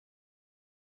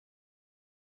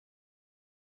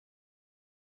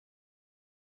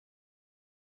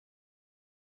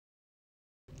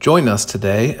Join us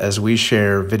today as we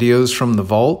share videos from the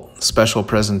vault, special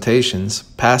presentations,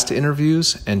 past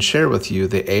interviews, and share with you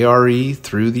the A.R.E.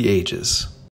 through the ages.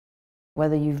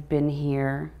 Whether you've been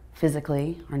here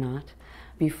physically or not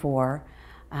before,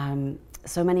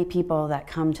 so many people that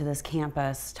come to this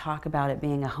campus talk about it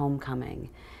being a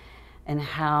homecoming and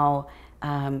how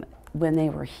when they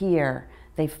were here,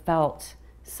 they felt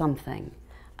something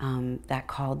that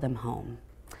called them home.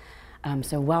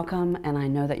 So welcome, and I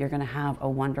know that you're going to have a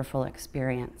wonderful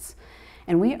experience.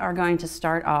 And we are going to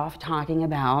start off talking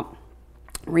about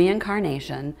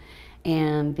reincarnation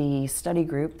and the study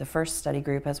group, the first study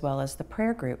group, as well as the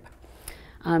prayer group,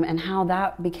 and how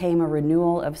that became a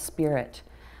renewal of spirit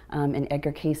in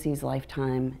Edgar Cayce's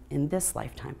lifetime, in this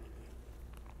lifetime.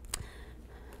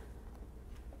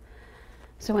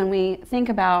 So when we think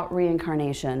about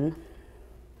reincarnation,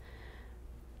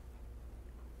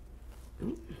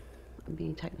 I'm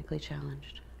being technically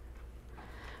challenged.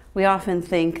 We often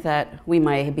think that we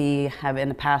might have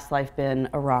in a past life been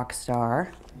a rock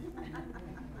star,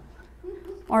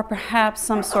 or perhaps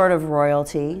some sort of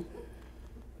royalty,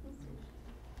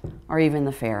 or even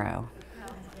the Pharaoh.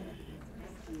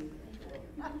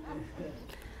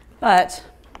 But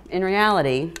in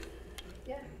reality,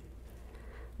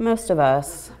 most of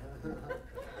us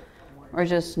are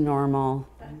just normal,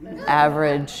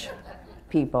 average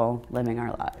people living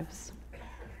our lives.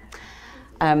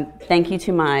 Thank you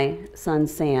to my son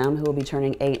Sam, who will be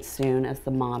turning 8 soon, as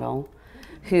the model,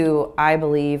 who I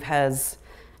believe has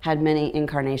had many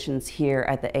incarnations here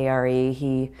at the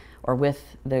A.R.E. Or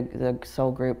with the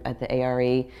soul group at the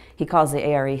A.R.E. He calls the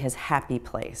A.R.E. his happy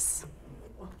place.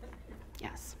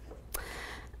 Yes.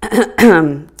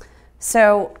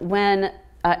 So when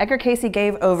Edgar Cayce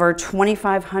gave over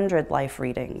 2,500 life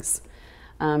readings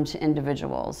to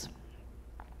individuals.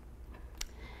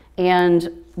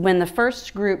 And when the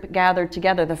first group gathered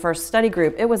together, the first study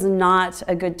group, it was not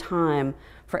a good time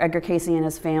for Edgar Cayce and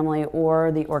his family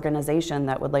or the organization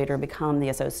that would later become the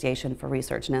Association for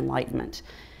Research and Enlightenment.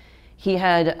 He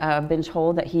had been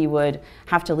told that he would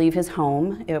have to leave his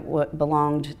home. It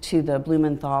belonged to the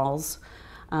Blumenthals,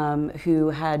 who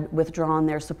had withdrawn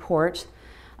their support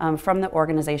from the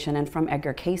organization and from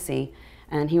Edgar Cayce.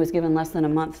 And he was given less than a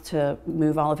month to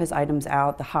move all of his items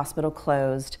out. The hospital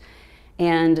closed.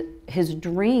 And his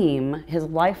dream, his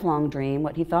lifelong dream,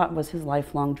 what he thought was his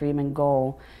lifelong dream and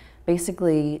goal,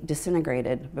 basically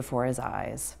disintegrated before his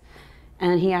eyes.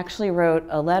 And he actually wrote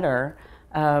a letter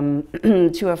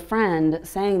to a friend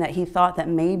saying that he thought that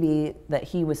maybe that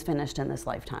he was finished in this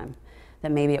lifetime,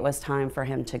 that maybe it was time for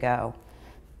him to go.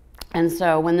 And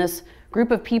so when this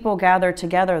group of people gathered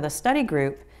together, the study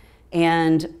group,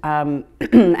 and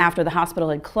after the hospital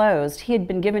had closed, he had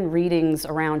been given readings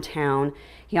around town.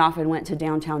 He often went to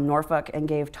downtown Norfolk and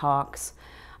gave talks,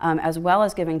 as well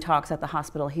as giving talks at the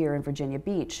hospital here in Virginia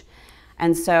Beach.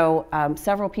 And so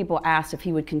several people asked if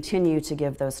he would continue to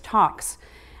give those talks.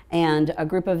 And a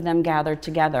group of them gathered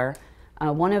together,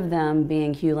 one of them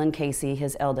being Hugh Cayce,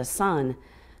 his eldest son.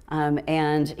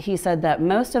 And he said that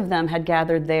most of them had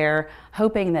gathered there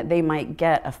hoping that they might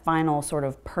get a final sort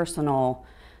of personal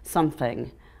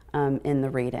something in the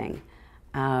reading.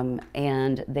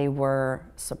 And they were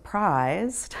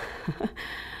surprised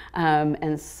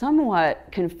and somewhat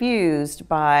confused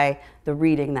by the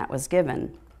reading that was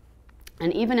given.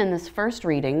 And even in this first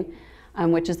reading,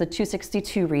 which is the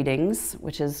 262 readings,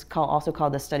 which is also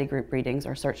called the study group readings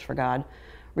or Search for God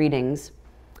readings,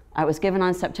 it was given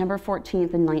on September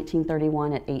 14th in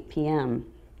 1931 at 8 p.m.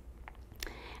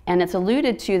 And it's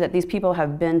alluded to that these people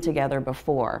have been together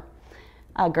before.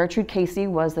 Gertrude Cayce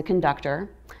was the conductor,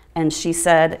 and she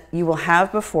said, "You will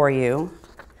have before you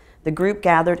the group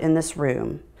gathered in this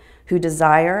room who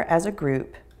desire as a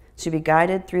group to be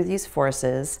guided through these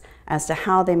forces as to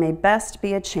how they may best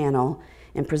be a channel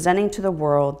in presenting to the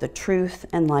world the truth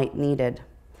and light needed.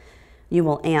 You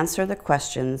will answer the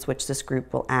questions which this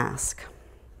group will ask."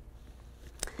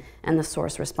 And the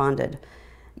source responded,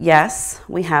 "Yes,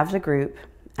 we have the group,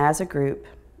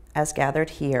 as gathered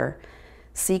here,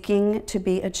 seeking to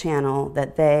be a channel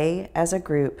that they, as a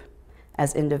group,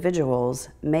 as individuals,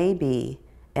 may be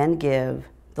and give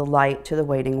the light to the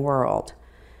waiting world."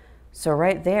 So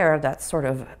right there, that's sort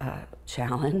of a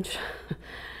challenge.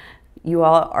 You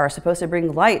all are supposed to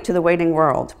bring light to the waiting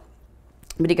world.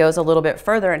 But he goes a little bit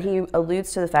further, and he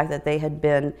alludes to the fact that they had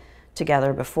been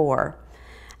together before.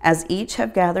 As each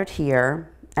have gathered here,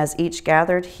 as each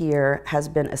gathered here has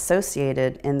been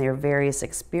associated in their various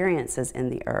experiences in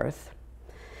the earth,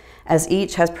 as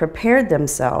each has prepared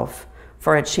themselves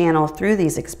for a channel through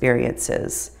these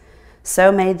experiences,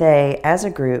 so may they, as a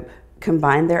group,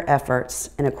 combine their efforts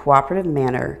in a cooperative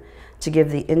manner to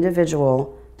give the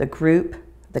individual, the group,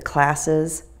 the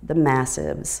classes, the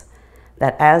massives,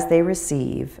 that as they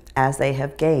receive, as they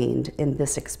have gained in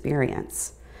this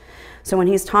experience. So when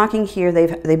he's talking here,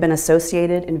 they've been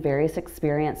associated in various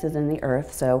experiences in the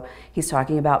earth. So he's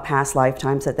talking about past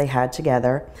lifetimes that they had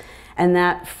together, and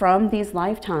that from these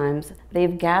lifetimes,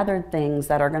 they've gathered things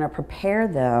that are going to prepare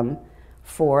them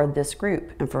for this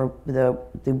group and for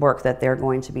the work that they're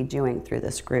going to be doing through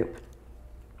this group.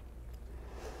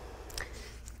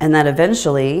 And that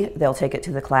eventually they'll take it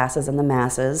to the classes and the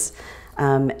masses,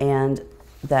 and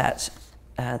that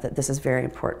this is very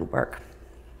important work.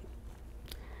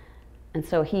 And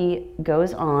so he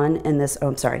goes on in this,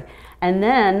 and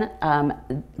then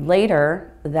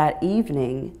later that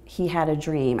evening, he had a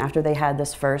dream after they had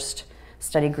this first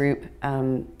study group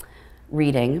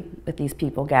reading with these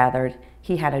people gathered.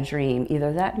 He had a dream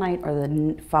either that night or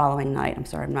the following night.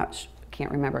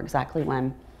 Can't remember exactly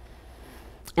when.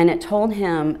 And it told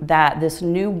him that this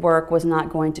new work was not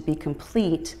going to be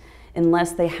complete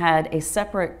unless they had a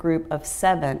separate group of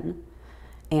 7,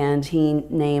 and he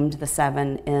named the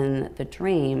 7 in the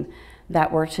dream,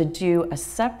 that were to do a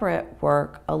separate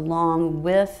work along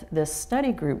with this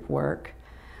study group work,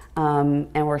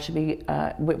 and were to be,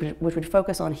 which would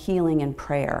focus on healing and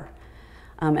prayer.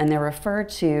 And they're referred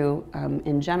to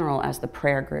in general as the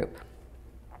prayer group.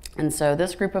 And so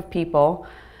this group of people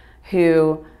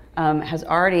who has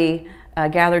already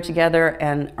gathered together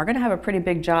and are going to have a pretty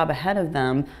big job ahead of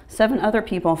them, 7 other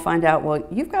people find out, well,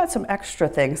 you've got some extra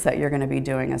things that you're going to be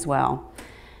doing as well.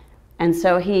 And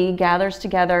so he gathers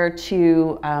together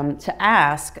to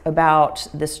ask about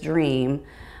this dream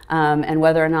and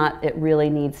whether or not it really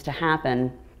needs to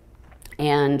happen,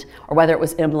 or whether it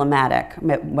was emblematic,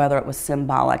 whether it was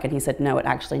symbolic. And he said, no, it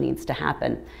actually needs to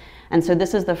happen. And so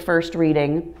this is the first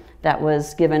reading that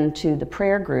was given to the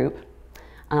prayer group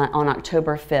on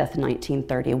October 5th,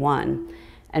 1931.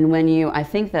 And I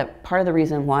think that part of the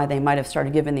reason why they might have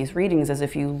started giving these readings is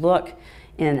if you look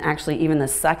in actually even the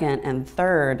second and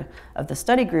third of the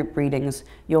study group readings,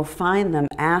 you'll find them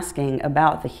asking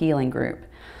about the healing group.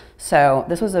 So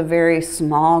this was a very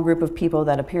small group of people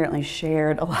that apparently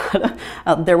shared a lot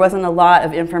of, there wasn't a lot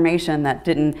of information that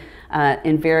didn't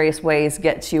in various ways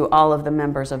get to all of the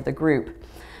members of the group.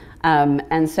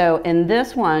 And so in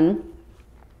this one,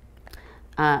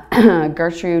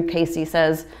 Gertrude Cayce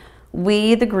says,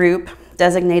 we, the group,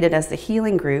 designated as the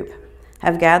healing group,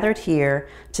 have gathered here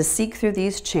to seek through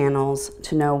these channels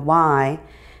to know why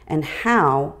and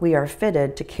how we are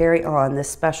fitted to carry on this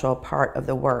special part of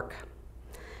the work.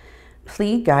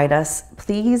 Please guide us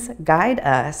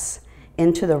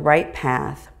into the right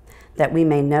path, that we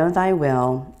may know thy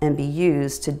will and be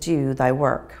used to do thy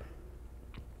work.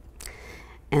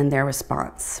 And their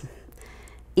response.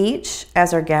 Each,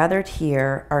 as are gathered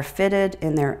here, are fitted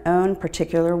in their own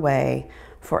particular way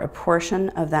for a portion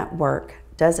of that work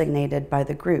designated by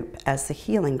the group as the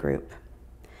healing group.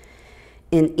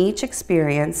 In each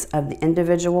experience of the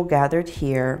individual gathered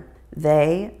here,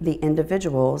 they, the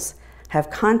individuals,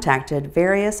 have contacted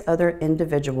various other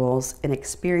individuals in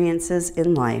experiences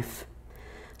in life,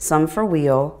 some for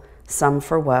weal, some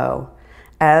for woe,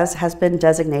 as has been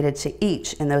designated to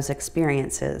each in those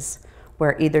experiences,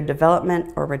 where either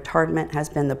development or retardment has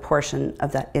been the portion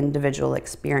of that individual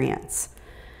experience.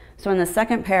 So in the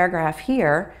second paragraph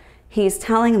here, he's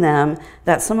telling them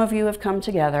that some of you have come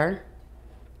together,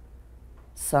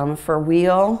 some for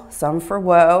weal, some for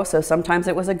woe. So sometimes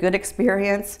it was a good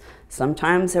experience,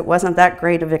 sometimes it wasn't that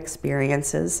great of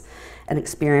experience.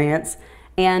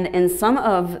 And in some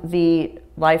of the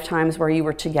lifetimes where you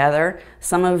were together,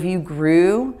 some of you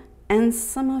grew and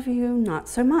some of you not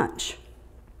so much.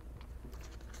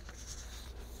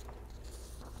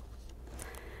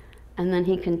 And then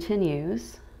he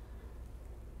continues.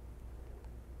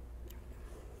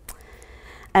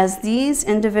 As these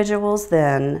individuals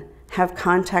then have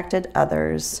contacted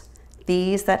others,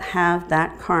 these that have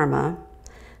that karma,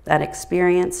 that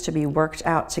experience to be worked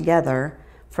out together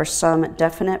for some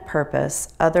definite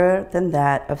purpose other than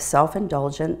that of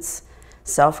self-indulgence,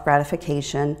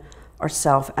 self-gratification, or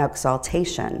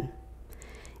self-exaltation.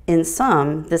 In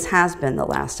some, this has been the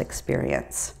last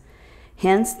experience.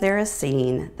 Hence, there is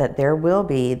seen that there will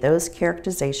be those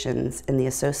characterizations in the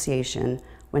association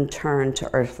when turned to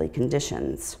earthly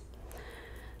conditions.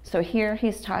 So here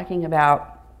he's talking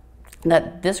about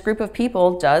that this group of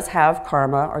people does have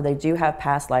karma, or they do have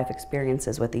past life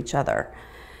experiences with each other.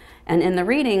 And in the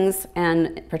readings,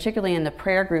 and particularly in the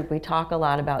prayer group, we talk a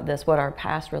lot about this, what our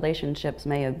past relationships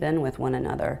may have been with one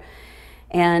another.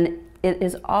 And it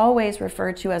is always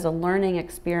referred to as a learning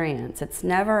experience. It's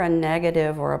never a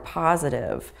negative or a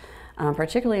positive.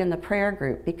 particularly in the prayer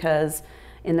group, because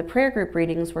in the prayer group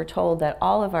readings, we're told that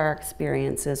all of our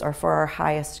experiences are for our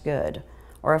highest good,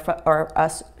 or for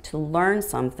us to learn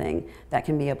something that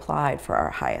can be applied for our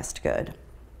highest good.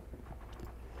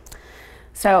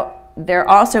 So they're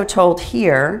also told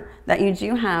here that you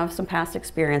do have some past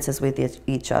experiences with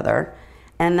each other,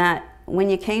 and that when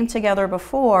you came together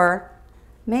before,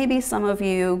 maybe some of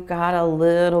you got a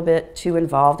little bit too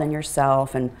involved in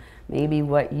yourself and maybe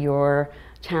what your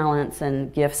talents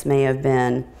and gifts may have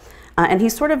been. And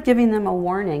he's sort of giving them a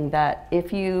warning that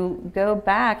if you go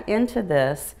back into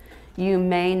this, you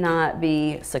may not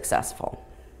be successful.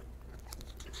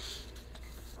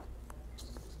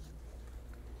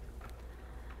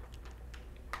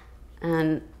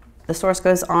 And the source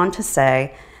goes on to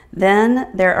say,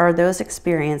 then there are those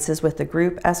experiences with the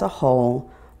group as a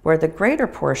whole where the greater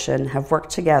portion have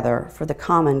worked together for the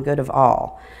common good of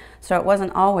all. So it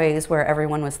wasn't always where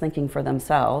everyone was thinking for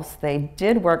themselves. They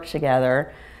did work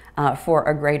together for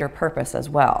a greater purpose as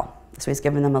well. So he's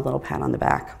giving them a little pat on the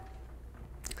back.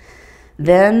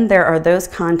 Then there are those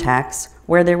contacts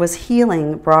where there was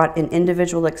healing brought in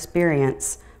individual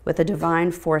experience with the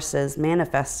divine forces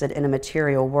manifested in a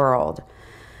material world.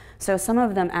 So some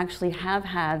of them actually have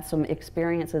had some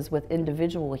experiences with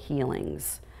individual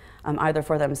healings, either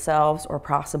for themselves or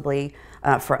possibly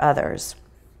for others.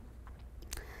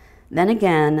 Then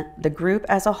again, the group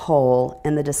as a whole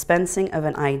and the dispensing of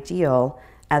an ideal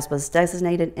as was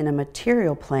designated in a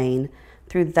material plane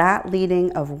through that leading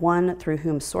of one through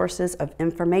whom sources of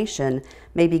information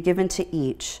may be given to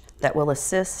each that will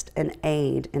assist and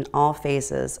aid in all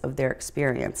phases of their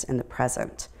experience in the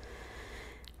present.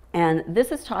 And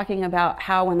this is talking about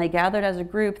how when they gathered as a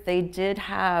group, they did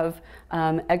have,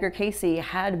 Edgar Cayce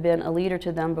had been a leader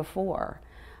to them before.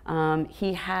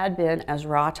 He had been as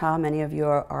Rata, many of you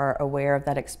are aware of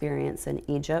that experience in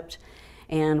Egypt.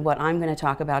 And what I'm going to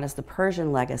talk about is the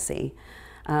Persian legacy.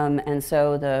 And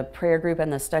so the prayer group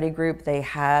and the study group, they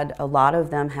had, a lot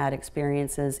of them had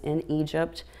experiences in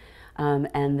Egypt,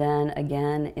 and then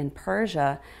again in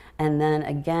Persia, and then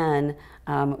again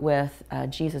with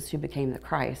Jesus who became the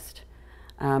Christ,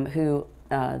 who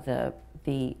the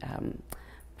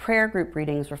prayer group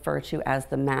readings refer to as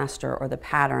the master or the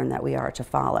pattern that we are to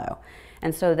follow.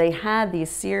 And so they had these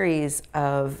series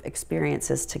of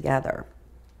experiences together.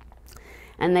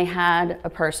 And they had a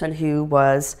person who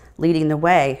was leading the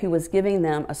way, who was giving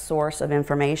them a source of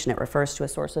information. It refers to a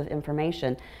source of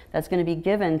information that's going to be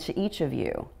given to each of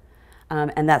you.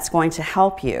 And that's going to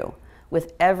help you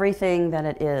with everything that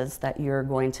it is that you're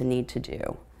going to need to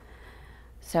do.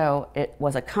 So it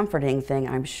was a comforting thing,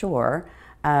 I'm sure.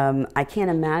 I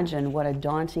can't imagine what a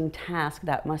daunting task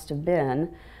that must have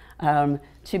been,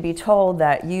 to be told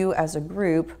that you as a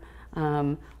group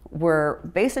were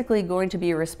basically going to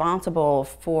be responsible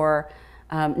for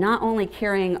not only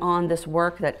carrying on this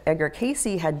work that Edgar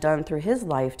Cayce had done through his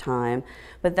lifetime,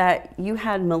 but that you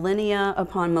had millennia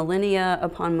upon millennia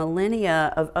upon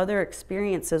millennia of other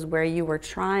experiences where you were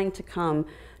trying to come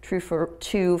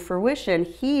to fruition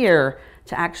here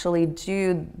to actually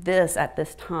do this at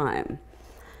this time.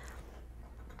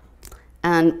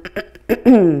 And,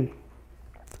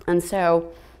 and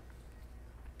so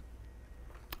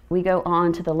we go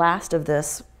on to the last of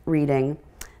this reading.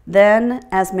 Then,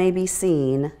 as may be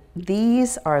seen,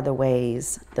 these are the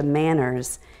ways, the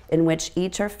manners, in which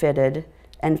each are fitted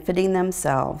and fitting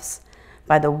themselves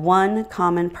by the one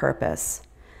common purpose,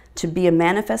 to be a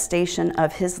manifestation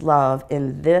of his love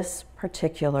in this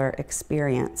particular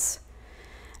experience.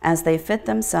 As they fit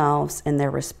themselves in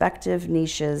their respective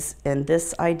niches in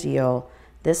this ideal,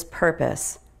 this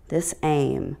purpose, this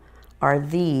aim, are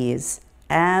these,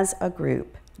 as a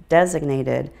group,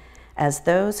 designated as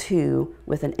those who,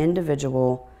 with an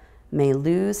individual, may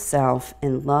lose self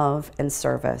in love and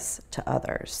service to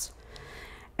others.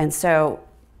 And so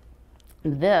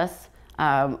this,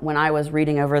 when I was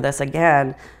reading over this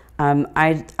again,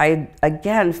 I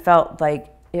again felt like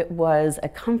it was a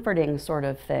comforting sort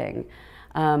of thing.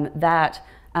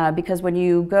 Because when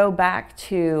you go back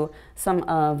to some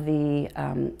of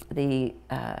the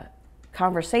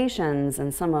conversations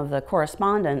and some of the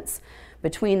correspondence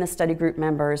between the study group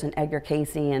members and Edgar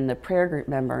Cayce and the prayer group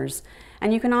members,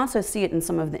 and you can also see it in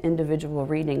some of the individual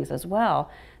readings as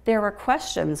well, there were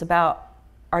questions about,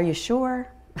 are you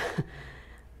sure?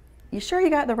 You sure you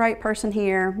got the right person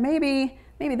here? Maybe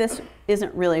this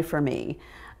isn't really for me.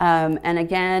 And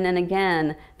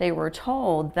again, they were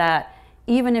told that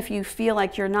even if you feel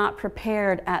like you're not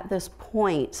prepared at this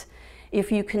point, if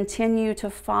you continue to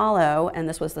follow, and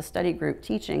this was the study group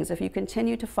teachings, if you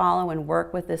continue to follow and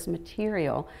work with this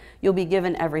material, you'll be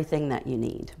given everything that you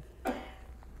need.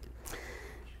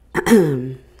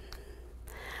 And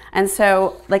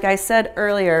so, like I said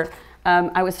earlier,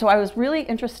 I was really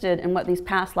interested in what these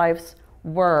past lives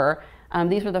were.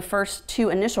 These were the first two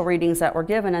initial readings that were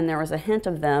given, and there was a hint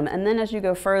of them. And then as you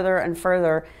go further and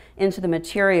further into the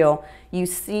material, you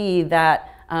see that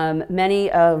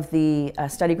many of the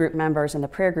study group members and the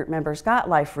prayer group members got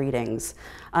life readings.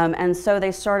 And so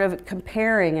they started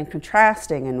comparing and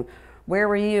contrasting, and where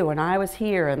were you? And I was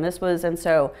here, and this was, and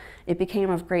so it became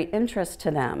of great interest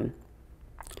to them.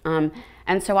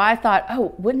 And so I thought,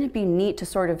 oh, wouldn't it be neat to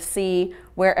sort of see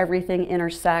where everything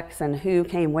intersects and who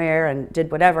came where and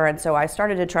did whatever. And so I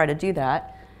started to try to do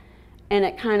that. And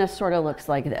it kind of sort of looks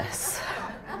like this.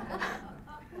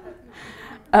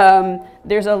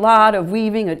 There's a lot of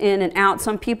weaving in and out.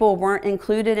 Some people weren't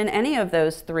included in any of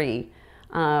those three.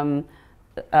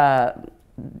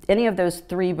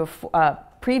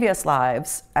 Previous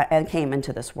lives and came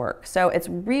into this work. So it's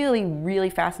really,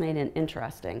 really fascinating and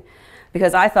interesting,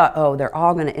 because I thought, oh, they're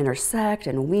all going to intersect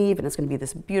and weave, and it's going to be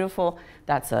this beautiful,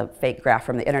 that's a fake graph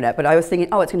from the internet, but I was thinking,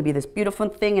 oh, it's going to be this beautiful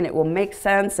thing, and it will make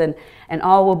sense, and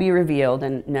all will be revealed.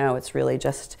 And no, it's really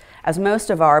just, as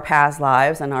most of our past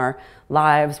lives and our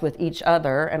lives with each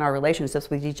other and our relationships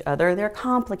with each other, they're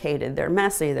complicated, they're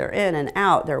messy, they're in and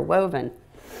out, they're woven.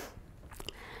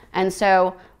 And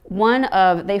so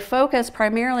they focus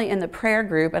primarily in the prayer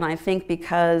group, and I think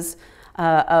because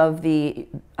of the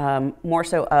more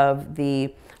so of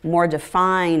the more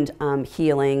defined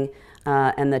healing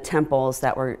and the temples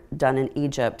that were done in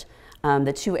Egypt.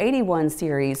 The 281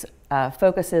 series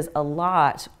focuses a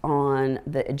lot on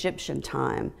the Egyptian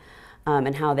time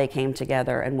and how they came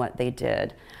together and what they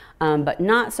did, but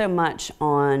not so much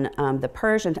on the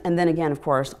Persian, and then again, of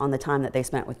course, on the time that they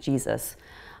spent with Jesus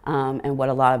and what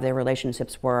a lot of their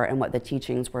relationships were and what the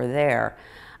teachings were there.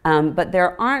 But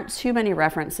there aren't too many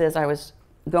references. I was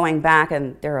going back,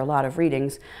 and there are a lot of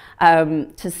readings,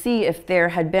 to see if there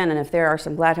had been, and if there are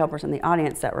some glad helpers in the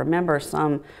audience that remember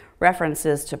some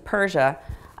references to Persia.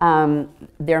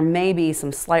 There may be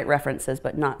some slight references,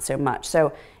 but not so much.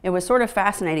 So it was sort of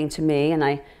fascinating to me, and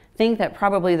I think that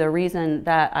probably the reason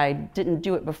that I didn't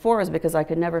do it before is because I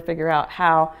could never figure out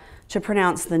how to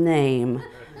pronounce the name.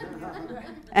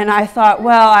 And I thought,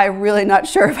 well, I'm really not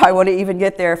sure if I want to even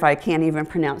get there if I can't even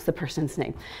pronounce the person's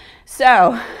name.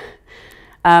 So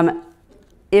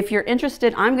if you're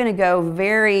interested, I'm going to go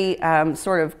very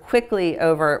sort of quickly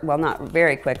over, well, not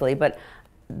very quickly, but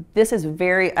this is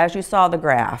very, as you saw the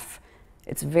graph,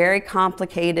 it's very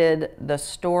complicated. The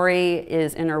story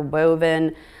is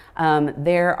interwoven. I'm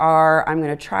going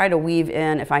to try to weave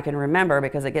in, if I can remember,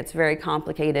 because it gets very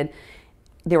complicated.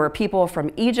 There were people from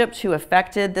Egypt who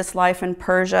affected this life in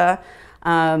Persia,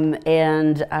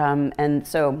 and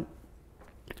so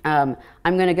I'm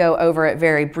going to go over it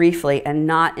very briefly and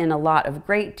not in a lot of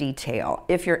great detail.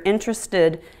 If you're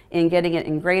interested in getting it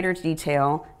in greater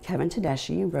detail, Kevin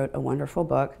Tedeschi wrote a wonderful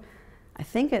book. I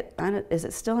think is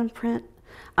it still in print?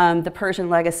 The Persian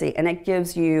Legacy, and it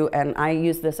gives you, and I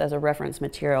use this as a reference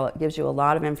material, it gives you a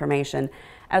lot of information,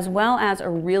 as well as a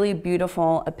really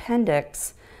beautiful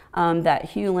appendix that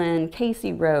Hugh, Lynn, Cayce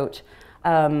wrote.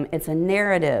 It's a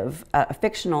narrative, a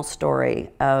fictional story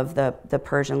of the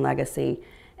Persian Legacy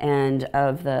and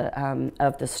of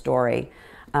the story.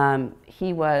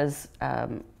 He was,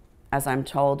 as I'm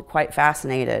told, quite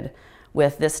fascinated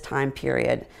with this time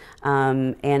period.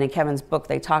 And in Kevin's book,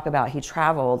 they talk about he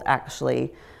traveled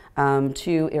actually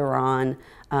to Iran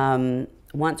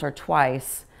once or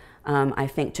twice, I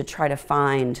think, to try to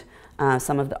find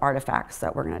some of the artifacts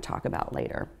that we're going to talk about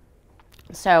later.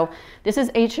 So this is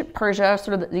ancient Persia.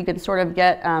 Sort of, you can sort of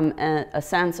get a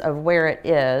sense of where it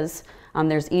is.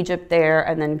 There's Egypt there,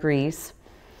 and then Greece.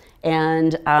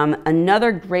 And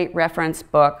another great reference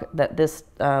book that this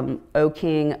O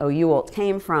King, O Ewalt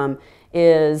came from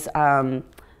is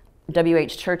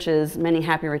W.H. Church's Many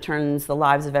Happy Returns, The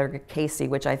Lives of Edgar Cayce,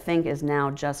 which I think is now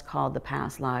just called The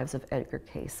Past Lives of Edgar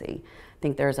Cayce. I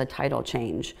think there's a title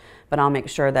change, but I'll make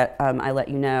sure that I let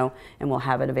you know, and we'll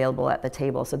have it available at the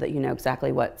table so that you know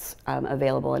exactly what's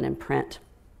available and in print.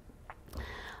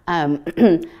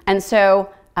 And so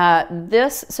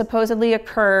this supposedly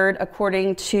occurred,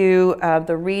 according to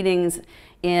the readings,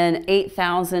 in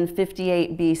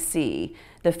 8058 BC.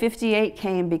 The 58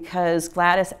 came because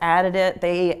Gladys added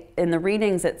it. In the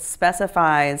readings, it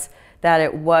specifies that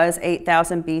it was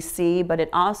 8000 BC, but it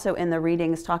also in the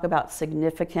readings talk about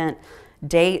significant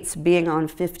dates being on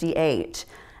 58.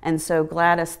 And so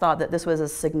Gladys thought that this was a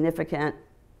significant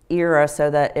era, so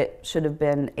that it should have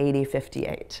been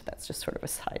 8058. That's just sort of a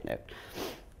side note.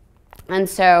 And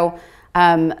so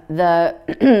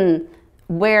where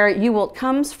Ewalt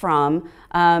comes from,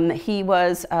 he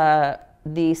was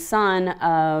the son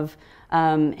of,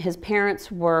 his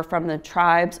parents were from the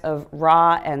tribes of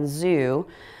Ra and Zu.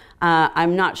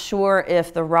 I'm not sure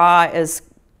if the Ra is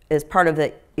part of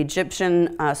the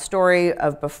Egyptian story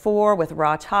of before with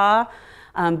Ra-Ta,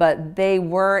 but they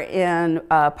were in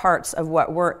parts of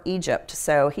what were Egypt.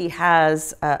 So he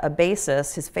has a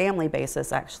basis, his family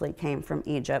basis actually came from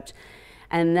Egypt.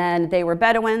 And then they were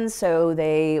Bedouins, so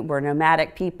they were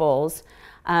nomadic peoples,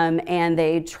 and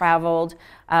they traveled,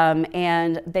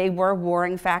 and they were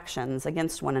warring factions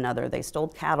against one another. They stole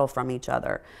cattle from each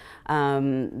other.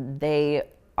 They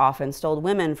often stole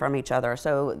women from each other.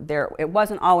 So it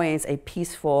wasn't always a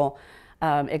peaceful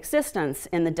existence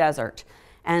in the desert.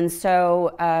 And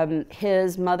so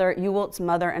his mother, Ewalt's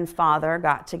mother and father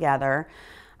got together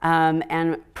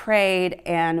and prayed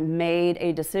and made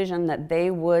a decision that they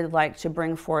would like to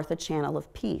bring forth a channel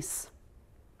of peace.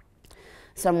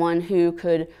 Someone who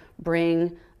could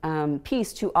bring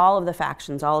peace to all of the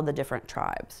factions, all of the different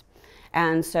tribes.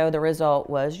 And so the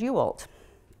result was Ewalt.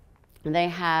 They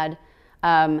had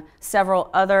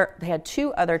they had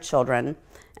two other children,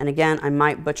 and again, I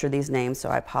might butcher these names, so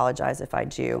I apologize if I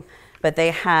do, but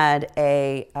they had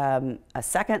a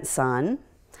second son.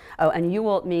 Oh, and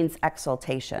Ewalt means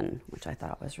exaltation, which I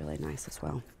thought was really nice as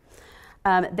well.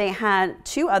 They had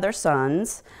two other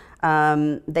sons.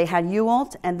 They had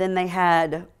Ewalt, and then they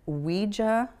had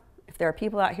Ouija. If there are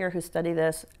people out here who study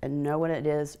this and know what it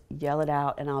is, yell it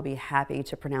out, and I'll be happy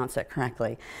to pronounce it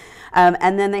correctly.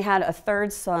 And then they had a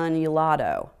third son,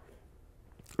 Eulado.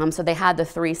 So they had the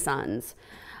three sons.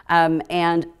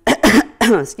 And,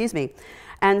 excuse me.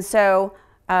 And so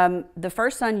the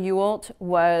first son, Ewalt,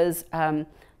 was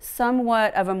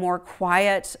somewhat of a more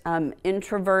quiet,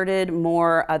 introverted,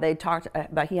 more, they talked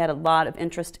about, he had a lot of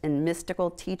interest in mystical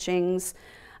teachings,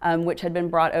 which had been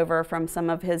brought over from some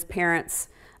of his parents'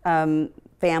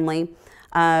 family.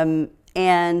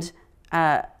 And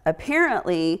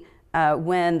apparently,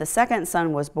 when the second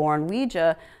son was born,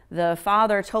 Ouija, the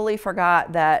father totally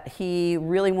forgot that he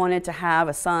really wanted to have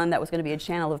a son that was going to be a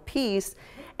channel of peace,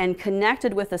 and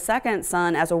connected with the second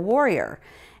son as a warrior,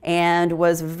 and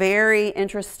was very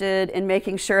interested in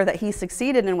making sure that he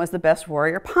succeeded and was the best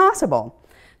warrior possible.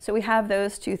 So we have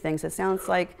those two things. It sounds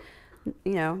like,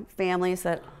 you know, families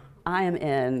that I am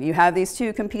in. You have these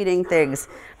two competing things.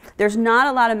 There's not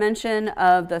a lot of mention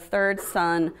of the third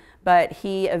son, but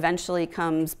he eventually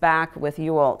comes back with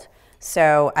Ewalt.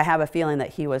 So I have a feeling that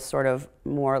he was sort of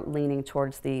more leaning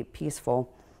towards the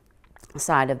peaceful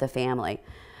side of the family.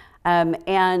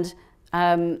 Ouija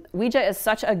is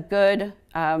such a good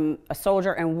a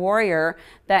soldier and warrior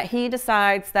that he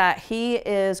decides that he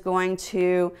is going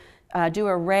to do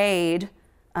a raid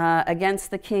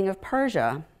against the king of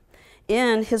Persia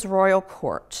in his royal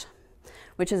court,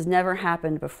 which has never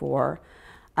happened before.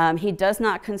 He does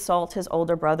not consult his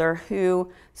older brother,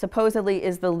 who supposedly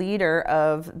is the leader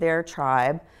of their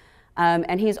tribe.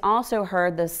 And he's also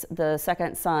heard this, the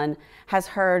second son has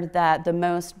heard that the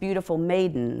most beautiful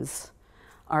maidens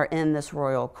are in this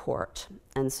royal court.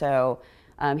 And so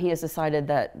he has decided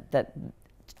that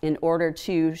in order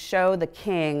to show the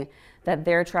king that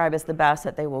their tribe is the best,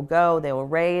 that they will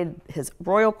raid his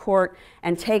royal court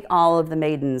and take all of the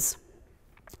maidens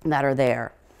that are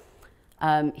there.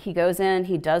 He goes in,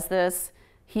 he does this,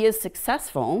 he is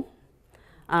successful.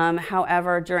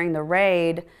 However, during the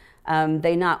raid,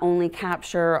 they not only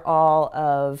capture all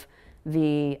of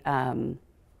the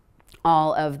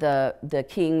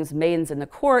king's maidens in the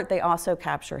court, they also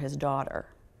capture his daughter.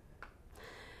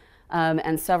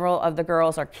 And several of the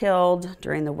girls are killed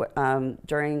during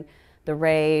the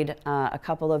raid. A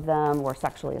couple of them were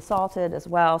sexually assaulted as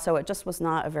well, so it just was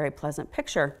not a very pleasant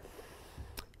picture.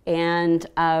 And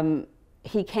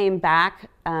he came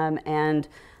back and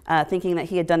thinking that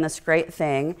he had done this great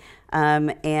thing,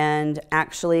 and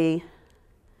actually,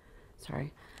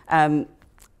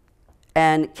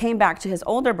 and came back to his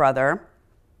older brother,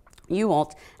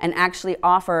 Ewalt, and actually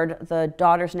offered, the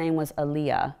daughter's name was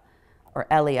Elia, or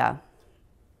Elia,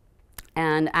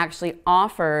 and actually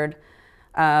offered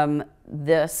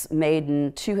this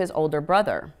maiden to his older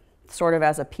brother, sort of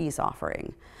as a peace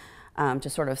offering, to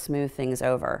sort of smooth things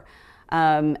over.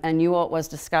 And Ewalt was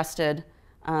disgusted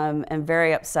and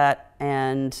very upset,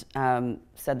 and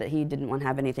said that he didn't want to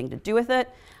have anything to do with it.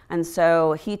 And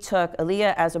so he took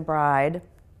Elia as a bride,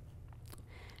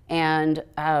 and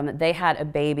they had a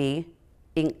baby,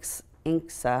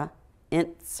 Inxa,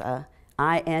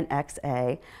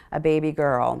 I-N-X-A, a baby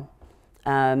girl.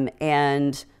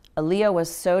 And Elia was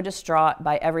so distraught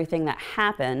by everything that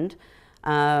happened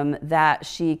that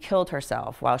she killed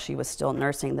herself while she was still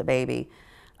nursing the baby.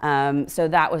 So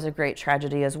that was a great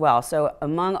tragedy as well. So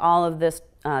among all of this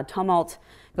tumult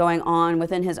going on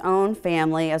within his own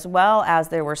family, as well as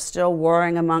there were still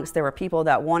warring amongst. There were people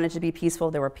that wanted to be peaceful.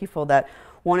 There were people that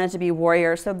wanted to be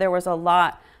warriors. So there was a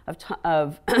lot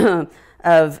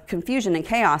of confusion and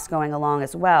chaos going along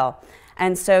as well.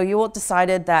 And so Ewell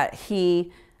decided that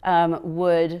he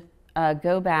would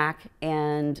go back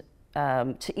and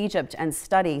to Egypt and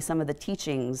study some of the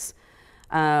teachings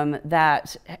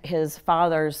that his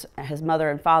mother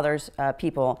and father's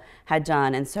people had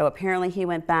done. And so apparently he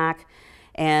went back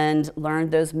and learned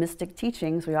those mystic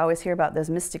teachings. We always hear about those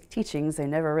mystic teachings. They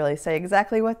never really say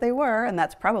exactly what they were, and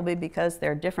that's probably because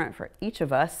they're different for each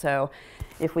of us. So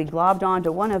if we globbed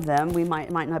onto one of them, it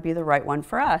might not be the right one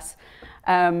for us.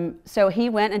 So he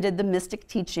went and did the mystic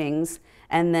teachings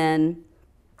and then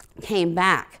came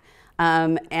back.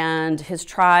 And his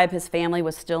tribe, his family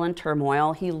was still in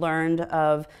turmoil. He learned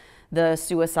of the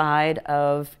suicide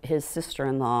of his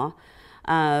sister-in-law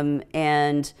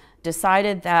and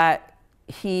decided that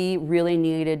he really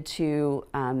needed to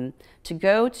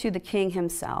go to the king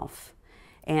himself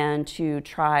and to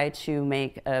try to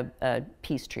make a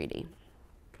peace treaty.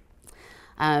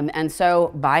 And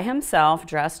so by himself,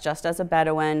 dressed just as a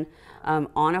Bedouin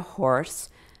on a horse,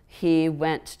 he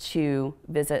went to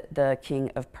visit the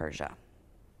king of Persia.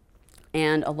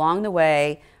 And along the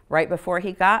way, right before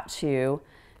he got to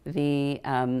the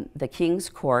king's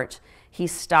court, he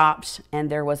stopped and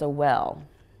there was a well.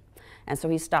 And so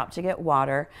he stopped to get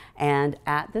water, and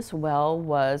at this well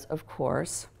was, of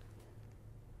course,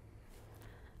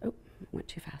 went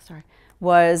too fast, sorry,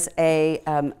 was a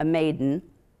maiden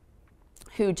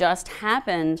who just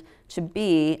happened to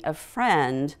be a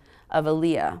friend of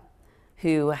Aaliyah,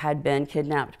 who had been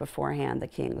kidnapped beforehand, the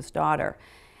king's daughter,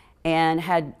 and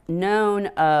had known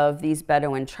of these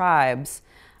Bedouin tribes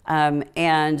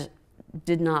and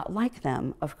did not like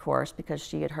them, of course, because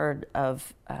she had heard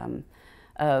of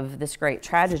this great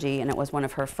tragedy, and it was one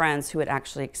of her friends who had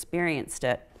actually experienced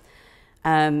it.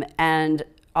 And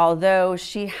although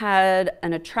she had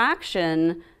an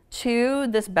attraction to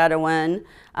this Bedouin,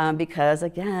 because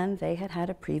again, they had had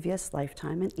a previous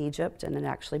lifetime in Egypt and had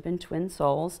actually been twin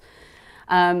souls,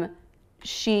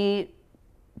 she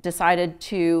decided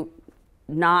to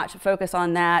not focus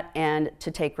on that and to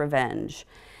take revenge.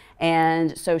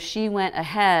 And so she went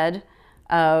ahead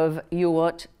of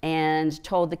Ewell and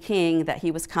told the king that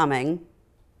he was coming.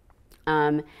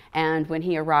 And when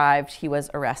he arrived, he was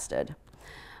arrested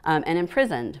and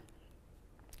imprisoned.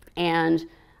 And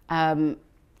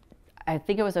I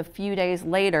think it was a few days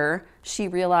later, she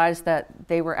realized that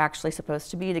they were actually supposed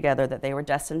to be together, that they were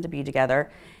destined to be together.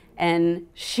 And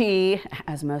she,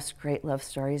 as most great love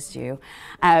stories do,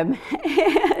 and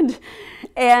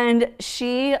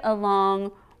she,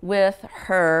 along with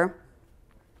her,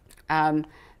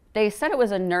 they said it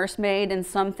was a nursemaid in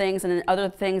some things, and in other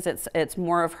things it's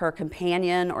more of her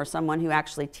companion or someone who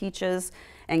actually teaches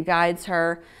and guides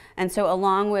her. And so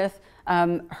along with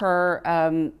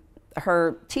her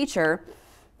teacher,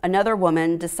 another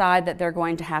woman, decide that they're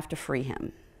going to have to free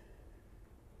him.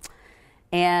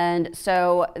 And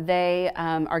so they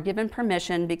are given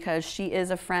permission, because she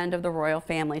is a friend of the royal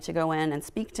family, to go in and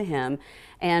speak to him.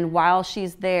 And while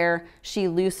she's there, she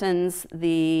and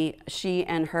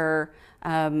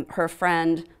her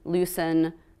friend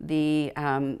loosen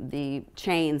the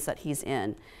chains that he's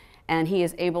in. And he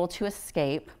is able to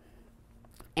escape.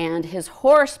 And his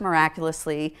horse,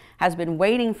 miraculously, has been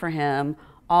waiting for him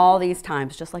all these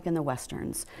times, just like in the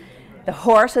Westerns. The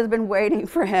horse has been waiting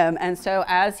for him, and so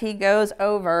as he goes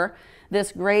over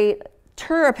this great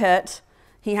turripit,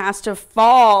 he has to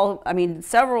fall. I mean,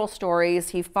 several stories.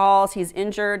 He falls, he's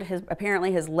injured.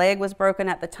 Apparently his leg was broken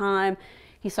at the time.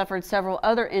 He suffered several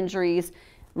other injuries.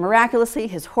 Miraculously,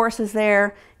 his horse is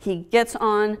there. He gets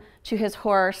on to his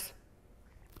horse,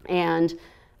 and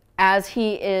as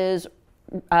he is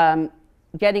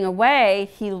getting away,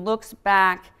 he looks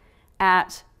back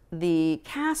at the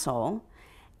castle,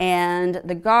 and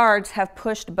the guards have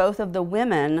pushed both of the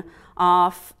women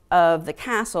off of the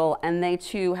castle, and they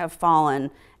too have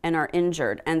fallen and are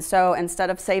injured. And so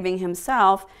instead of saving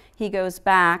himself, he goes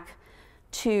back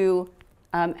to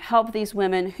help these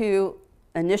women who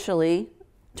initially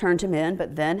turned him in,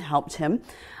 but then helped him.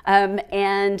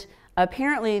 And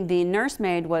apparently the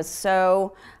nursemaid was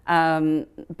so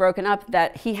broken up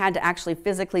that he had to actually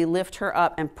physically lift her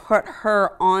up and put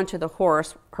her onto the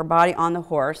horse, her body on the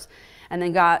horse, and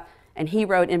then and he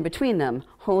rode in between them,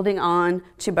 holding on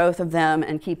to both of them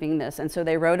and keeping this. And so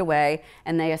they rode away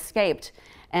and they escaped.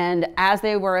 And as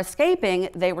they were escaping,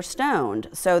 they were stoned.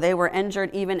 So they were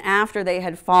injured even after they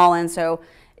had fallen. So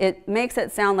it makes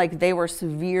it sound like they were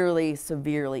severely,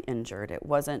 severely injured. It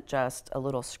wasn't just a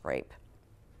little scrape.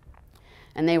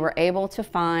 And they were able to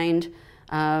find,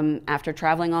 after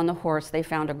traveling on the horse, they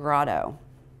found a grotto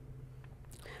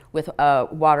with a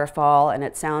waterfall, and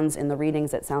it sounds, in the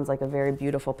readings, it sounds like a very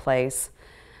beautiful place.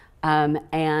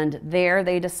 And there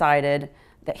he decided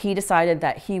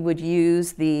that he would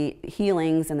use the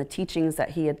healings and the teachings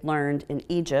that he had learned in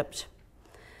Egypt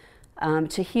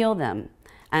to heal them.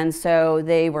 And so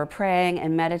they were praying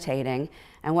and meditating.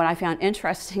 And what I found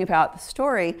interesting about the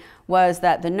story was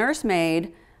that the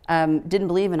nursemaid didn't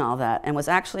believe in all that and was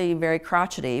actually very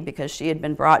crotchety because she had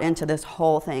been brought into this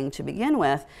whole thing to begin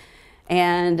with.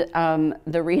 And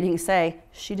the readings say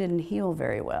she didn't heal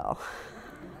very well.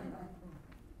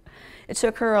 It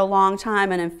took her a long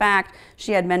time, and in fact,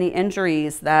 she had many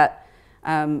injuries that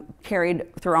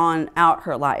carried throughout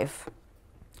her life.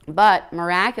 But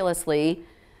miraculously,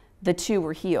 the two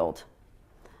were healed.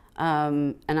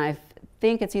 And I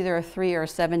think it's either a 3 or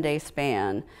 7 day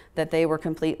span that they were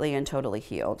completely and totally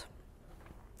healed.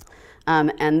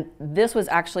 And this was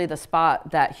actually the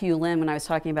spot that Hugh Lynn, when I was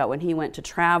talking about when he went to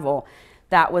travel,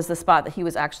 that was the spot that he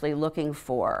was actually looking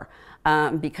for.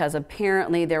 Because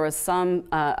apparently there was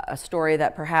a story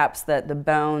that perhaps that the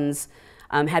bones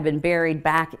had been buried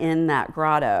back in that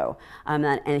grotto,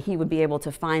 and he would be able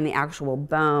to find the actual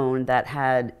bone that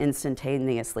had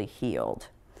instantaneously healed.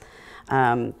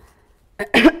 Sorry,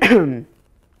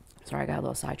 I got a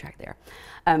little sidetracked there.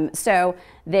 So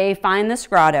they find this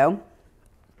grotto,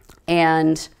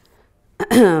 and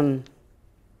they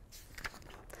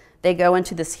go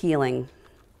into this healing.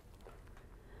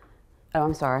 Oh,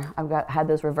 I'm sorry, had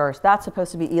those reversed. That's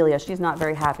supposed to be Elia. She's not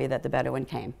very happy that the Bedouin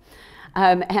came.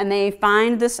 And they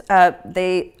find this,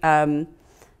 the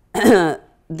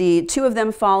two of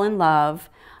them fall in love,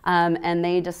 and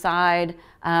they decide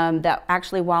that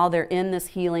actually while they're in this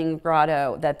healing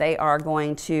grotto, that they are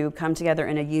going to come together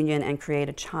in a union and create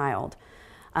a child.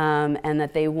 And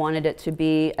that they wanted it to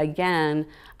be, again,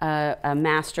 a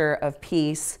master of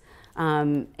peace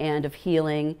and of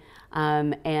healing.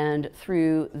 And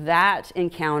through that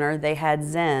encounter, they had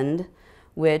Zend,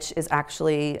 which is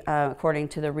actually, according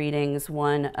to the readings,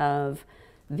 one of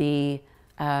the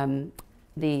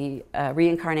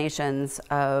reincarnations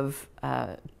of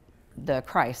the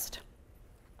Christ.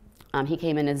 He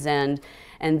came in as Zend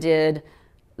and did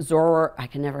I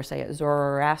can never say it,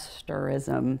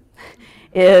 Zoroasterism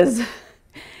is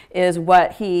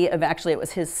what actually it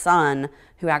was his son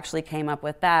who actually came up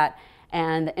with that.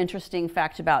 And the interesting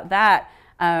fact about that,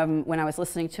 when I was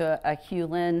listening to a Hugh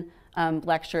Lynn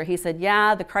lecture, he said,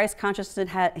 yeah, the Christ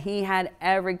consciousness God had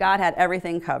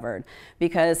everything covered,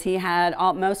 because he had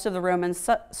most of the Roman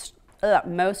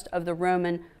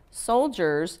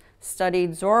soldiers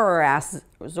studied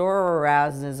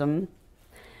Zoroastrianism,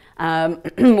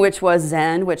 which was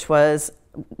Zen, which was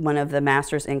one of the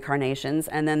master's incarnations,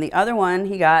 and then the other one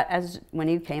he got when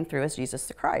he came through as Jesus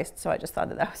the Christ. So I just thought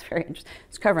that was very interesting.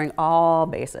 It's covering all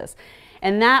bases,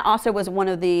 and that also was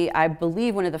I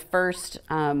believe, one of the first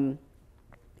of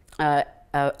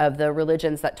the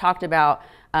religions that talked about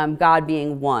God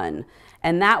being one,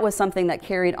 and that was something that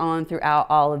carried on throughout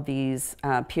all of these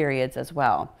periods as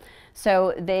well.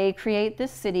 So they create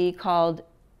this city called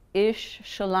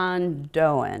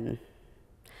Ishshalan-Doen,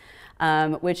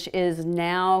 which is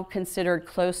now considered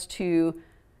close to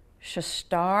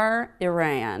Shastar,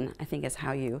 Iran, I think is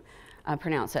how you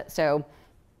pronounce it. So,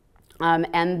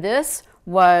 and this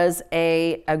was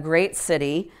a great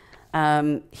city.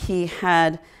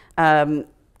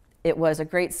 It was a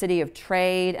great city of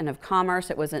trade and of commerce.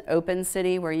 It was an open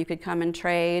city where you could come and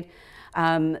trade.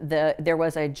 There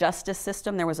was a justice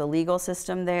system, there was a legal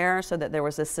system there, so that there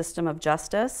was a system of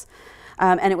justice.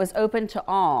 And it was open to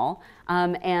all.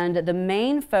 And the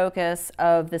main focus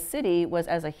of the city was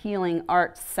as a healing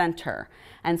arts center.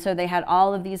 And so they had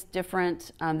all of these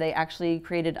different, they actually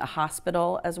created a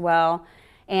hospital as well.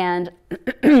 And,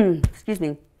 excuse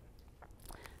me,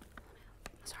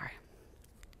 sorry.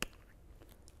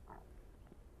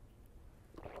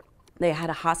 They had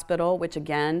a hospital, which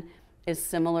again is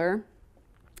similar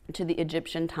to the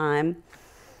Egyptian time.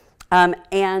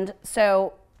 And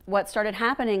so what started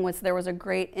happening was there was a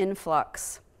great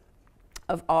influx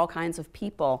of all kinds of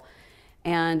people.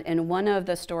 And in one of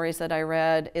the stories that I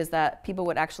read is that people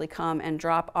would actually come and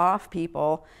drop off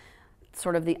people,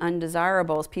 sort of the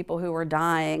undesirables, people who were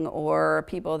dying, or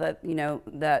people that,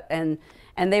 and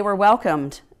they were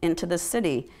welcomed into the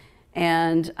city.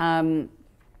 And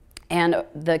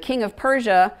the king of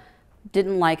Persia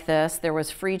didn't like this. There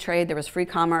was free trade, there was free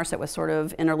commerce. It was sort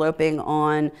of interloping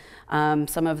on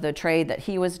some of the trade that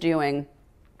he was doing.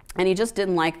 And he just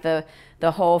didn't like the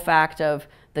whole fact of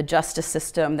the justice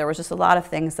system. There was just a lot of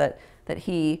things that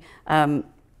he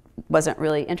wasn't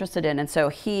really interested in. And so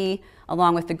he,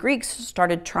 along with the Greeks,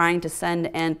 started trying to send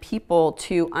in people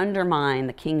to undermine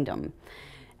the kingdom.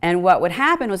 And what would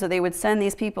happen was that they would send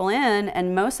these people in,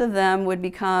 and most of them would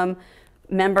become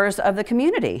members of the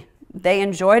community. They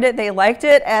enjoyed it, they liked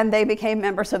it, and they became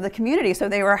members of the community. So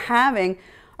they were having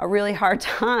a really hard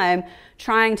time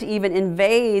trying to even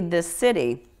invade this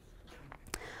city.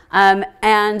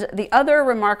 And the other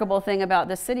remarkable thing about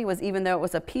this city was, even though it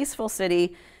was a peaceful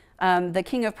city, the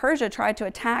king of Persia tried to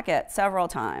attack it several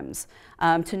times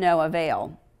to no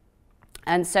avail.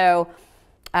 And so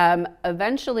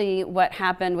eventually what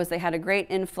happened was they had a great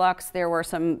influx. There were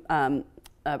some,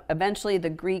 eventually the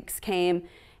Greeks came,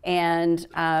 and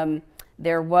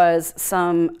there was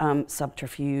some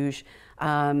subterfuge,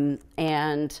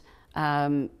 and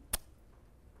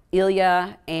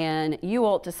Ilya and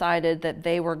Ewald decided that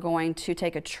they were going to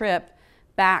take a trip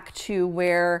back to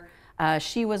where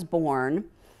she was born.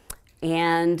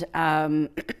 And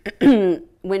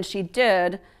when she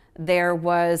did, there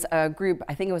was a group,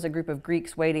 I think it was a group of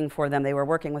Greeks waiting for them. They were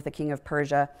working with the king of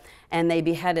Persia, and they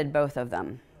beheaded both of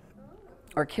them,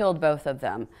 or killed both of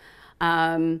them.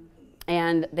 And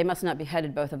they must not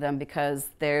beheaded both of them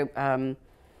because they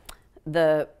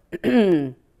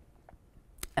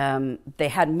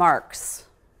had marks.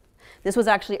 This was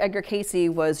actually, Edgar Cayce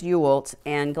was Ewald,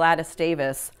 and Gladys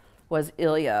Davis was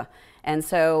Ilya. And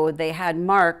so they had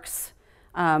marks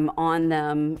on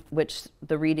them, which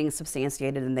the readings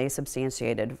substantiated, and they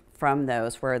substantiated from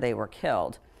those where they were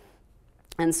killed.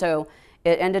 And so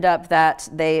it ended up that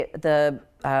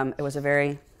it was a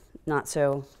very not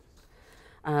so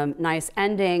nice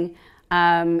ending,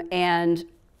 and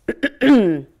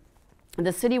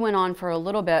the city went on for a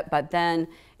little bit, but then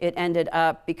it ended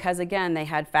up, because again they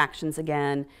had factions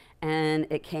again, and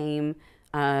it came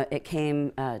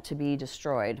to be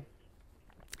destroyed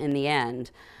in the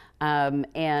end.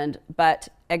 But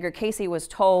Edgar Cayce was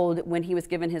told, when he was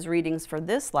given his readings for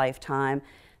this lifetime,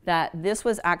 that this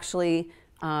was actually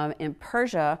in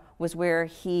Persia was where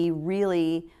he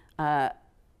really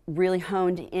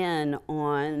honed in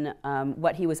on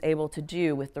what he was able to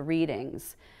do with the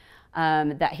readings.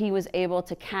 That he was able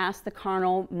to cast the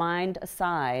carnal mind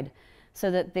aside,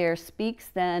 so that there speaks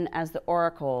then as the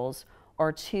oracles,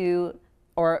 or to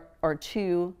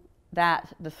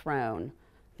that the throne.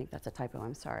 I think that's a typo,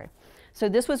 I'm sorry. So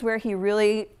this was where he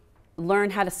really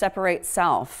learned how to separate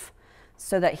self,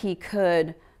 so that he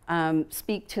could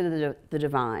speak to the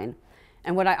divine.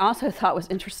 And what I also thought was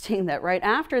interesting, that right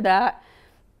after that,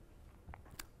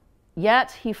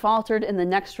 yet he faltered in the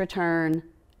next return,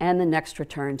 and the next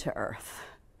return to earth.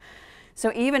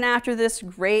 So even after this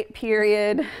great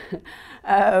period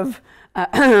of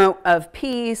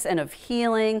peace and of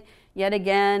healing, yet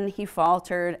again he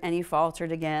faltered, and he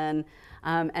faltered again.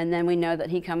 And then we know that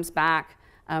he comes back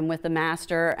with the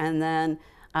master, and then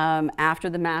after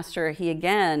the master, he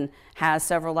again has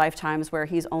several lifetimes where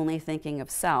he's only thinking of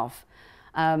self.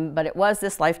 But it was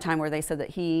this lifetime where they said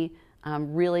that he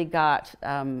really got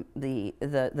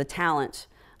the talent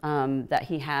that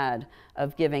he had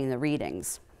of giving the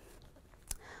readings.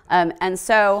 And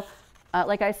so,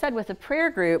 like I said, with the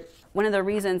prayer group, one of the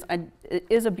reasons, it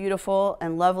is a beautiful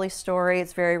and lovely story.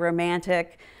 It's very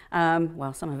romantic.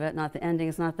 Well, some of it, not the ending,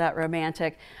 is not that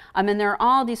romantic. And there are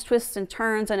all these twists and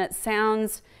turns, and it's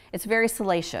very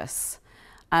salacious.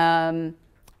 And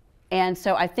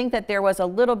so I think that there was a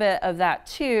little bit of that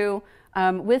too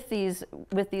with these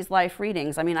life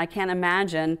readings. I mean, I can't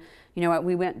imagine, you know,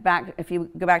 we went back, if you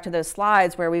go back to those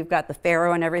slides where we've got the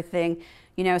Pharaoh and everything,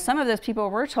 you know, some of those people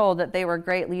were told that they were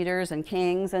great leaders and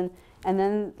kings, and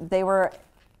then they were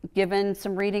given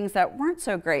some readings that weren't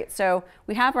so great. So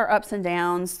we have our ups and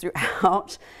downs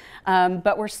throughout,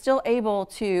 but we're still able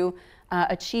to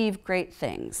achieve great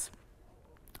things.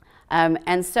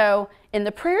 And so in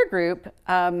the prayer group,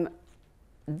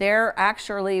 there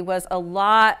actually was a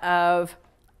lot of,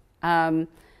 they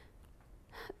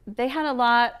had a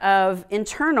lot of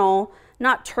internal,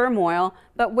 not turmoil,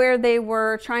 but where they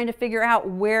were trying to figure out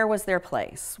where was their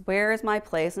place. Where is my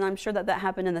place? And I'm sure that that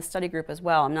happened in the study group as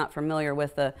well. I'm not familiar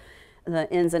with the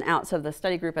ins and outs of the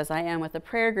study group as I am with the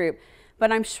prayer group,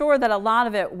 but I'm sure that a lot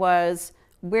of it was,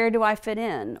 where do I fit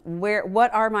in?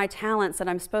 What are my talents that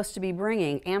I'm supposed to be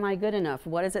bringing? Am I good enough?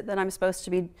 What is it that I'm supposed to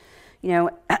be, you know,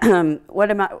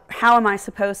 how am I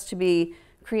supposed to be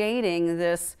creating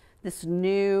this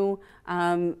new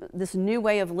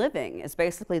way of living? Is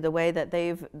basically the way that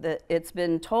it's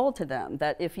been told to them,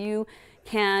 that if you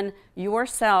can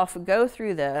yourself go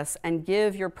through this and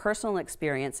give your personal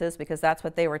experiences, because that's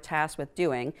what they were tasked with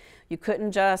doing. You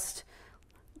couldn't just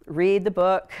read the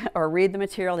book or read the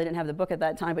material. They didn't have the book at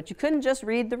that time, but you couldn't just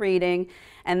read the reading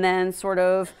and then sort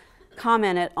of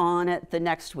comment on it the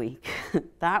next week.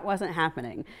 That wasn't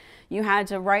happening. You had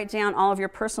to write down all of your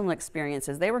personal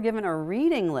experiences. They were given a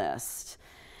reading list.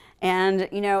 And,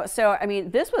 you know, so, I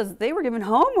mean, they were given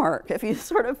homework, if you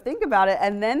sort of think about it.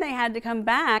 And then they had to come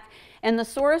back, and the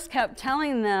source kept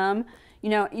telling them, you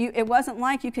know, it wasn't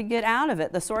like you could get out of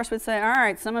it. The source would say, all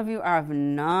right, some of you have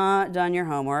not done your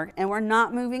homework, and we're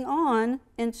not moving on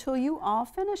until you all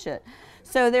finish it.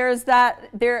 So there is that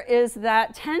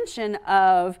tension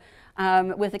of,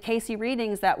 with the Cayce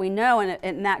readings that we know,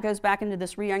 and that goes back into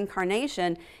this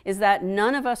reincarnation, is that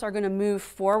none of us are going to move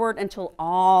forward until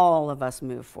all of us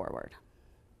move forward.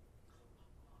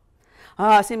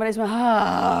 Ah, somebody's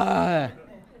ah.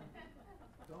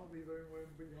 Don't leave anyone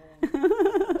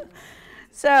behind.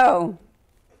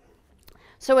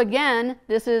 So again,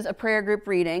 this is a prayer group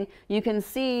reading. You can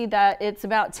see that it's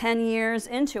about 10 years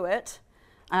into it,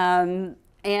 and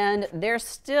there's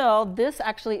still, this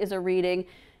actually is a reading.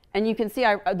 And you can see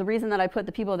the reason that I put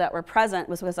the people that were present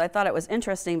was because I thought it was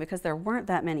interesting because there weren't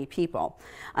that many people.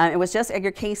 It was just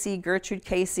Edgar Cayce, Gertrude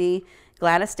Cayce,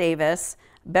 Gladys Davis,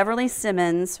 Beverly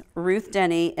Simmons, Ruth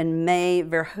Denny, and May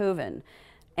Verhoeven.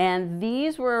 And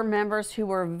these were members who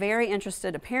were very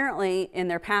interested, apparently, in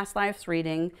their past lives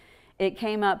reading. It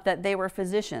came up that they were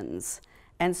physicians.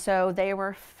 And so they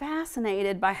were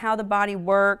fascinated by how the body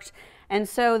worked. And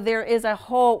so there is a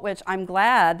whole, which I'm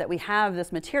glad that we have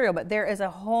this material, but there is a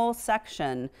whole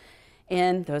section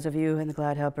in, those of you in the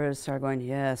Glad Helpers are going,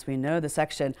 yes, we know the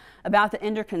section, about the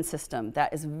endocrine system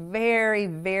that is very,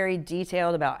 very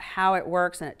detailed about how it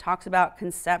works, and it talks about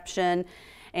conception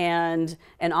and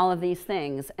all of these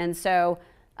things. And so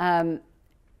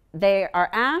they are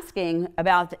asking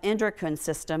about the endocrine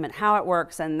system and how it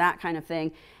works and that kind of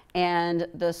thing. And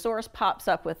the source pops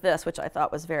up with this, which I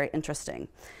thought was very interesting.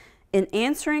 In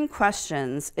answering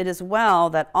questions, it is well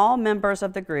that all members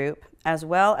of the group, as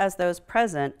well as those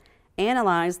present,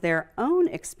 analyze their own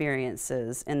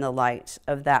experiences in the light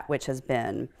of that which has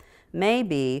been, may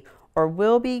be, or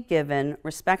will be given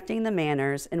respecting the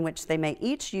manners in which they may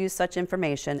each use such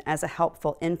information as a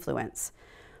helpful influence,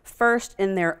 first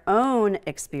in their own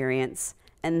experience,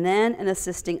 and then in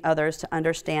assisting others to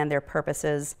understand their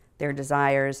purposes, their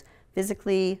desires,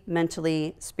 physically,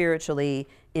 mentally, spiritually,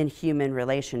 in human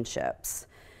relationships.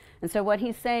 And so what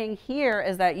he's saying here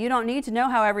is that you don't need to know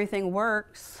how everything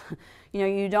works. You know,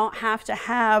 you don't have to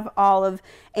have all of,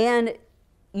 and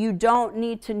you don't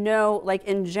need to know, like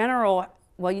in general,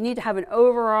 well, you need to have an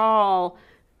overall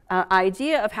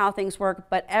idea of how things work,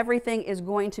 but everything is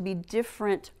going to be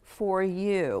different for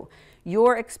you.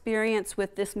 Your experience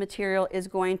with this material is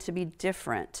going to be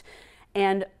different.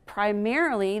 And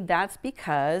primarily that's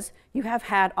because you have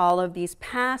had all of these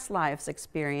past lives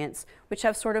experience, which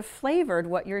have sort of flavored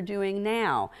what you're doing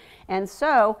now. And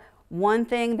so one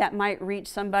thing that might reach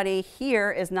somebody here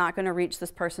is not going to reach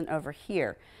this person over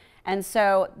here. And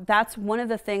so that's one of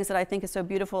the things that I think is so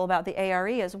beautiful about the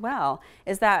A.R.E. as well,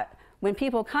 is that when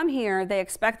people come here, they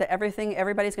expect that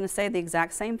everybody's going to say the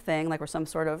exact same thing, like we're some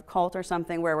sort of cult or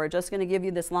something where we're just going to give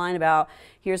you this line about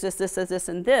here's this, this, this,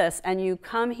 and this. And you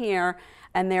come here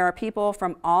and there are people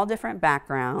from all different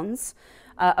backgrounds,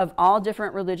 of all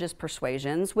different religious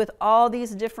persuasions, with all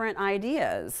these different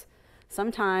ideas.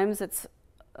 Sometimes it's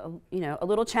a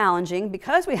little challenging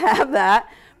because we have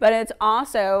that, but it's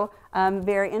also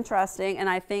very interesting. And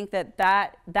I think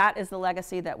that is the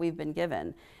legacy that we've been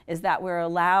given, is that we're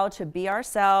allowed to be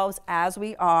ourselves as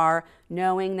we are,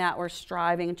 knowing that we're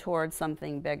striving towards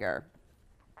something bigger.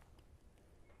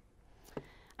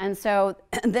 And so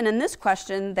then in this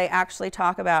question, they actually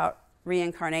talk about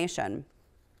reincarnation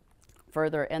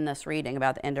further in this reading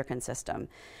about the endocrine system.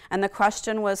 And the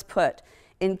question was put,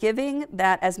 in giving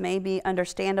that as may be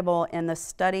understandable in the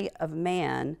study of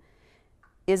man,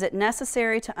 is it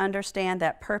necessary to understand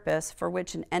that purpose for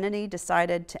which an entity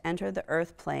decided to enter the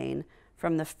earth plane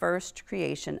from the first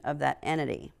creation of that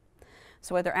entity?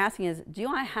 So what they're asking is, do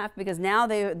I have, because now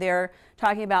they're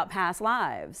talking about past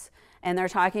lives, and they're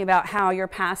talking about how your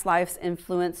past lives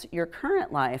influence your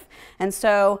current life. And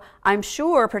so I'm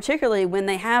sure, particularly when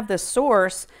they have the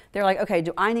source, they're like, okay,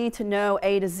 do I need to know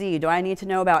A to Z? Do I need to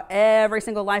know about every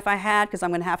single life I had? Because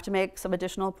I'm going to have to make some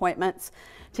additional appointments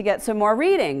to get some more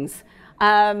readings.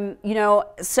 And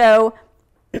the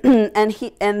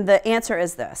answer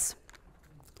is this.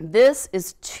 This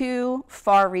is too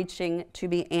far-reaching to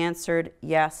be answered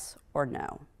yes or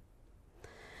no.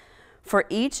 For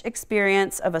each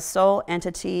experience of a soul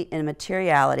entity in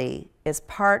materiality is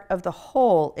part of the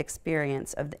whole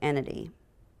experience of the entity.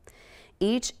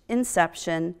 Each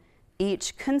inception,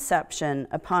 Each conception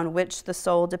upon which the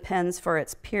soul depends for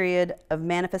its period of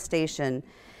manifestation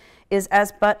is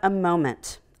as but a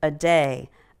moment, a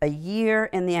day, a year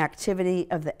in the activity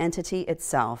of the entity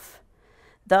itself.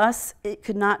 Thus, it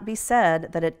could not be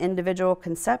said that an individual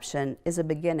conception is a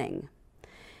beginning.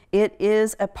 It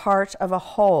is a part of a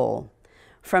whole,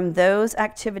 from those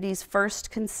activities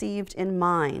first conceived in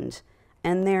mind,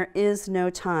 and there is no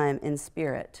time in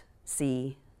spirit.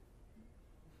 See.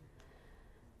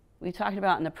 We talked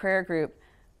about in the prayer group,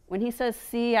 when he says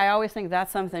see, I always think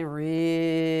that's something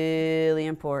really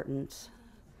important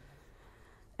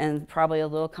and probably a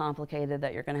little complicated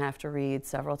that you're going to have to read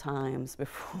several times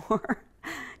before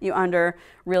you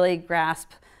really grasp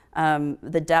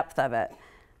the depth of it.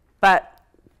 But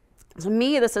to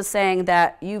me, this is saying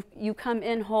that you come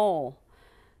in whole,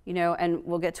 you know, and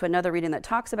we'll get to another reading that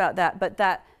talks about that, but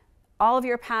that all of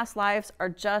your past lives are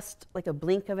just like a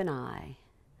blink of an eye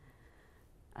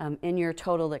in your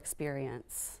total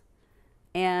experience.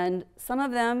 And some of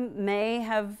them may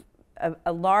have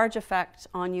a large effect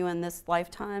on you in this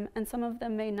lifetime, and some of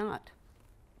them may not.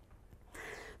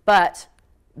 But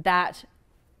that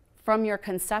from your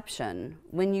conception,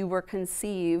 when you were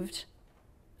conceived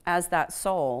as that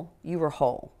soul, you were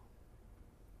whole.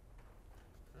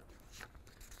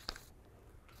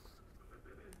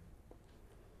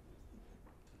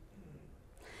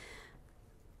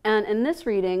 And in this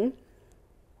reading,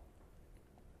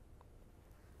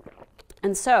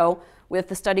 and so with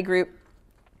the study group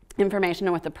information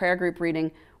and with the prayer group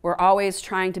reading, we're always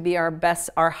trying to be our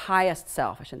highest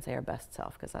self. I shouldn't say our best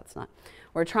self, because that's not.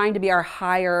 We're trying to be our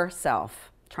higher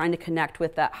self, trying to connect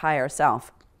with that higher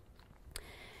self.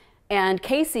 And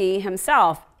Cayce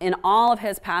himself, in all of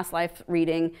his past life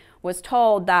reading, was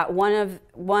told that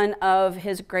one of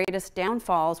his greatest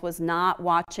downfalls was not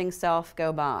watching self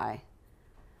go by,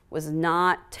 was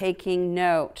not taking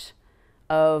note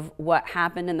of what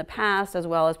happened in the past as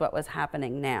well as what was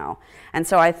happening now. And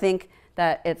so I think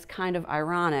that it's kind of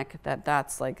ironic that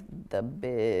that's like the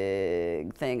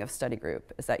big thing of study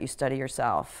group, is that you study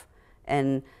yourself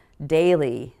and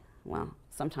daily, well,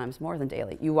 sometimes more than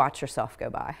daily, you watch yourself go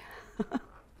by.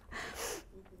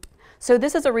 So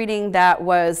this is a reading that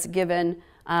was given,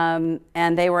 and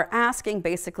they were asking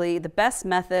basically the best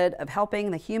method of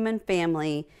helping the human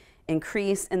family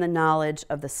increase in the knowledge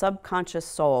of the subconscious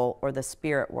soul or the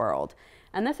spirit world.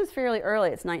 And this is fairly early,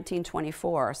 it's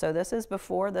 1924, so this is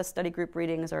before the study group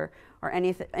readings or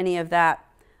any of that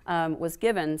was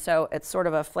given, so it's sort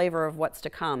of a flavor of what's to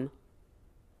come.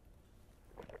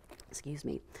 Excuse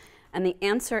me. And the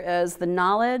answer is the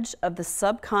knowledge of the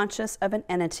subconscious of an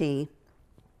entity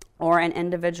or an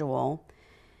individual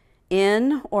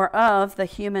in or of the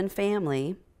human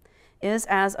family is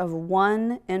as of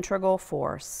one integral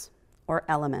force or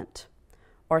element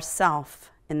or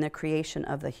self in the creation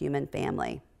of the human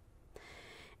family.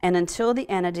 And until the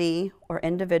entity or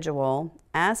individual,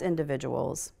 as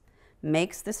individuals,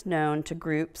 makes this known to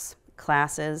groups,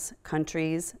 classes,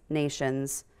 countries,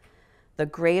 nations, the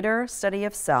greater study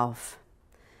of self,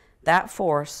 that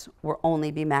force will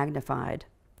only be magnified.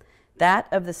 That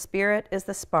of the spirit is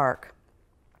the spark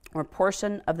or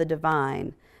portion of the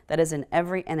divine that is in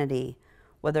every entity,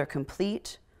 whether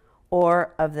complete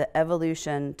or of the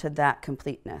evolution to that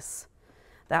completeness.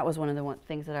 That was one of the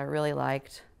things that I really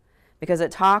liked, because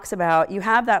it talks about you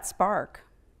have that spark.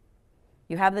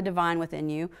 You have the divine within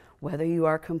you, whether you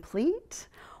are complete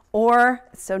or,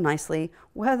 so nicely,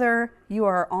 whether you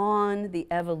are on the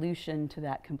evolution to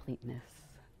that completeness.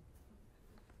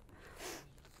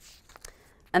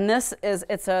 And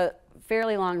it's a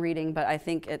fairly long reading, but I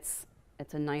think it's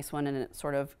a nice one, and it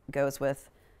sort of goes with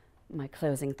my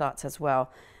closing thoughts as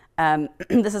well.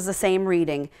 This is the same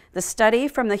reading. The study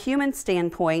from the human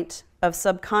standpoint of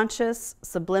subconscious,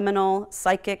 subliminal,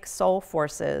 psychic soul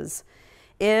forces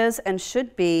is and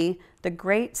should be the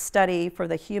great study for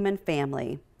the human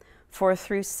family, for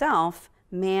through self,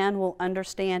 man will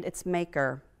understand its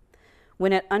maker.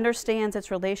 When it understands its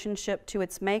relationship to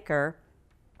its maker,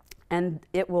 and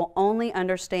it will only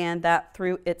understand that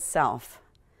through itself.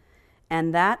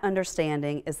 And that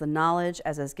understanding is the knowledge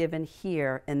as is given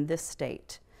here in this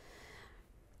state.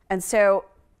 And so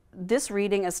this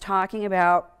reading is talking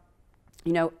about,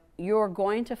 you know, you're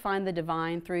going to find the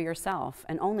divine through yourself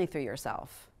and only through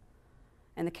yourself.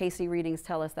 And the Cayce readings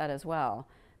tell us that as well.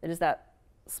 It is that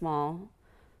small,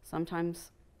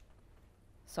 sometimes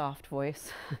soft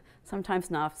voice, sometimes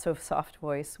not so soft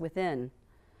voice within.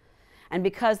 And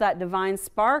because that divine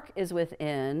spark is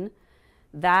within,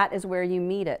 that is where you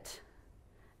meet it.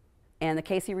 And the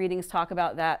Cayce readings talk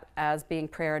about that as being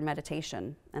prayer and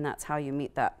meditation, and that's how you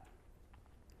meet that.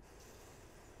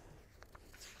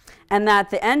 And that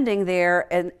the ending there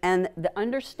and the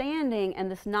understanding and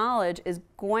this knowledge is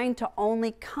going to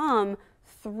only come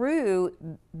through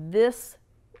this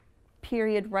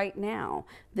period right now,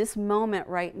 this moment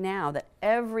right now, that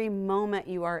every moment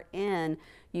you are in,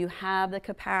 you have the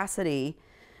capacity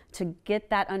to get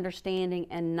that understanding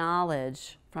and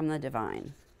knowledge from the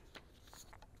divine.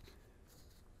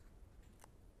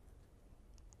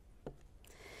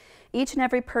 Each and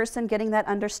every person getting that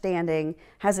understanding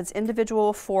has its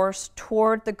individual force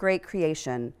toward the great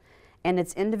creation and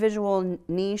its individual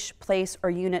niche, place, or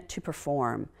unit to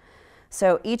perform.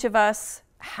 So each of us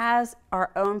has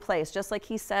our own place, just like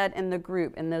he said in the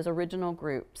group, in those original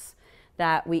groups,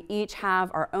 that we each have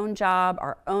our own job,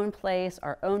 our own place,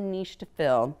 our own niche to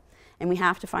fill, and we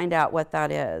have to find out what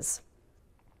that is.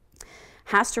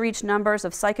 Has to reach numbers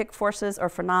of psychic forces or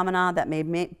phenomena that may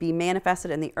be manifested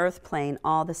in the earth plane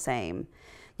all the same.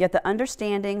 Yet the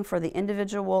understanding for the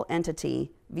individual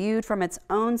entity, viewed from its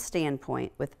own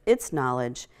standpoint with its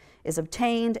knowledge, is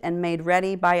obtained and made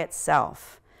ready by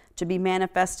itself, to be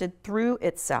manifested through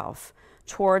itself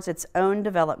towards its own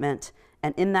development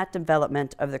and in that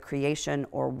development of the creation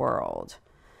or world.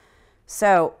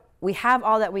 So we have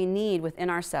all that we need within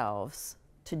ourselves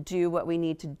to do what we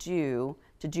need to do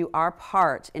our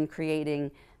part in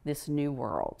creating this new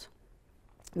world,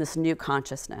 this new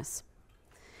consciousness.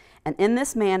 And in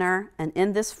this manner, and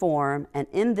in this form, and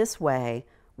in this way,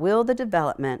 will the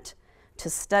development to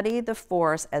study the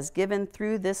force as given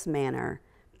through this manner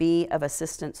be of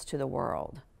assistance to the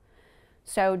world.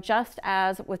 So just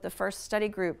as with the first study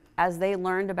group, as they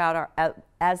learned about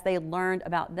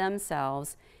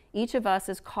themselves, each of us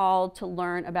is called to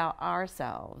learn about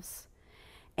ourselves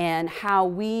and how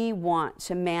we want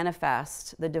to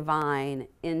manifest the divine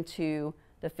into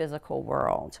the physical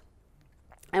world.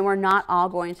 And we're not all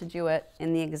going to do it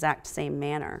in the exact same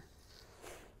manner.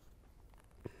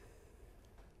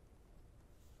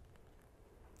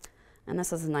 And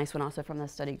this is a nice one also from the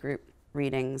study group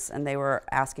readings, and they were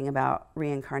asking about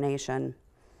reincarnation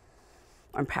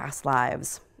or past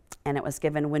lives. And it was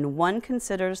given, when one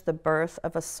considers the birth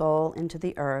of a soul into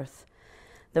the earth,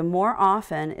 the more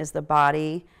often is the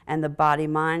body and the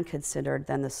body-mind considered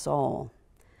than the soul.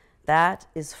 That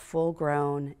is full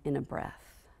grown in a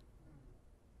breath.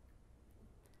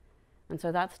 And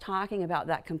so that's talking about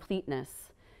that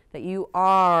completeness, that you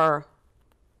are,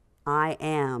 I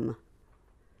am.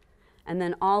 And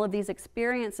then all of these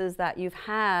experiences that you've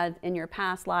had in your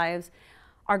past lives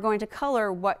are going to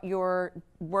color what you're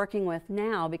working with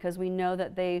now, because we know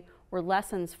that they were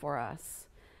lessons for us.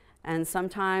 And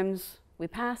sometimes we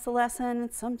passed the lesson,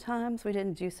 and sometimes we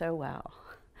didn't do so well.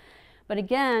 But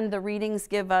again, the readings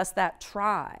give us that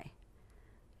try,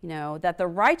 that the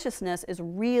righteousness is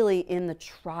really in the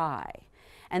try.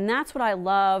 And that's what I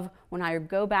love when I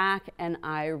go back and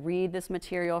I read this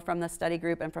material from the study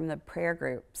group and from the prayer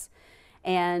groups.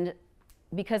 And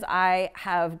because I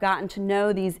have gotten to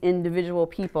know these individual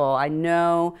people, I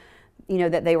know,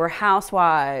 that they were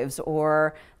housewives,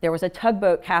 or there was a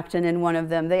tugboat captain in one of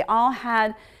them. They all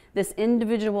had this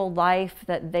individual life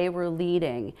that they were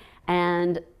leading,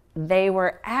 and they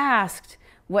were asked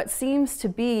what seems to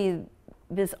be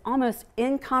this almost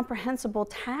incomprehensible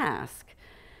task,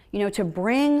 to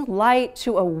bring light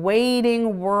to a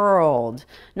waiting world.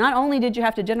 Not only did you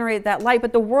have to generate that light,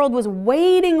 but the world was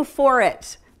waiting for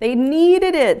it. They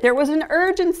needed it. There was an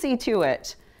urgency to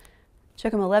it. It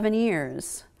took them 11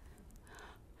 years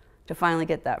to finally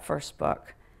get that first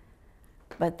book.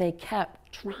 But they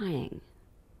kept trying.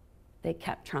 They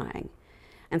kept trying.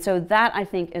 And so that, I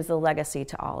think, is a legacy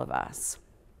to all of us.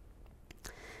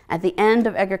 At the end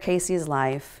of Edgar Cayce's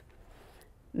life,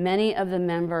 many of the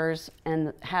members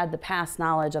had the past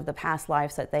knowledge of the past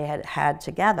lives that they had had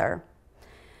together.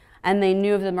 And they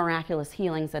knew of the miraculous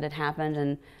healings that had happened.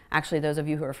 And actually, those of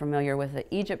you who are familiar with the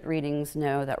Egypt readings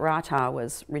know that Rata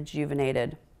was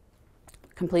rejuvenated,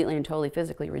 completely and totally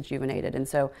physically rejuvenated. And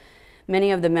so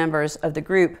many of the members of the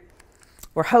group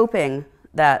were hoping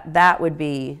that that would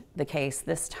be the case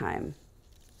this time.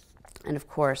 And of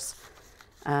course,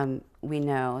 we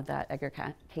know that Edgar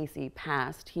Cayce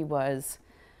passed. He was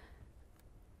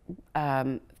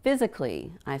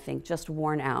physically, I think, just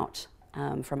worn out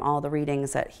from all the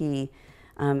readings that he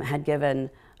had given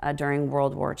during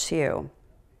World War II.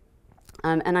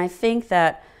 And I think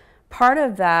that part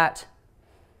of that,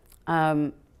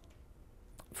 from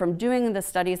doing the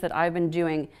studies that I've been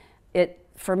doing,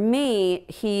 for me,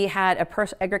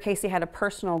 Edgar Cayce had a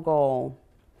personal goal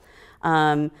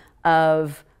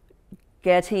of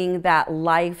getting that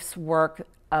life's work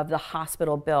of the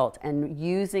hospital built and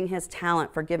using his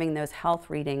talent for giving those health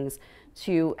readings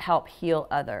to help heal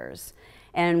others.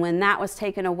 And when that was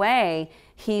taken away,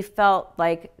 he felt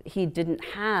like he didn't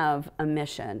have a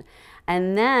mission.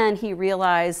 And then he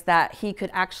realized that he could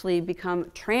actually become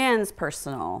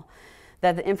transpersonal,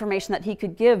 that the information that he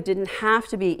could give didn't have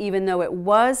to be, even though it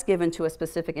was given to a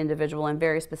specific individual and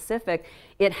very specific,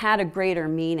 it had a greater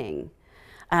meaning.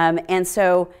 And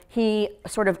so he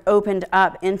sort of opened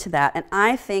up into that. And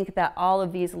I think that all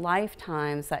of these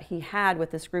lifetimes that he had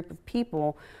with this group of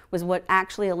people was what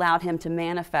actually allowed him to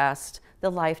manifest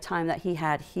the lifetime that he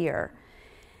had here.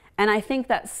 And I think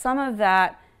that some of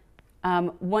that,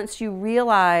 once you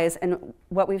realize, and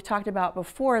what we've talked about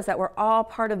before, is that we're all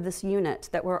part of this unit,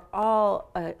 that we're all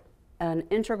an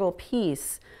integral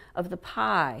piece of the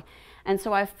pie. And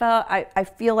so I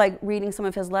feel like reading some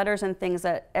of his letters and things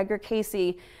that Edgar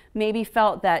Cayce maybe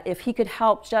felt that if he could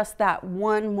help just that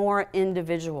one more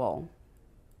individual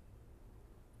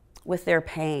with their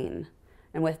pain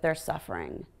and with their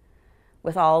suffering,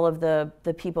 with all of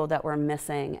the people that were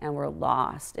missing and were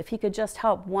lost, if he could just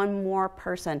help one more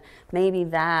person, maybe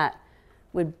that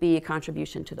would be a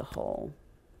contribution to the whole.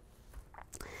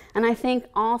 And I think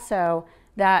also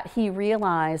that he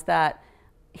realized that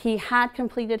he had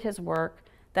completed his work,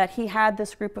 that he had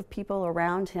this group of people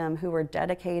around him who were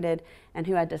dedicated and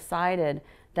who had decided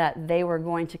that they were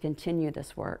going to continue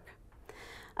this work.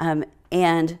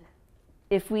 And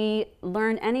if we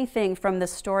learn anything from the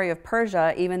story of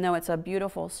Persia, even though it's a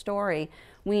beautiful story,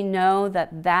 we know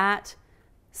that that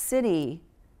city,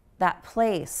 that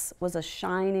place, was a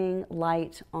shining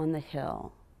light on the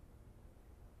hill.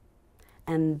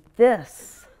 And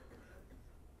this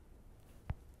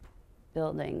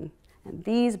building and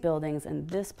these buildings and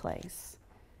this place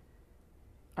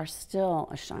are still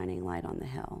a shining light on the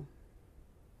hill.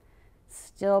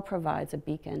 Still provides a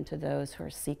beacon to those who are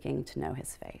seeking to know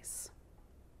his face.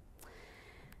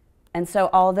 And so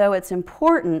although it's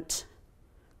important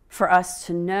for us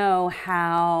to know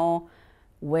how,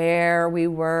 where we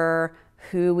were,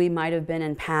 who we might have been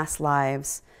in past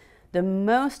lives, the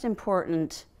most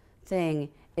important thing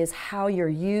is how you're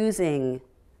using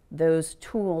those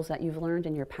tools that you've learned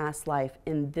in your past life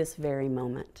in this very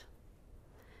moment.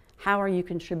 How are you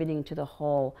contributing to the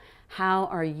whole? How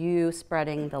are you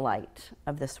spreading the light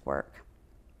of this work?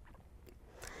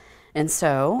 And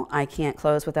so I can't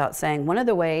close without saying one of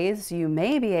the ways you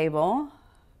may be able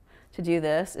to do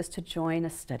this is to join a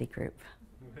study group,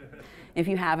 if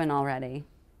you haven't already.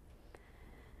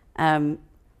 You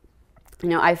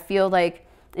know, I feel like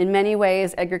in many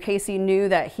ways, Edgar Cayce knew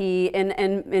that he,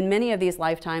 in many of these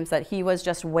lifetimes, that he was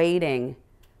just waiting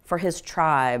for his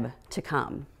tribe to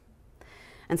come.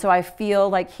 And so I feel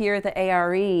like here at the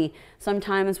A.R.E.,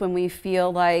 sometimes when we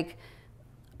feel like,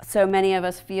 so many of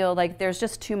us feel like there's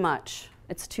just too much.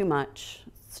 It's too much.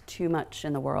 It's too much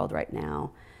in the world right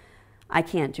now. I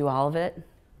can't do all of it.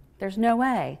 There's no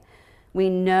way. We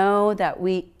know that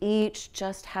we each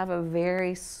just have a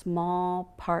very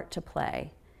small part to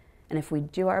play. And if we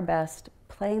do our best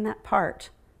playing that part,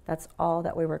 that's all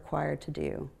that we're required to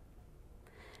do.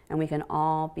 And we can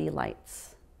all be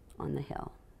lights on the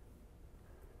hill.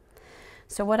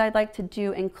 So what I'd like to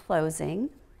do in closing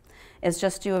is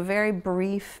just do a very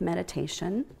brief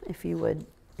meditation, if you would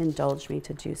indulge me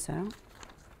to do so. And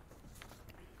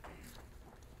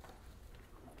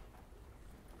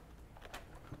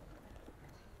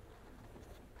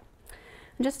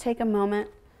just take a moment,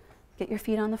 get your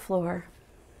feet on the floor.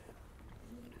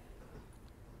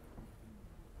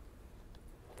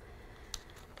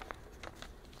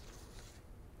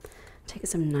 Take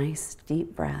some nice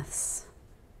deep breaths.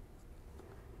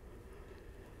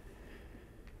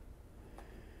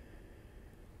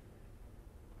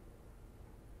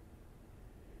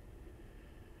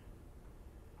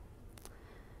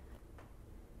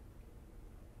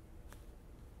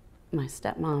 My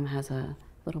stepmom has a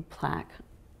little plaque,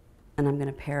 and I'm going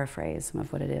to paraphrase some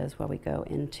of what it is while we go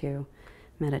into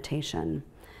meditation.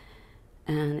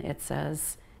 And it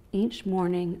says, "Each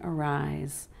morning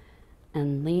arise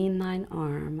and lean thine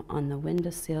arm on the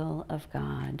windowsill of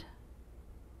God.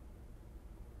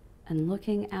 And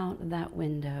looking out that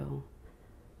window,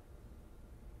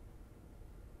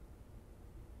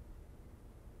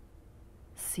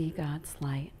 see God's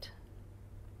light.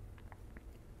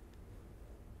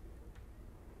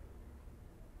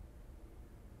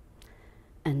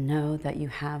 And know that you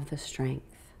have the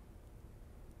strength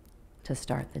to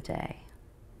start the day."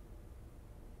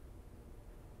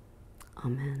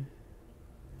 Amen.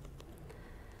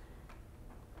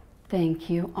 Thank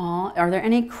you all. Are there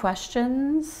any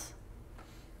questions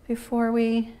before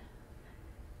we?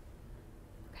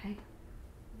 Okay.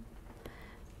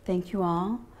 Thank you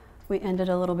all. We ended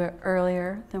a little bit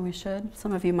earlier than we should.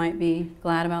 Some of you might be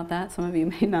glad about that. Some of you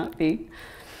may not be.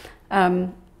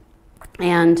 And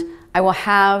I will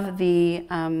have the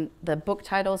book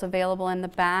titles available in the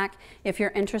back. If you're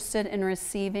interested in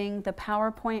receiving the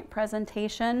PowerPoint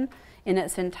presentation in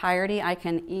its entirety, I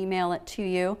can email it to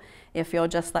you. If you'll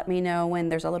just let me know when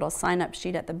there's a little sign-up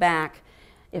sheet at the back,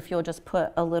 if you'll just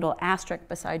put a little asterisk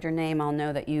beside your name, I'll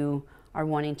know that you are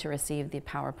wanting to receive the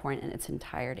PowerPoint in its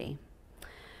entirety.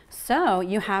 So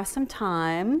you have some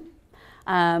time.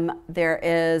 There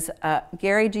is,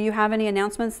 Gary, do you have any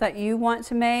announcements that you want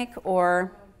to make,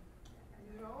 or?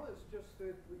 No, it's just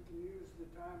that we can use the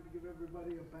time to give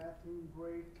everybody a bathroom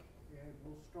break, and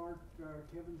we'll start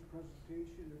Kevin's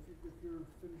presentation if you're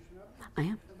finishing up. I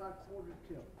am. About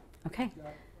 1:45. Okay.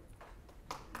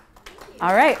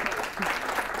 All right.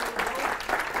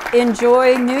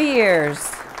 Enjoy New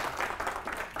Year's.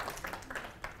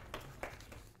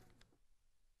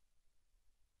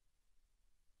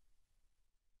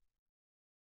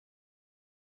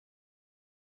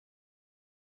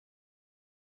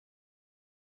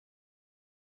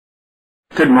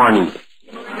 Good morning.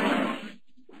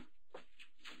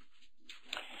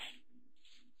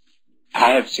 I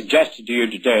have suggested to you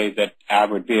today that I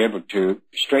would be able to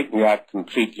straighten you out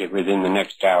completely within the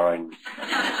next hour and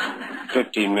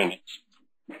 15 minutes.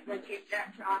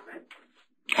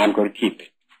 I'm going to keep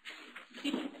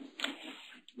it.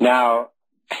 Now,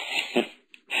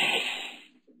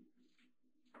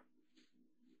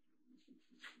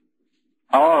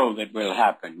 all that will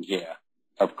happen here,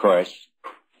 of course,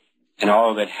 and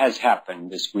all that has happened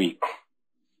this week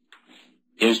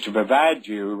is to provide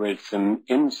you with some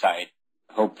insight,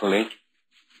 hopefully,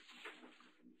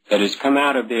 that has come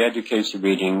out of the Edgar Cayce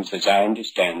readings, as I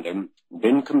understand them,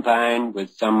 been combined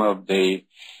with some of the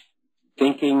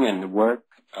thinking and the work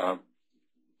of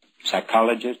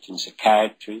psychologists and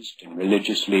psychiatrists and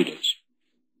religious leaders.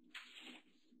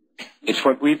 It's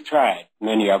what we've tried,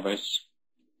 many of us,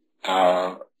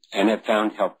 and have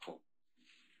found helpful.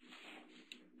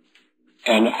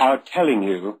 And our telling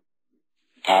you,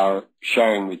 our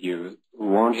sharing with you,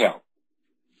 won't help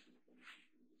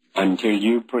until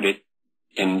you put it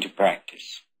into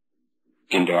practice,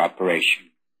 into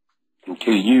operation,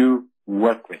 until you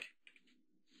work with it.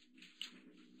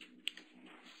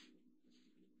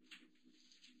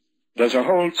 There's a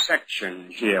whole section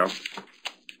here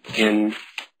in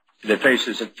The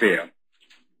Faces of Fear.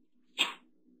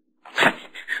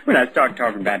 When I start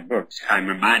talking about books, I'm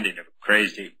reminded of a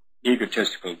crazy,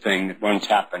 egotistical thing that once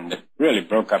happened that really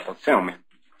broke up a filming.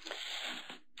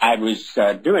 I was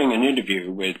doing an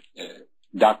interview with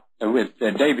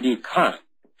David E. Kahn,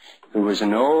 who was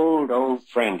an old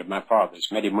friend of my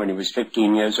father's. Met him when he was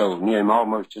 15 years old, knew him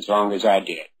almost as long as I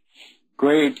did.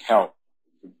 Great help.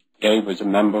 Dave was a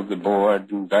member of the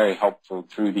board and very helpful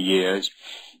through the years.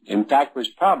 In fact, was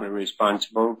probably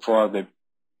responsible for the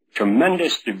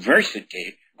tremendous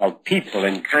diversity of people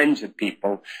and kinds of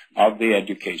people of the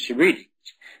Edgar Cayce readings,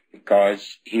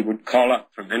 because he would call up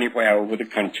from anywhere over the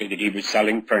country that he was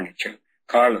selling furniture,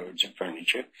 carloads of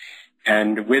furniture,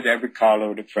 and with every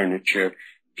carload of furniture,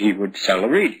 he would sell a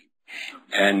reading.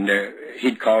 And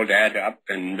he'd call Dad up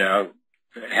and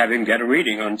have him get a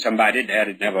reading on somebody Dad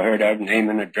had never heard of, name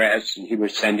and address, and he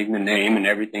was sending the name and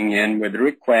everything in with a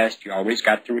request. You always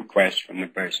got the request from the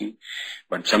person,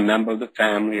 but some member of the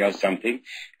family or something,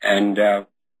 and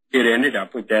it ended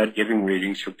up with Dad giving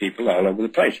readings for people all over the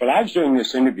place. Well, I was doing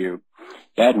this interview.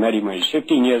 Dad met him when he was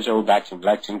 15 years old back in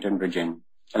Lexington,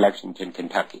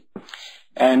 Kentucky.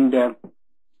 And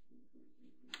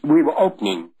we were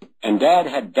opening, and Dad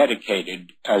had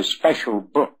dedicated a special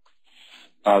book,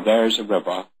 There's a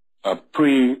River, a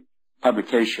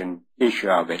pre-publication issue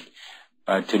of it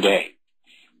today,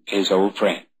 his old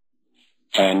friend.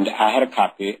 And I had a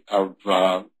copy of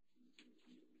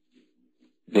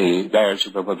There's a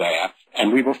River there,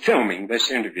 and we were filming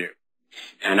this interview.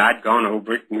 And I'd gone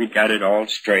over it, and we got it all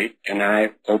straight, and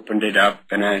I opened it up,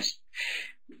 and I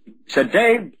said,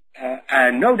 Dave,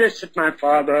 I noticed that my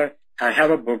father, I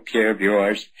have a book here of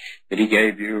yours that he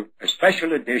gave you, a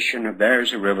special edition of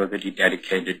There's a River that he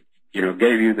dedicated,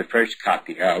 gave you the first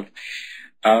copy of.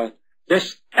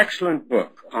 This excellent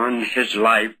book on his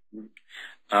life,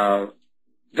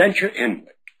 Venture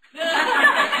Inward.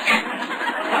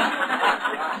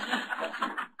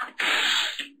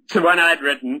 It's the one I'd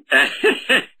written.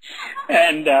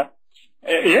 And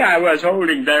here I was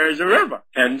holding There's a River.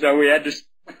 And so we had to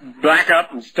back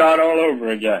up and start all over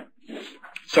again.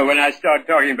 So when I start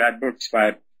talking about books,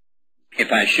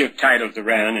 if I shift titles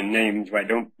around and names, I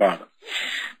don't bother.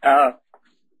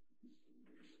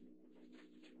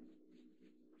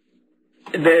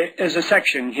 There is a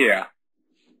section here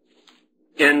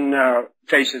in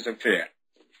Faces of Fear,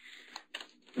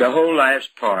 the whole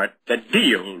last part, that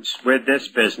deals with this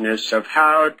business of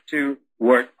how to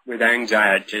work with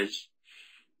anxieties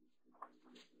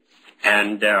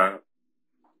and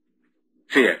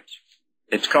fears.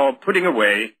 It's called Putting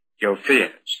Away Your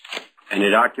Fears, and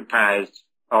it occupies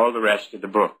all the rest of the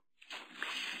book.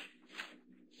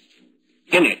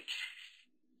 In it,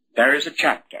 there is a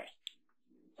chapter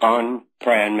on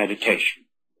prayer and meditation.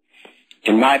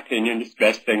 In my opinion, it's the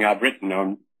best thing I've written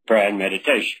on prayer and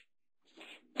meditation.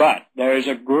 But there is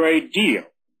a great deal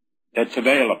that's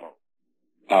available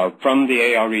from the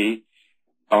A.R.E.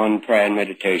 on prayer and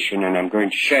meditation, and I'm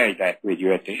going to share that with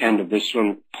you at the end of this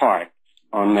little part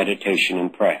on meditation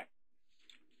and prayer.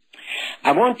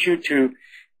 I want you to,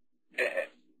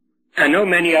 I know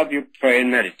many of you pray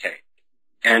and meditate,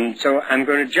 and so I'm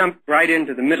going to jump right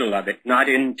into the middle of it, not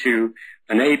into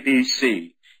an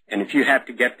ABC. And if you have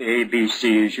to get the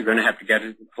ABCs, you're going to have to get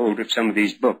a hold of some of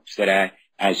these books that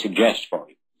I suggest for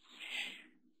you.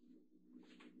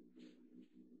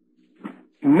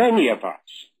 Many of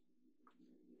us,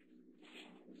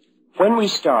 when we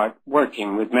start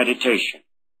working with meditation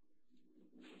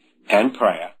and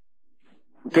prayer,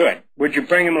 good. Would you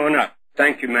bring them on up?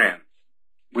 Thank you, ma'am.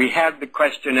 We have the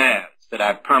questionnaires that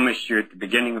I promised you at the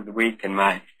beginning of the week, and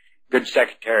my good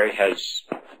secretary has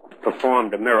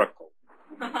performed a miracle.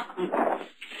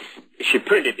 She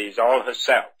printed these all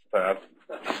herself,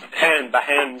 hand by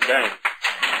hand down.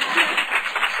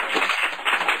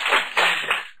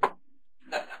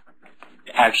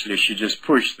 Actually, she just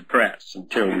pushed the press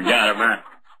until we got them out.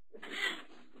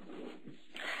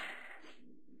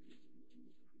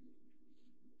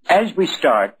 As we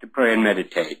start to pray and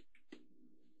meditate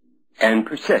and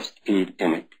persist in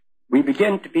it, we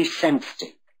begin to be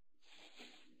sensitive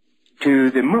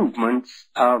to the movements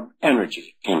of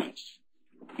energy in us.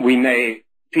 We may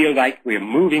feel like we're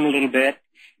moving a little bit,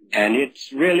 and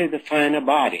it's really the finer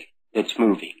body that's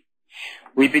moving.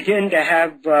 We begin to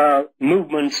have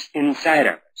movements inside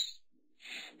of us,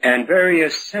 and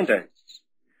various centers,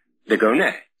 the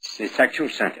gonads, the sexual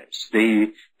centers,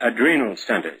 the adrenal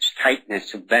centers,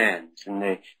 tightness of bands in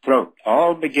the throat,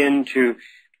 all begin to,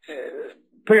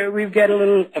 we get a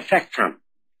little effect from it.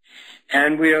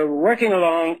 And we are working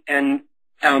along, and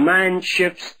our mind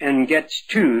shifts and gets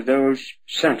to those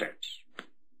centers.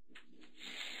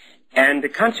 And the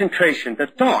concentration, the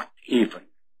thought even,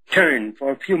 turn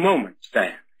for a few moments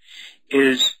there,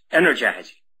 is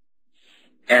energizing.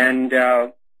 And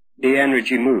the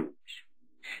energy moves.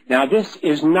 Now, this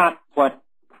is not what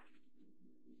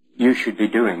you should be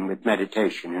doing with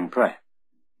meditation and prayer.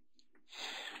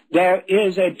 There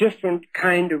is a different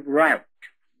kind of route.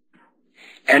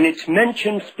 And it's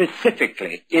mentioned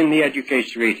specifically in the Edgar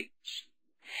Cayce readings.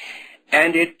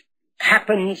 And it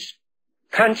happens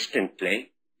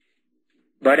constantly,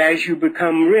 but as you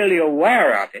become really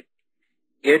aware of it,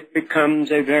 it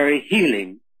becomes a very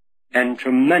healing and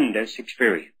tremendous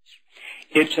experience.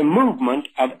 It's a movement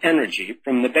of energy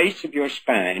from the base of your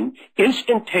spine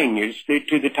instantaneously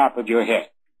to the top of your head.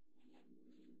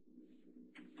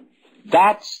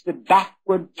 That's the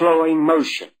backward flowing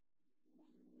motion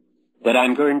that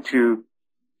I'm going to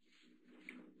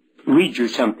read you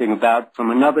something about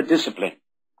from another discipline,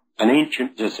 an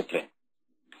ancient discipline,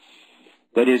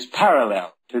 that is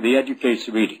parallel to the Edgar Cayce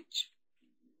readings.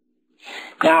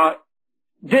 Now,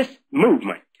 this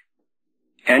movement,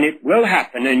 and it will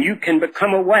happen, and you can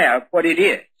become aware of what it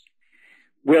is,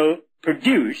 will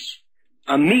produce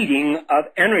a meeting of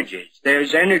energies.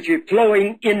 There's energy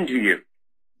flowing into you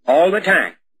all the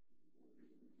time.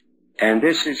 And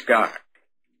this is God's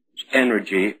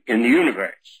energy in the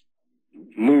universe,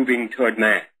 moving toward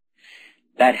man.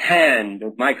 That hand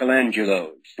of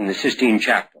Michelangelo's in the Sistine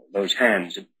Chapel, those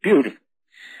hands are beautiful.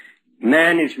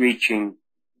 Man is reaching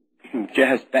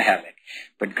just barely,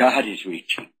 but God is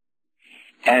reaching.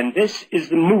 And this is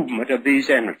the movement of these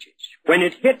energies. When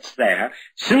it hits there,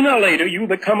 sooner or later you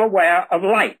become aware of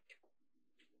light.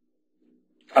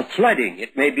 A flooding.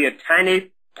 It may be a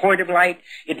tiny point of light.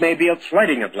 It may be a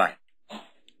flooding of light.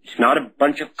 It's not a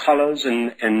bunch of colors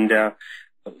and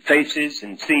faces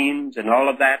and scenes and all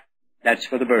of that. That's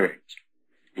for the birds.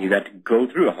 And you've got to go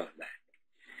through all of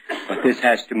that. But this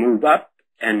has to move up,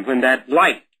 and when that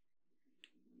light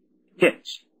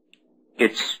hits,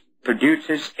 it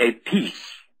produces a peace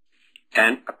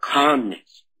and a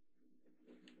calmness.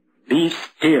 Be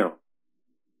still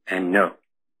and know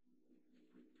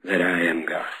that I am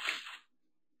God.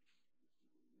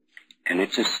 And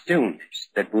it's a stillness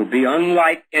that will be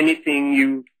unlike anything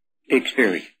you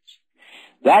experience.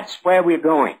 That's where we're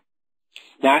going.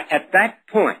 Now, at that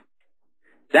point,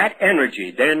 that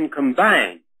energy then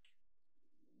combined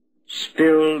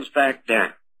spills back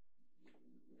down.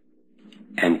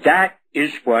 And that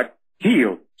is what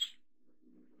heals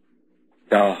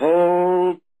the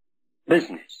whole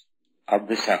business of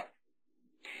the self.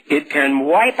 It can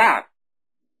wipe out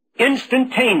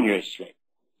instantaneously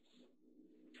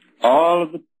all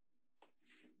of the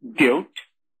guilt,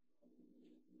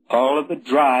 all of the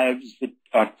drives that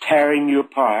are tearing you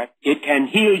apart. It can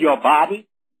heal your body,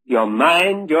 your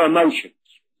mind, your emotions.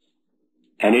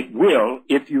 And it will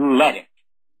if you let it.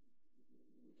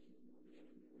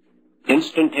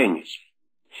 Instantaneously.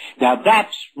 Now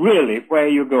that's really where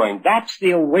you're going. That's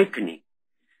the awakening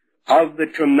of the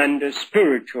tremendous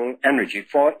spiritual energy.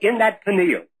 For in that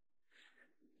pineal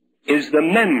is the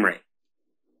memory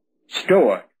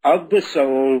stored of the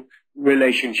soul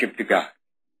relationship to God.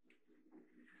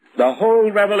 The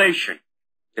whole revelation,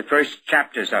 the first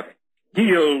chapters of it,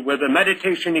 deal with the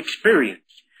meditation experience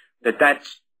that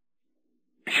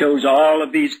shows all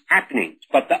of these happenings,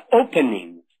 but the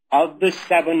opening of the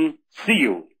 7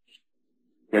 seals.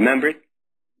 Remember it?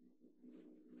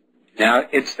 Now,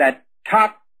 it's that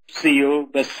top seal,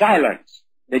 the silence,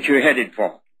 that you're headed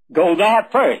for. Go there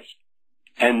first,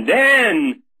 and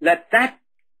then let that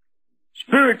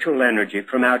spiritual energy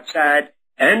from outside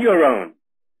and your own,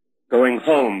 going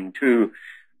home to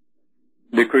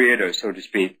the Creator, so to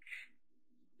speak,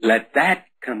 let that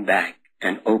come back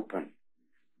and open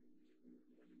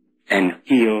and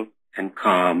heal and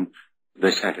calm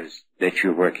the centers that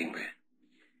you're working with.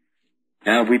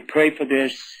 Now we pray for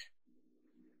this,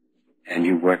 and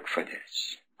you work for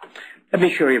this. Let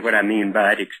me show you what I mean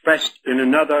by it, expressed in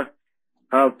another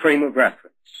frame of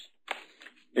reference.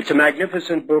 It's a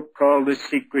magnificent book called The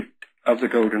Secret of the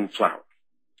Golden Flower.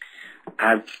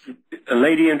 A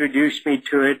lady introduced me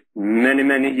to it many,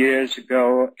 many years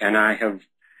ago, and I have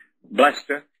blessed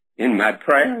her in my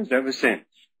prayers ever since.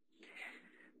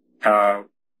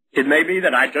 It may be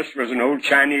that I just was an old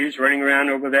Chinese running around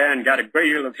over there and got a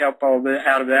great deal of help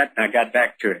out of that, and I got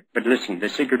back to it. But listen, The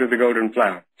Secret of the Golden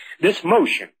Flower. This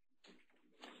motion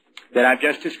that I've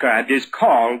just described is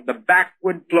called the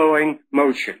backward flowing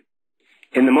motion.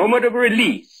 In the moment of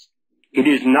release, it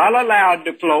is not allowed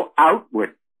to flow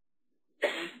outward,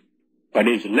 but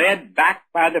is led back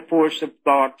by the force of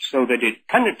thought so that it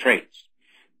penetrates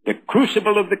the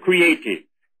crucible of the creative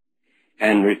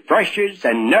and refreshes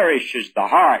and nourishes the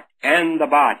heart and the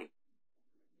body.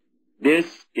 This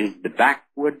is the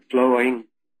backward flowing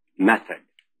method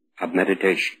of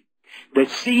meditation. The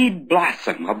seed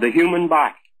blossom of the human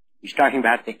body. He's talking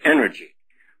about the energy.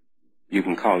 You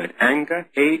can call it anger,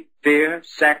 hate, fear,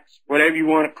 sex, whatever you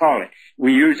want to call it.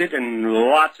 We use it in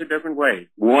lots of different ways.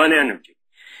 One energy.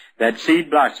 That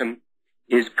seed blossom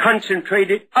is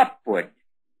concentrated upward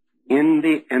in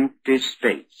the empty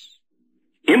space.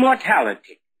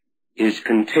 Immortality is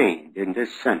contained in this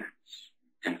sentence,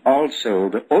 and also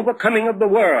the overcoming of the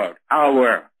world, our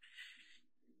world,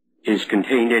 is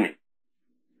contained in it.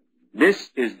 This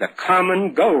is the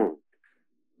common goal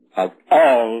of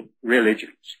all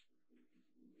religions.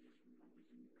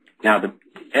 Now, the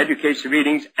Edgar Cayce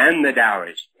readings and the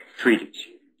Taoist treatise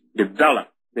develop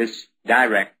this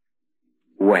direct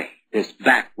way, this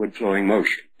backward flowing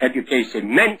motion. Edgar Cayce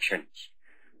mentions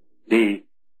the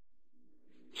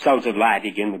cells of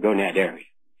lighting in the gonad area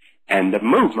and the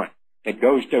movement that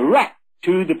goes direct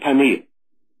to the pineal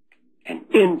and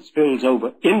then spills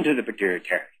over into the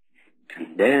pituitary,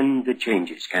 and then the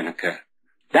changes can occur.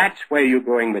 That's where you're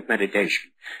going with meditation.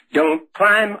 Don't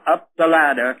climb up the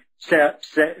ladder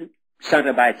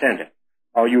center by center,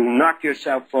 or you'll knock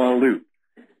yourself for a loop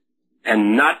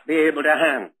and not be able to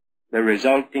handle the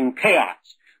resulting chaos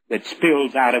that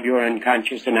spills out of your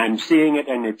unconscious. And I'm seeing it,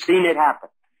 and I've seen it happen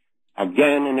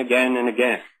again and again and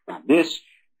again. Now, this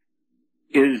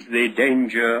is the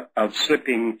danger of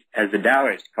slipping, as the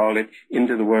Taoists call it,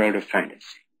 into the world of fantasy.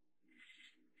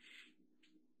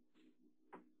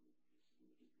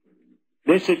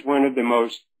 This is one of the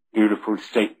most beautiful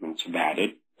statements about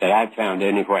it that I've found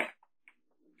anywhere.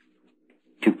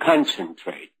 To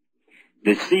concentrate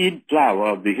the seed flower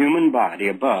of the human body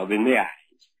above in the eyes.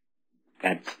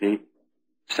 That's the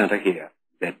center here,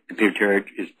 that the pituitary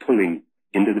is pulling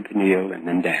into the pineal and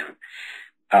then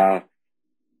down.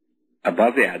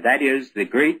 Above there, that is the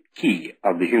great key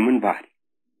of the human body.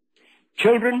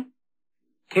 Children,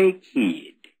 take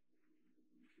heed.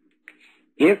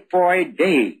 If for a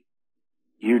day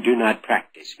you do not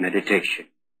practice meditation,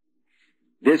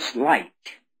 this light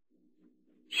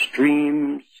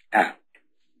streams out.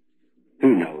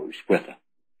 Who knows whither?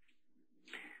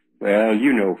 Well,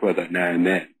 you know whither now and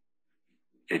then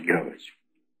it goes.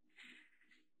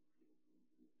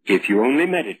 if you only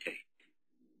meditate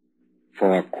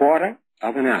for a quarter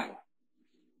of an hour,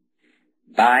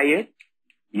 by it,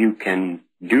 you can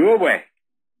do away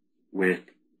with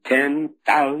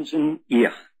 10,000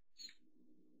 eons.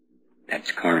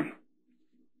 That's karma,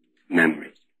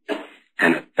 memories,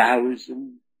 and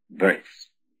 1,000 births.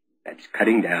 That's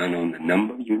cutting down on the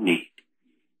number you need.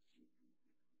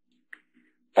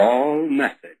 All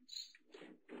methods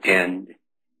end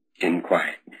in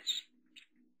quietness.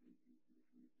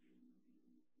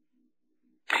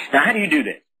 Now, how do you do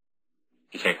this?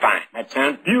 You say, fine, that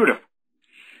sounds beautiful.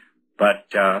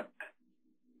 But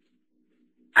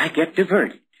I get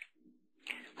diverted.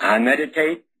 I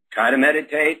meditate, try to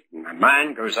meditate, and my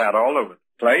mind goes out all over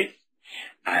the place.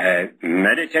 I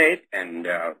meditate, and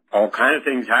all kinds of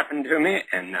things happen to me,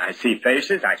 and I see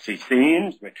faces, I see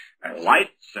scenes with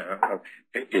lights.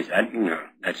 Is that? No,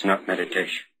 that's not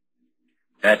meditation.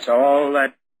 That's all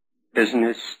that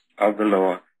business of the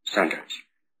lower centers,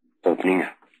 opening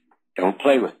up. Don't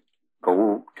play with it.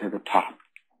 Go to the top.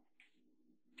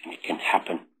 And it can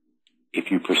happen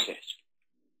if you persist.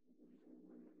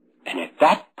 And at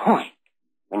that point,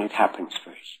 when it happens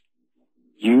first,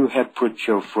 you have put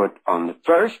your foot on the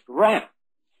first ramp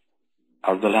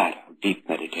of the ladder of deep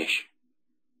meditation.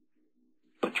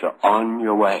 But you're on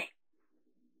your way.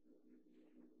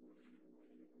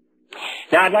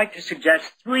 Now, I'd like to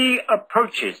suggest 3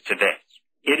 approaches to this.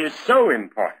 It is so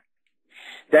important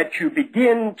that you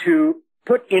begin to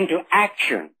put into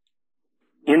action,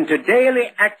 into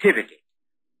daily activity,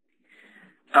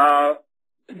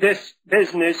 this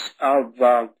business of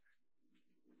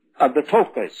the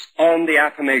focus on the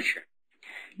affirmation.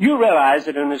 You realize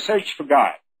that in the search for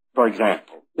God, for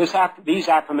example, these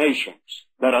affirmations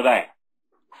that are there,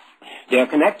 they're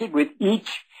connected with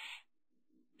each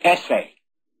essay.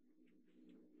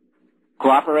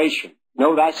 Cooperation,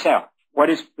 know thyself, what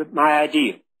is my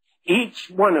ideal? Each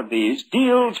one of these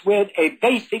deals with a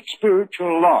basic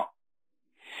spiritual law.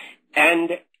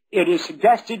 And it is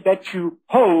suggested that you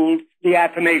hold the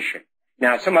affirmation.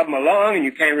 Now, some of them are long and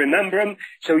you can't remember them,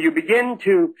 so you begin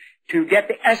to get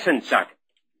the essence of it.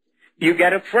 You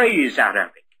get a phrase out of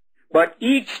it. But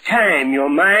each time your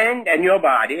mind and your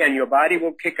body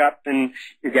will kick up and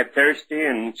you get thirsty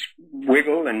and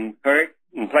wiggle and hurt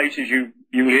in places you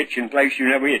itch in places you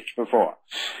never itched before.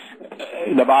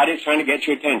 The body's trying to get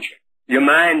your attention. Your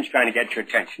mind's trying to get your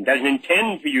attention. Doesn't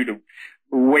intend for you to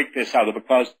wake this other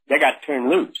because they got turned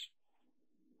loose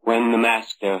when the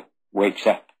master wakes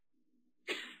up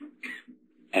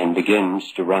and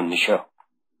begins to run the show.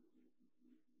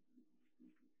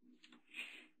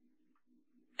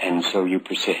 And so you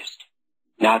persist.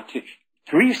 Now,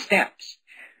 3 steps.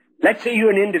 Let's say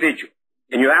you're an individual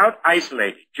and you're out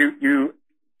isolated. You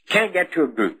can't get to a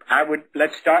group.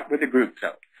 Let's start with a group,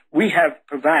 though. We have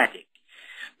provided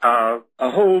a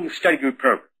whole study group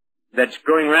program that's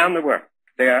going around the world.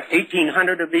 There are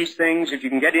 1,800 of these things. If you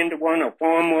can get into one or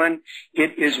form one,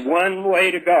 it is one way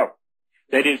to go.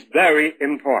 That is very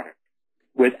important.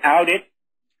 Without it,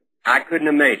 I couldn't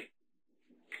have made it.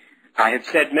 I have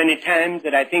said many times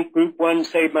that I think Group 1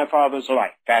 saved my father's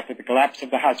life after the collapse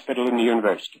of the hospital and the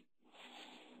university.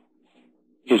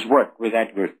 His work with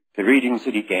that group, the readings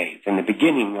that he gave, and the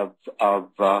beginning of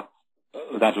that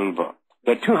little book.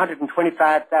 There are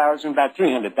 225,000, about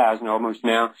 300,000 almost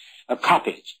now,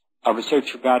 copies of A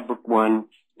Search for God, Book 1,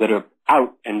 that are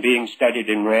out and being studied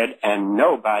and read, and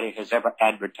nobody has ever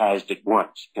advertised it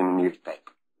once in a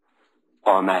newspaper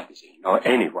or a magazine or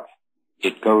anywhere.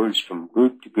 It goes from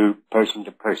group to group, person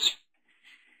to person.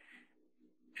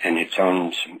 And it's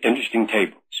on some interesting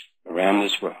tables around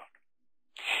this world.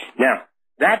 Now,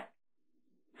 that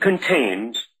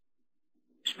contains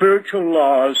spiritual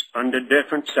laws under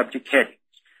different subject headings.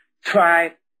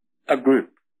 Try a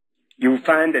group. You'll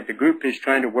find that the group is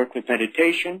trying to work with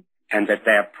meditation and that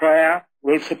their prayer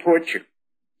will support you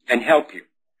and help you.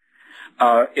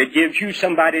 It gives you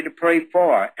somebody to pray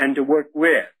for and to work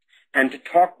with and to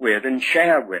talk with and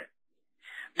share with.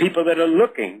 People that are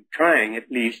looking, trying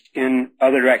at least, in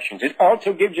other directions. It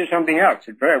also gives you something else.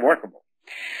 It's very workable.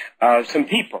 Some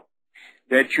people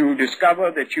that you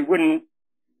discover that you wouldn't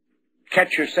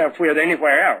catch yourself with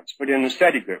anywhere else but in a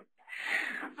study group.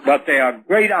 But they are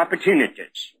great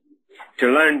opportunities to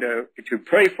learn to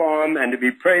pray for them and to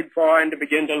be prayed for and to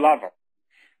begin to love them.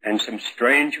 And some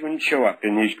strange ones show up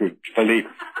in these groups, believe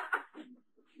me.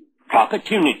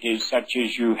 Opportunities such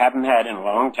as you haven't had in a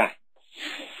long time.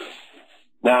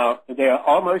 Now, they are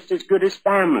almost as good as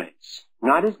families.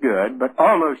 Not as good, but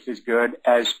almost as good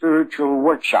as spiritual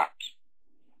workshops.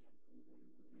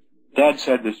 Dad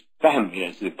said this family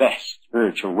is the best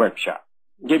spiritual workshop.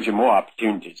 It gives you more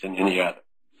opportunities than any other.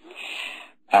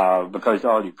 because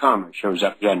all your karma shows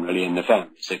up generally in the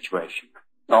family situation.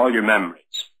 All your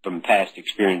memories from past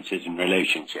experiences and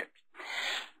relationships.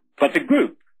 But the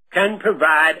group can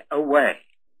provide a way,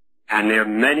 and there are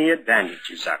many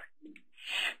advantages of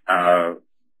it.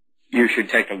 You should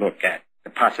take a look at the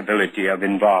possibility of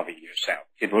involving yourself.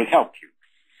 It will help you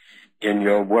in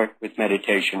your work with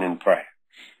meditation and prayer.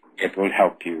 It will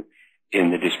help you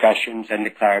in the discussions and the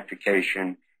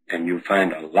clarification, and you'll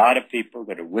find a lot of people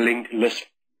that are willing to listen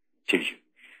to you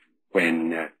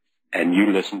and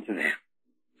you listen to them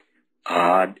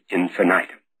ad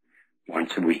infinitum,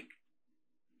 once a week,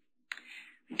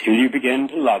 until you begin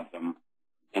to love them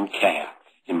and care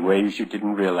in ways you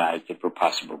didn't realize that were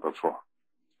possible before.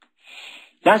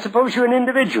 Now, suppose you're an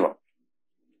individual.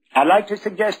 I'd like to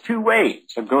suggest two ways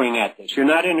of going at this. You're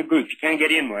not in a group. You can't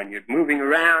get in one. You're moving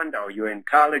around, or you're in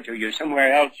college, or you're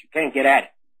somewhere else. You can't get at it.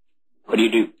 What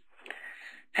do?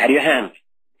 How do you handle it?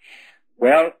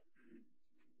 Well,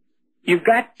 you've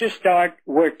got to start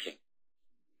working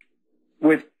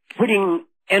with putting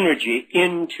energy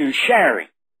into sharing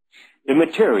the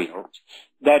materials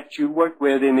that you work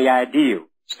with in the ideals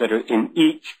that are in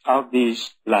each of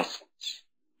these lessons.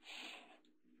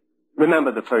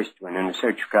 Remember the first one in the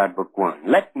Search for God, Book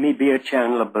 1. Let me be a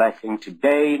channel of blessing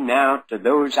today, now, to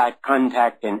those I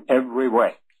contact in every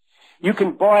way. You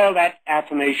can boil that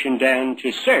affirmation down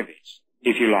to service,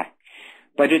 if you like.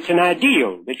 But it's an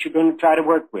ideal that you're going to try to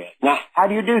work with. Now, how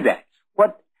do you do that?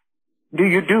 What do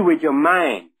you do with your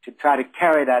mind to try to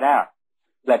carry that out?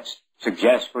 Let's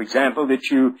suggest, for example,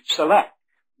 that you select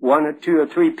one or two or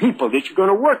three people that you're going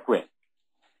to work with.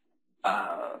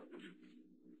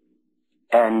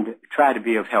 And try to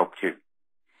be of help too.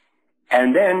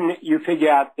 And then you figure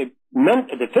out the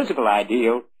physical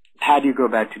ideal. How do you go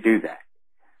about to do that?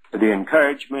 The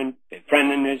encouragement, the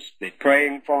friendliness, the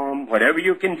praying for them, whatever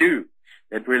you can do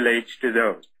that relates to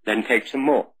those. Then take some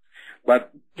more.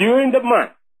 But during the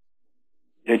month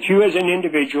that you as an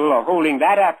individual are holding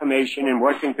that affirmation and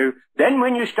working through, then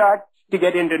when you start to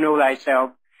get into know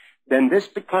thyself, then this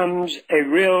becomes a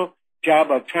real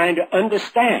job of trying to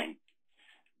understand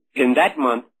in that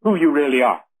month who you really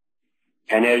are.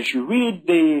 And as you read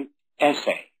the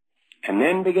essay and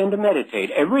then begin to meditate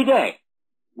every day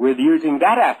with using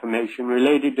that affirmation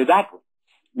related to that one,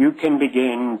 you can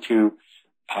begin to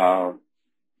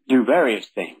do various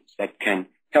things that can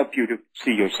help you to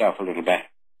see yourself a little better.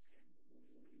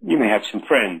 You may have some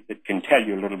friends that can tell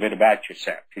you a little bit about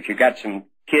yourself. If you got some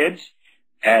kids,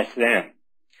 ask them.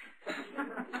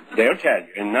 They'll tell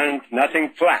you, and nothing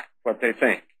flat what they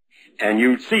think. And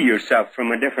you see yourself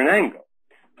from a different angle.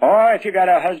 Or if you got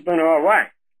a husband or a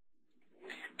wife,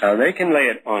 they can lay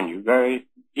it on you very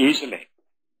easily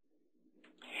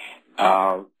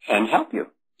and help you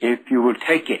if you will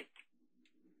take it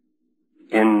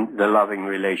in the loving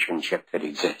relationship that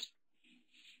exists.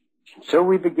 So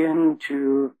we can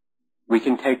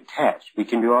take tests. We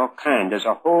can do all kinds. There's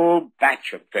a whole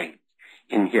batch of things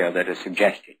in here that are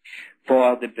suggested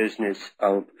for the business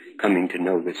of coming to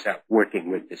know the self, working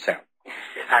with the self.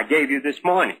 I gave you this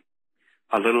morning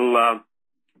a little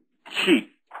sheet.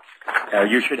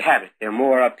 You should have it. There are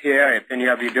more up here. If any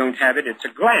of you don't have it, it's a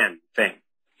gland thing.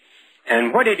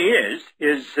 And what it is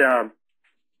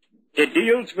it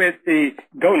deals with the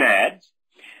gonads,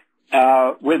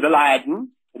 with the Leiden,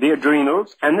 the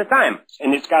adrenals, and the thymus.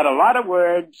 And it's got a lot of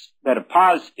words that are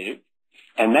positive,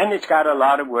 and then it's got a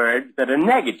lot of words that are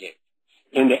negative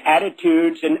in the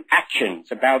attitudes and actions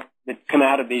that come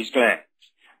out of these glands,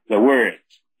 the words.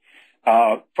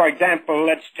 For example,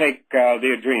 let's take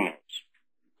the adrenals.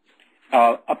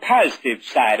 A positive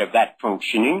side of that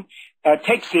functioning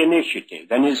takes the initiative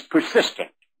and is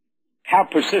persistent. How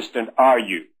persistent are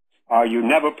you? Are you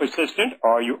never persistent,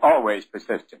 or are you always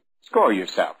persistent? Score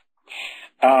yourself.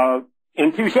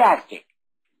 Enthusiastic.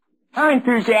 How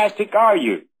enthusiastic are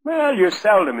you? Well, you're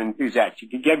seldom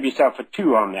enthusiastic. You give yourself a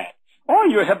 2 on that. Or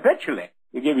you're habitually.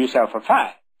 You give yourself a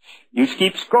 5. You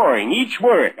keep scoring each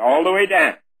word all the way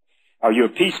down. Are you a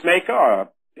peacemaker,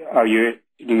 or do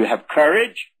you have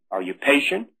courage? Are you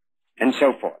patient? And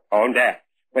so forth, all down.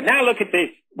 But now look at the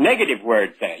negative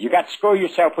words there. You got to score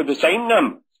yourself with the same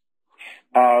numbers.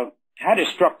 How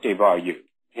destructive are you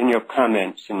in your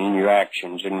comments and in your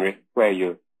actions and where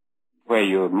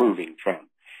you're moving from?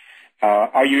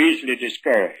 Are you easily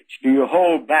discouraged? Do you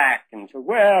hold back and say,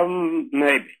 well,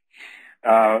 maybe?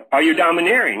 Are you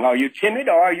domineering? Are you timid,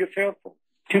 or are you fearful?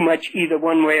 Too much either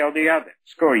one way or the other.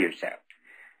 Score yourself.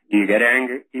 Do you get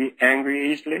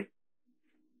angry easily?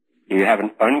 Do you have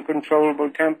an uncontrollable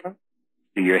temper?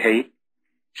 Do you hate?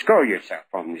 Score yourself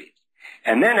on these.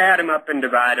 And then add them up and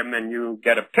divide them, and you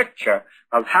get a picture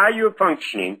of how you're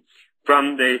functioning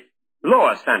from the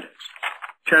lower centers.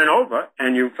 Turn over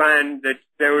and you find that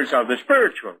those are the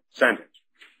spiritual centers.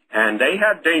 And they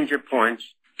have danger points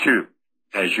too,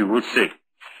 as you will see.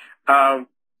 Now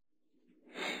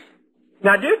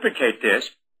duplicate this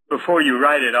before you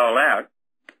write it all out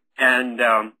and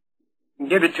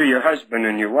give it to your husband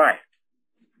and your wife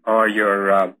or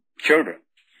your children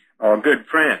or a good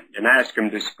friend and ask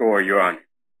them to score you on it.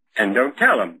 And don't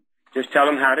tell them. Just tell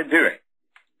them how to do it.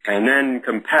 And then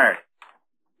compare it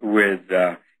with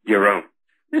your own.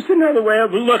 This is another way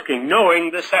of looking,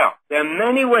 knowing the self. There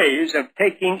are many ways of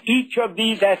taking each of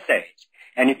these essays.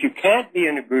 And if you can't be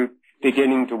in a group,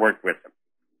 beginning to work with them.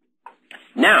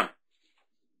 Now,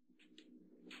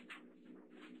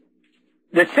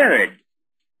 the third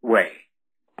way,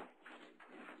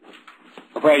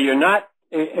 where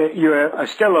you're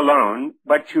still alone,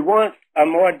 but you want a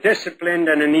more disciplined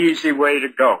and an easy way to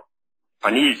go,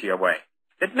 an easier way.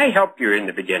 It may help you in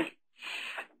the beginning.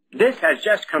 This has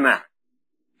just come out.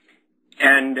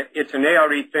 And it's an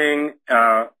A.R.E. thing.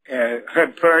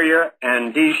 Herb Furrier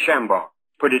and Dee Shambaugh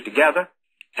put it together,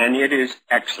 and it is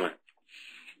excellent.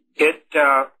 It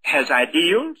has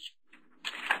ideals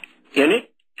in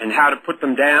it, and how to put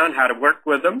them down, how to work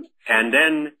with them, and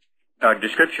then a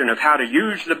description of how to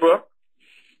use the book.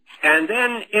 And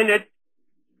then in it,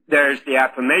 there's the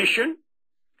affirmation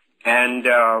and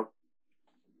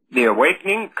the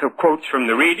awakening, quotes from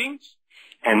the readings,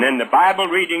 and then the Bible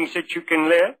readings that you can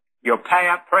live, your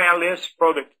prayer list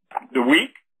for the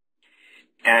week,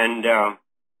 and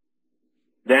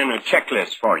then a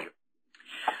checklist for you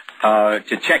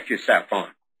to check yourself on,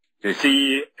 to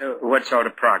see what sort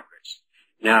of progress.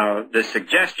 Now, the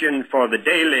suggestion for the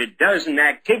daily dozen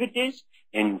activities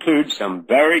includes some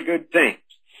very good things.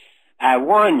 I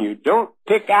warn you, don't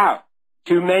pick out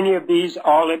too many of these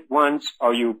all at once,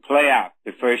 or you play out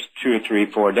the first 2 or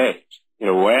 3, 4 days.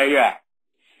 It'll wear you out.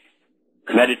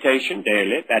 Meditation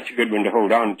daily, that's a good one to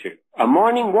hold on to. A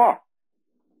morning walk.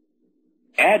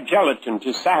 Add gelatin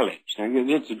to salads. Now,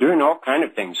 it's doing all kind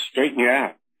of things, straighten you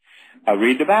out.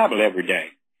 Read the Bible every day.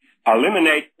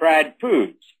 Eliminate fried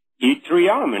foods. Eat 3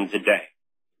 almonds a day.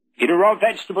 Eat a raw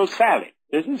vegetable salad.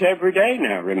 This is every day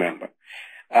now, remember.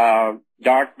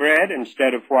 Dark bread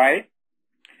instead of white.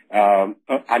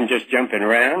 I'm just jumping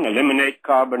around. Eliminate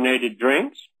carbonated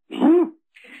drinks.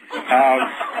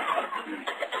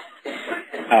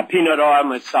 Peanut oil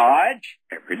massage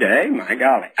every day, my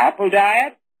golly. Apple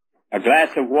diet, a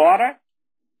glass of water,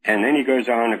 and then he goes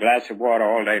on, a glass of water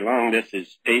all day long. This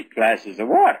is 8 glasses of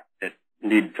water that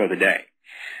need for the day.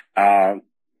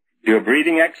 Do a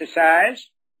breathing exercise,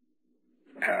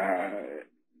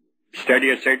 study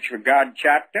a Search for God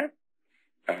chapter,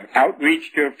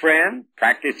 outreach to a friend,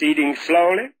 practice eating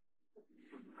slowly.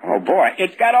 Oh boy,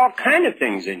 it's got all kind of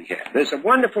things in here. There's a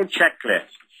wonderful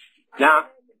checklist. Now,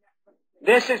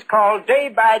 this is called Day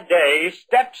by Day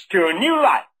Steps to a New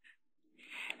Life.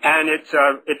 And it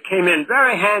came in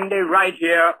very handy right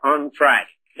here on Friday.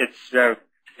 It's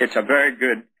a very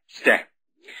good step.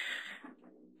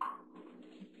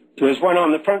 There's one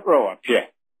on the front row up here.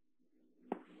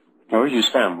 Oh, you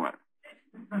found one.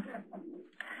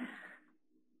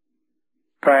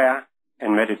 Prayer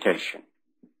and meditation.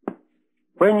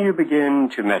 When you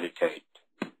begin to meditate,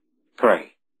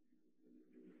 pray.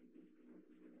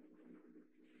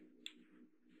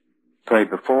 Pray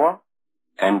before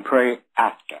and pray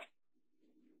after.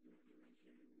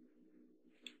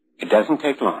 It doesn't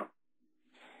take long.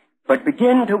 But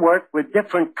begin to work with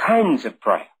different kinds of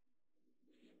prayer.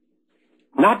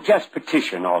 Not just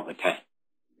petition all the time.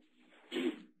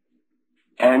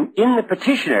 And in the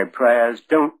petitionary prayers,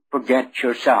 don't forget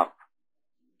yourself.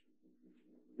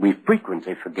 We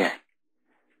frequently forget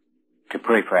to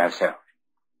pray for ourselves.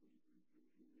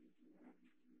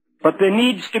 But there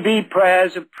needs to be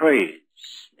prayers of praise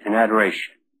and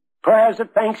adoration, prayers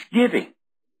of thanksgiving,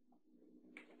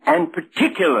 and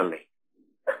particularly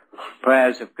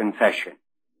prayers of confession.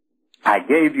 I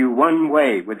gave you one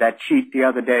way with that sheet the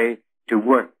other day to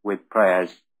work with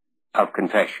prayers of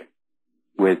confession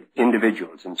with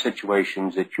individuals and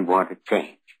situations that you want to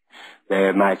change.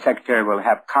 My secretary will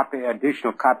have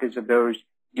additional copies of those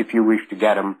if you wish to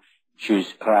get them.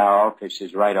 Her office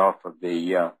is right off of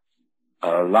the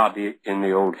lobby in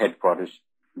the old headquarters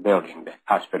building, the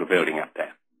hospital building up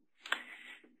there.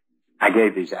 I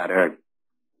gave these out early.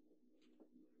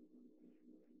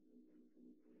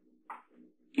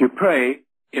 You pray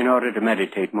in order to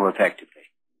meditate more effectively.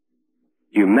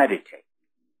 You meditate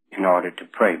in order to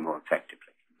pray more effectively.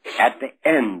 At the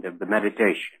end of the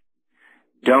meditation,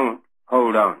 don't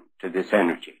hold on to this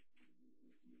energy.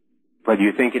 Whether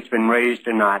you think it's been raised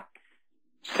or not,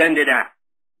 send it out.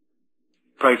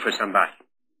 Pray for somebody.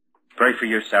 Pray for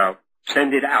yourself.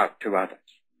 Send it out to others.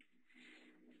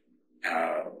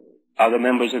 Other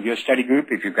members of your study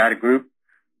group, if you've got a group,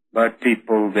 but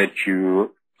people that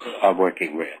you are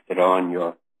working with, that are on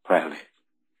your prayer list.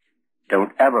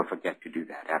 Don't ever forget to do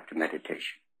that after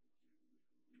meditation.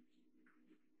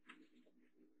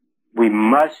 We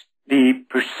must be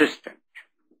persistent.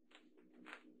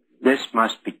 This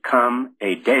must become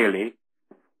a daily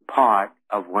part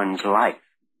of one's life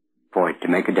for it to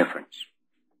make a difference.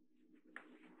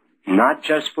 Not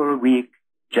just for a week,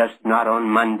 just not on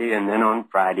Monday and then on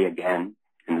Friday again,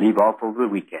 and leave off over the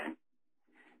weekend,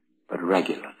 but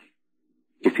regularly.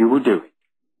 If you will do it,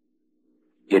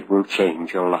 it will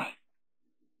change your life.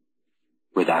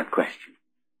 Without question.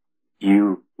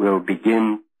 You will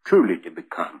begin truly to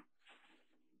become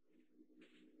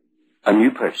a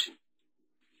new person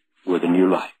with a new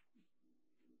life.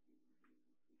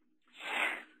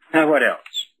 Now what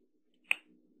else?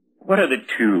 What are the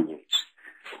tools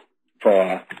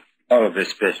for all of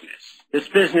this business? This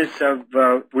business of,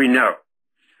 we know,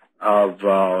 of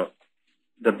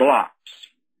the blocks.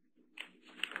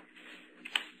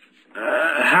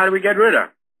 How do we get rid of them?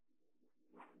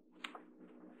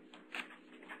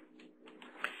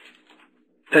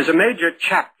 There's a major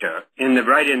chapter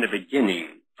right in the beginning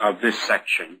of this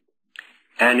section,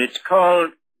 and it's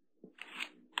called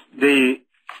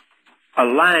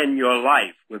Align Your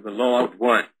Life with the Law of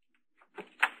One.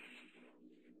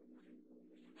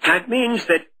 That means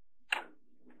that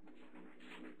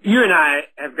you and I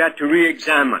have got to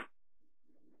re-examine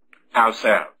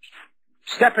ourselves.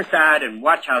 Step aside and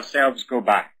watch ourselves go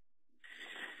by.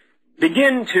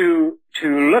 Begin to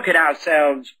look at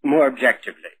ourselves more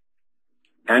objectively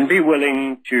and be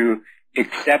willing to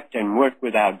accept and work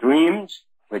with our dreams,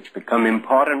 which become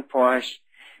important for us.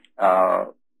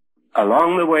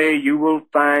 Along the way, you will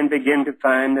begin to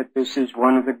find that this is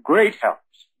one of the great helps.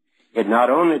 It not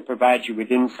only provides you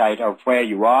with insight of where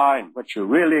you are and what you're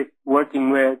really working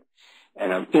with,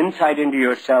 and an insight into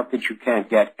yourself that you can't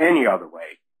get any other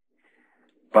way,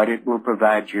 but it will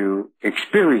provide you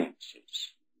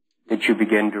experiences that you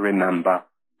begin to remember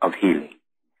of healing,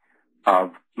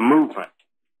 of movement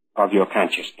of your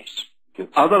consciousness to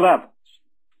other levels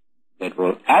that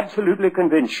will absolutely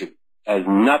convince you, as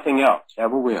nothing else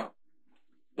ever will,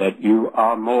 that you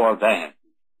are more than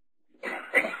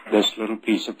this little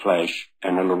piece of flesh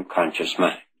and a little conscious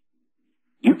mind.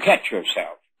 You catch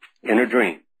yourself in a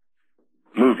dream,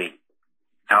 moving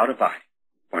out of body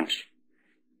once,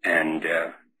 and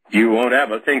you won't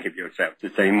ever think of yourself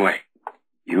the same way.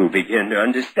 You will begin to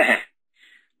understand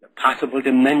the possible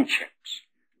dimensions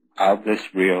of this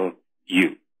real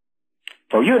you.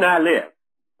 For you and I live,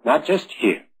 not just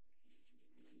here,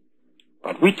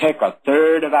 but we take a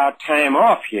third of our time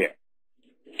off here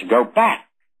to go back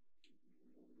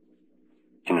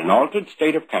in an altered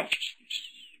state of consciousness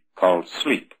called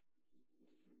sleep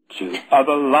to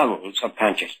other levels of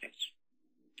consciousness.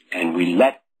 And we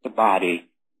let the body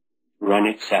run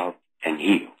itself and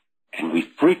heal. And we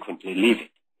frequently leave it.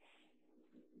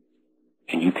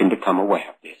 And you can become aware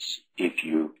of this if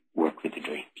you work with the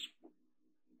dreams.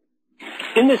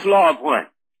 In this law of one,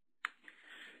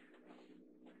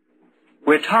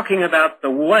 we're talking about the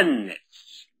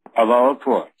oneness of all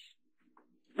force.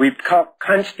 We've talked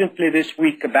constantly this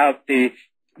week about the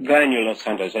granular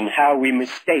centers and how we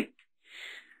mistake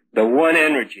the one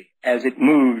energy as it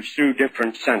moves through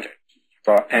different centers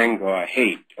for anger or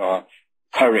hate or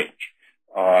courage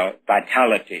or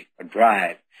vitality or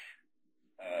drive.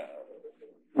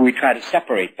 We try to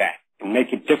separate that and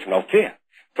make it different, or fear,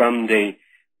 from the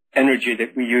energy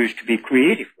that we use to be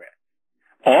creative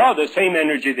with, or the same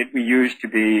energy that we use to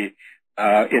be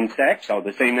in sex, or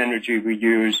the same energy we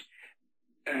use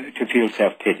to feel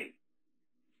self-pity,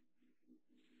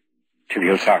 to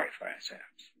feel sorry for ourselves.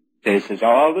 This is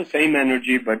all the same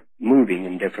energy, but moving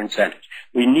in different centers.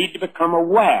 We need to become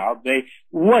aware of the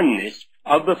oneness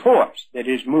of the force that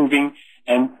is moving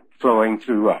and flowing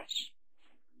through us.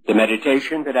 The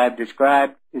meditation that I've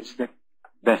described is the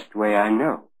best way I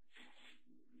know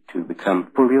to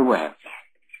become fully aware of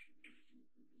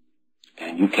that.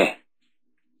 And you can.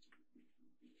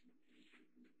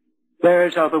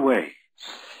 There's other ways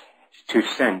to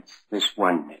sense this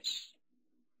oneness.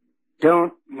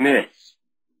 Don't miss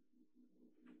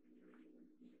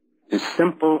the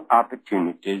simple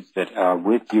opportunities that are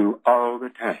with you all the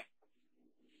time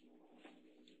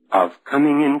of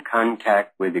coming in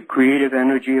contact with the creative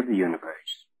energy of the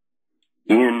universe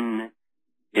in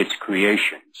its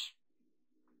creations.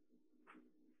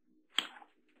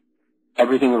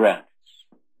 Everything around us,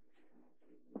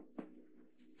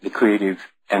 the creative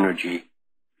energy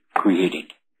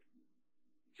created.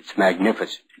 It's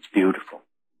magnificent. It's beautiful.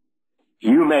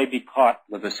 You may be caught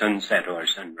with a sunset or a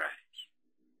sunrise,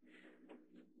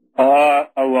 or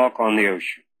a walk on the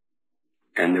ocean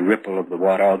and the ripple of the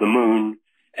water, or the moon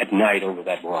at night over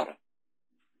that water,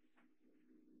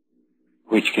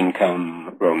 which can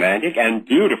come romantic and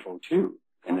beautiful, too,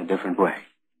 in a different way.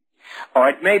 Or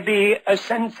it may be a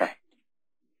sunset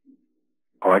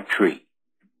or a tree.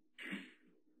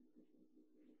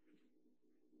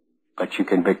 But you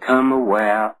can become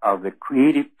aware of the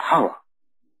creative power,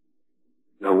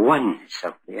 the oneness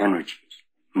of the energies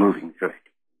moving through it.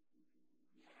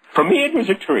 For me, it was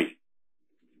a tree.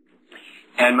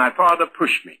 And my father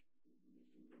pushed me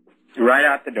right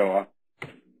out the door.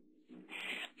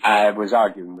 I was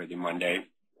arguing with him one day,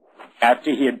 after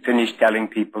he had finished telling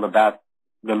people about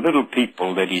the little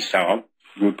people that he saw,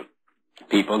 group of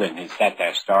people, and he set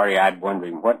their story. I'm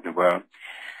wondering what in the world.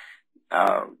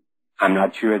 I'm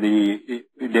not sure that he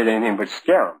did anything but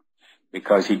scare him,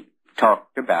 because he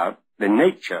talked about the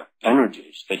nature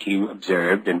energies that he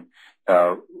observed and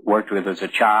worked with as a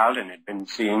child, and had been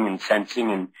seeing and sensing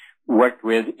and worked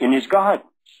with in his gardens.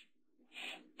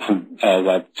 As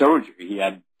I've told you, he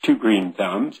had 2 green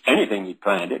thumbs. Anything he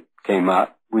planted came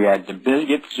up. We had the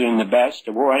biggest and the best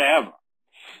of whatever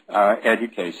Edgar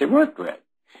Cayce worked with.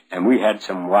 And we had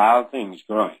some wild things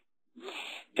growing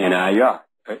in our yard.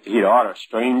 He'd order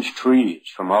strange trees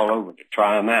from all over to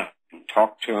try them out and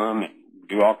talk to them and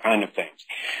do all kind of things.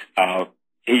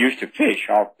 He used to fish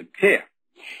off the pier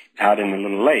out in the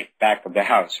little lake back of the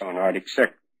house on Arctic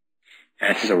Circle.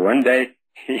 And so one day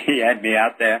he had me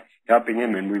out there helping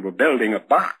him, and we were building a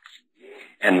box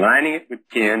and lining it with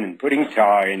tin and putting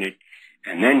tar in it.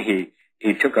 And then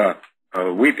he took a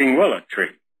weeping willow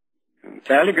tree, a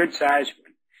fairly good sized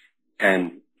one,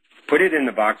 and put it in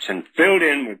the box and filled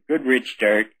in with good rich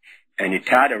dirt, and he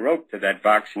tied a rope to that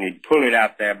box, and he'd pull it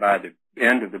out there by the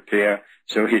end of the pier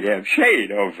so he'd have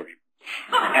shade over him.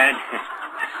 And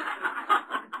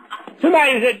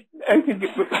somebody said,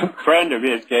 a friend of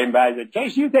his came by and said,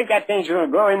 "Cayce, you think that thing's going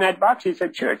to grow in that box?" He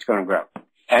said, "Sure, it's going to grow."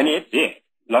 And it did,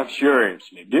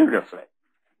 luxuriously, beautifully.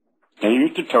 And he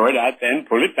used to tow it out there and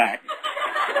pull it back.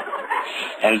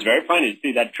 And it's very funny to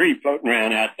see that tree floating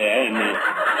around out there in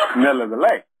the middle of the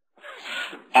lake.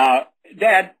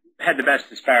 Dad had the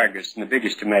best asparagus and the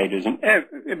biggest tomatoes,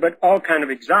 but all kind of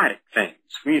exotic things.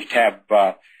 We used to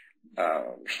have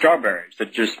strawberries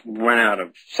that just went out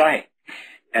of sight.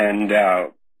 And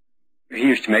he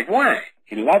used to make wine.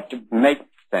 He loved to make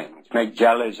things, make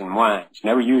jellies and wines.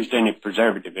 Never used any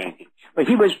preservative in it. But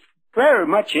he was very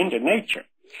much into nature.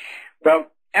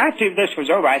 Well, after this was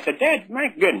over, I said, "Dad, my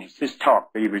goodness, this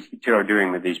talk that he was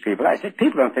doing with these people." I said,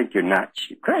 "People don't think you're nuts.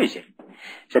 You're crazy." I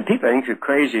said, "People think you're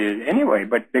crazy anyway,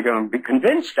 but they're going to be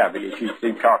convinced of it if you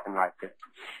keep talking like this."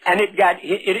 And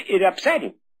it upset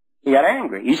him. He got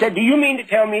angry. He said, "Do you mean to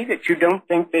tell me that you don't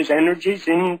think there's energies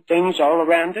in things all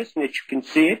around us and that you can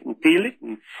see it and feel it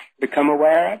and become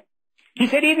aware of it?" He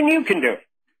said, "Even you can do it."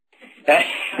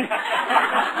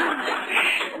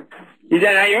 He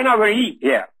said, "Now, you're not going to eat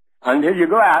here until you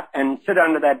go out and sit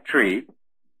under that tree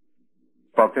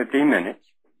for 15 minutes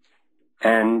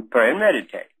and pray and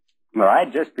meditate." Well, I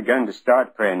had just begun to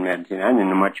start praying and meditating. I didn't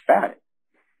know much about it.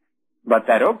 But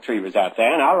that oak tree was out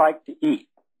there, and I liked to eat.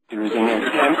 It was in there.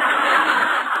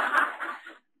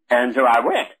 And so I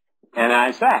went, and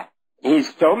I sat. He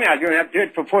told me I was going to have to do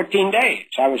it for 14 days.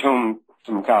 I was home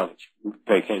from college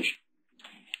vacation.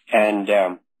 And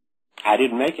I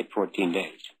didn't make it 14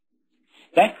 days.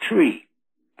 That tree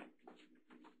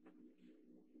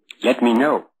let me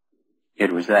know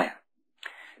it was there.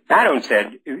 I don't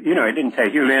said, it didn't say,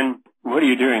 "Hugh, Lynn, what are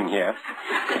you doing here?"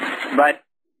 But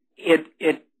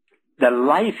the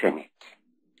life in it,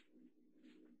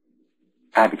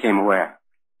 I became aware.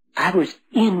 I was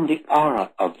in the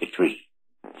aura of the tree.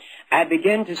 I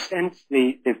began to sense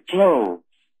the flow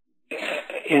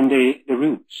in the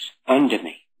roots under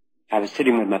me. I was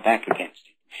sitting with my back against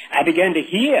it. I began to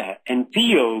hear and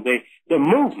feel the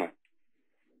movement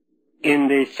in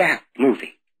the sap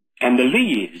moving and the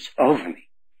leaves over me.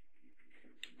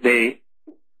 The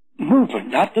movement,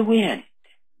 not the wind,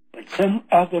 but some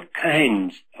other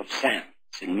kinds of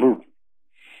sounds and movement.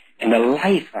 And the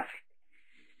life of it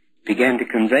began to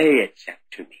convey itself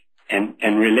to me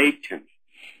and relate to me.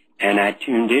 And I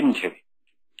tuned into it.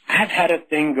 I've had a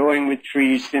thing going with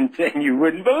trees since then you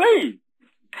wouldn't believe.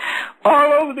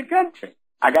 All over the country.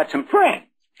 I got some friends,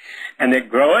 and they're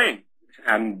growing.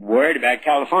 I'm worried about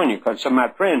California because some of my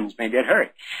friends may get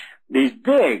hurt. These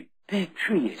big, big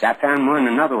trees. I found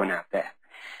another one out there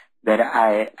that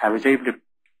I was able to,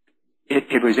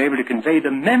 it was able to convey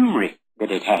the memory that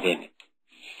it had in it.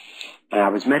 And I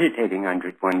was meditating under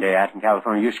it one day out in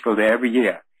California. I used to go there every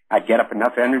year. I'd get up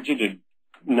enough energy to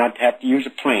not have to use a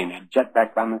plane. I'd jet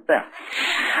back by myself.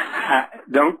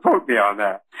 Don't quote me on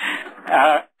that.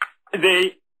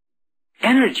 The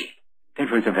energy that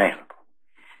was available,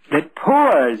 that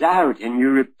pours out and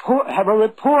you have a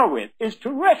rapport with, is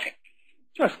terrific.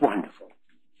 Just wonderful.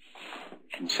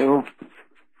 And so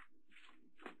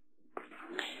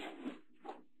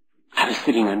I was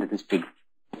sitting under this big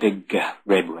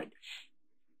redwood,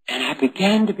 and I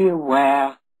began to be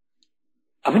aware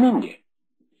of an Indian.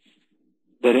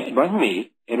 That it wasn't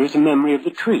me, it was a memory of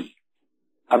the tree,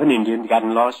 of an Indian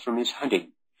gotten lost from his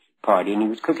hunting party, and he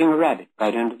was cooking a rabbit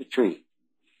right under the tree.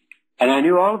 And I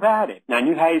knew all about it, and I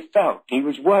knew how he felt. He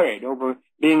was worried over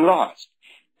being lost.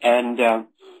 And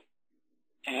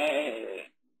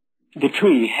the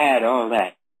tree had all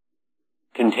that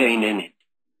contained in it.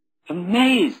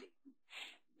 Amazing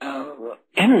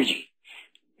energy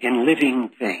in living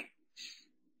things.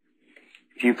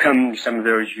 If you come, some of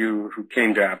those you who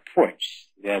came to our porch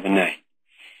the other night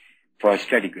for a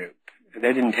study group,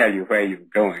 they didn't tell you where you were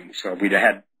going, so we'd have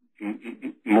had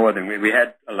more than we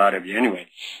had a lot of you anyway.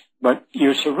 But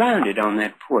you're surrounded on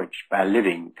that porch by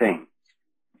living things.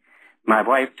 My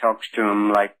wife talks to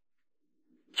them like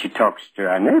she talks to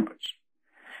our neighbors.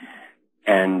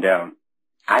 And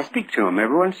I speak to them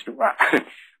every once in a while.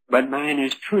 But mine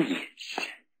is trees.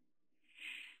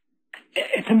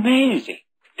 It's amazing.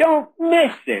 Don't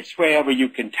miss this wherever you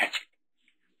can touch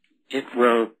it. It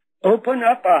will open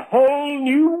up a whole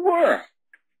new world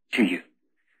to you.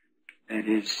 That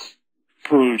is,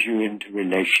 pulls you into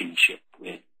relationship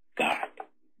with God,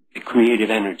 the creative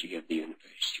energy of the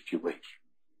universe, if you wish.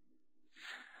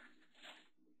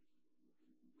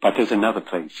 But there's another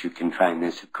place you can find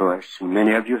this, of course, and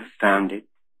many of you have found it.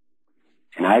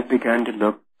 And I've begun to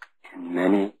look in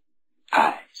many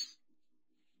eyes,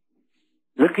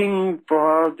 looking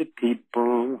for the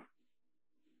people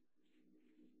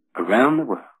around the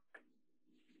world,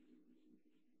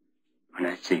 when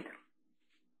I see them,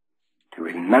 to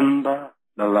remember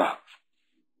the love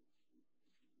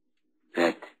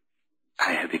that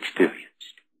I have experienced.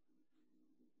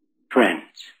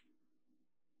 Friends,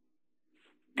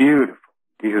 beautiful,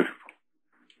 beautiful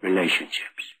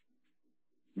relationships.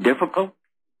 Difficult,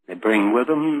 they bring with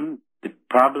them the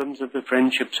problems of the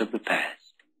friendships of the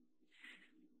past.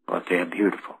 But they are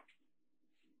beautiful.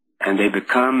 And they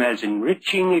become as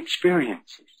enriching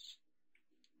experiences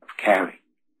of caring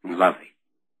and loving.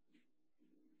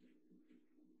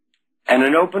 And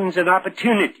it opens an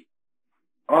opportunity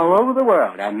all over the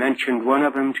world. I mentioned one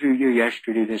of them to you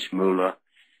yesterday, this mullah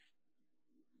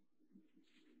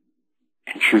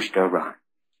in Schuster, Iran,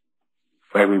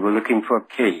 where we were looking for a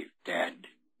cave Dad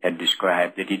had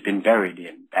described that he'd been buried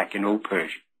in back in old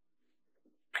Persia.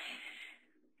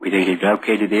 We think he'd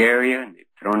located the area and they've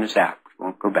thrown us out. We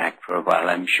won't go back for a while,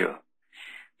 I'm sure.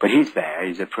 But he's there.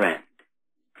 He's a friend.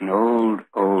 An old,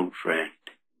 old friend.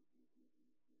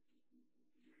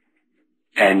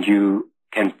 And you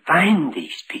can find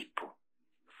these people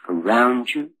around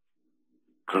you,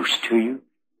 close to you,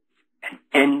 and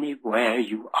anywhere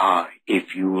you are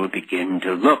if you will begin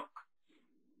to look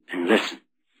and listen.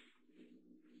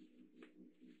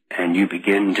 And you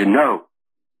begin to know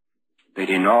that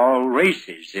in all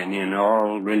races and in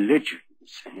all religions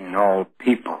and in all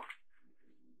people,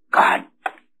 God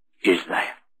is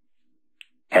there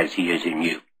as He is in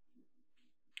you.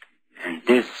 And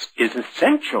this is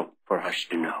essential for us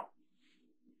to know.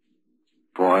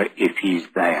 For if He's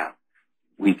there,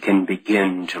 we can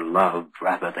begin to love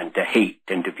rather than to hate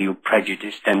and to feel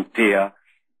prejudice and fear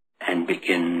and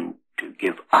begin to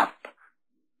give up,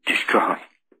 destroying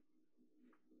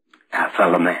our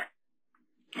fellow man.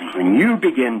 And when you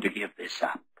begin to give this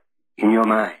up in your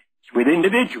minds with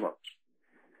individuals,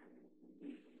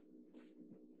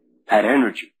 that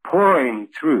energy pouring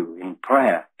through in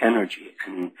prayer energy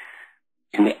and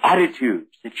in the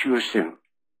attitudes that you assume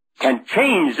can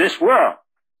change this world,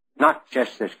 not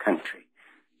just this country,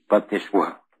 but this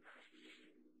world.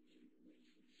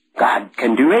 God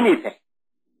can do anything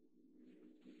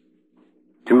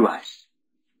through us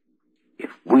if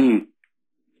we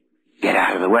get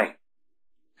out of the way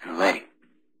and let Him.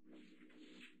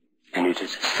 And it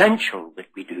is essential that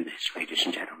we do this, ladies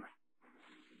and gentlemen,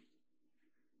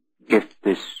 if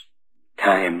this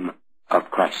time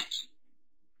of crisis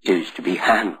is to be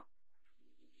handled.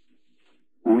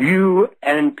 You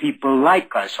and people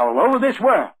like us all over this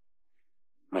world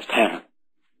must handle it.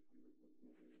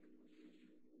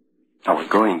 Or we're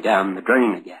going down the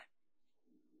drain again.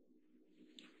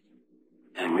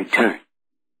 And return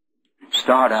and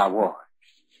start our wars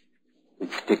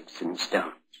with sticks and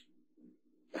stones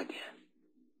again.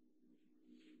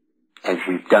 as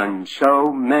we've done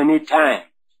so many times,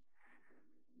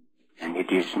 and it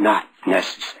is not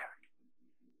necessary.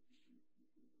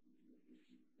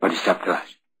 But it's up to us.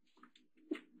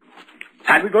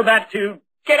 And we go back to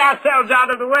get ourselves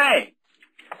out of the way.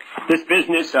 This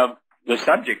business of the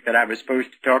subject that I was supposed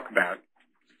to talk about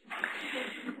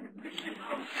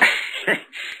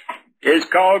is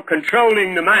called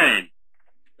controlling the mind,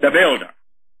 the builder.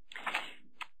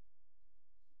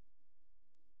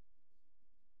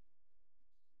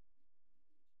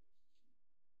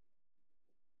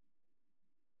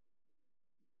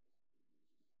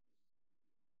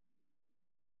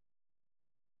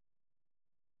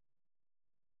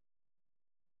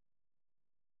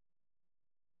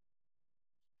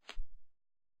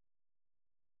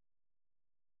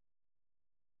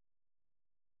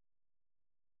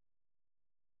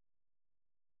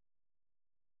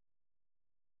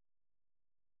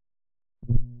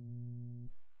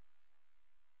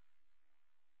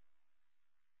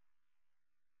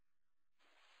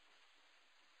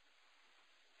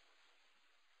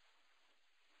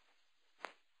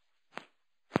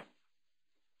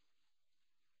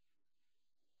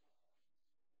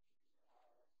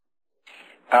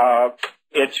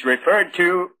 It's referred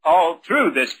to all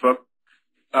through this book,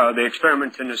 The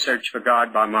Experiments in the Search for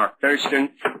God by Mark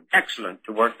Thurston. Excellent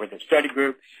to work with a study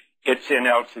group. It's in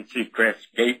L.C.C. Press,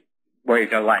 Gateway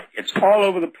to Light. It's all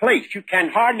over the place. You can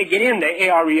hardly get in the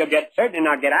A.R.E. or certainly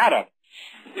not get out of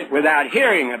it without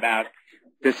hearing about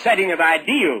the setting of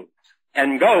ideals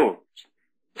and goals,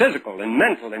 physical and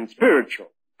mental and spiritual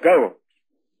goals.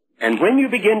 And when you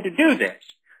begin to do this,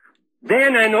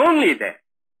 then and only then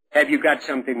have you got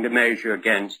something to measure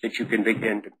against that you can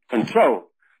begin to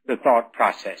control the thought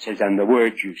processes and the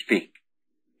words you speak.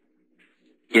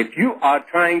 If you are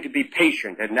trying to be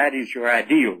patient, and that is your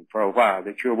ideal for a while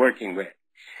that you're working with,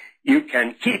 you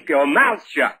can keep your mouth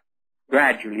shut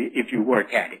gradually if you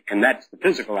work at it, and that's the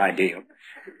physical ideal.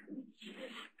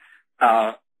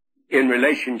 In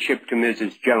relationship to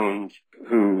Mrs. Jones,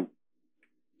 who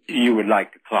you would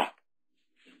like to clock.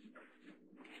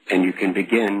 And you can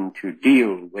begin to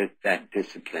deal with that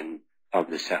discipline of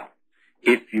the self.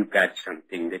 If you've got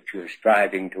something that you're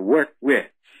striving to work with,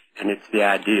 and it's the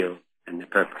ideal and the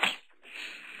purpose.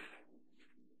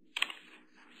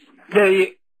 The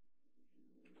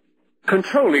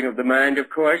controlling of the mind, of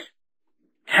course,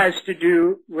 has to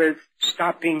do with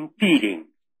stopping feeding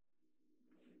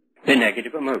the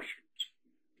negative emotions.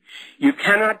 You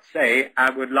cannot say, I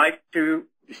would like to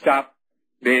stop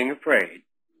being afraid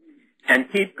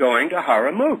and keep going to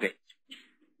horror movies.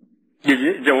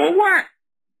 It won't work.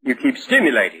 You keep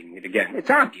stimulating it again. It's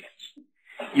obvious.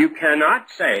 You cannot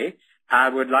say, I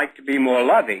would like to be more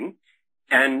loving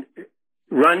and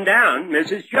run down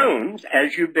Mrs. Jones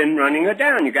as you've been running her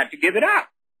down. You got to give it up,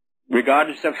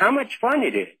 regardless of how much fun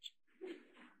it is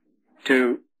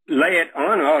to lay it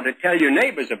on her or to tell your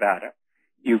neighbors about her.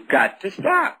 You've got to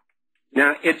stop.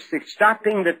 Now, it's the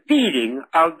stopping the feeding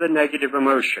of the negative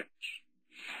emotions.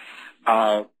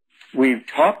 We've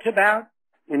talked about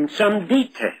in some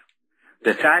detail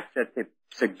the fact that the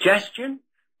suggestion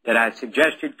that I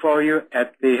suggested for you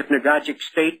at the hypnagogic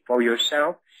state for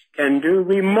yourself can do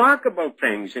remarkable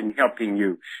things in helping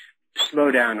you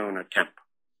slow down on a tempo.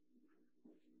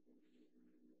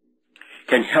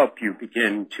 Can help you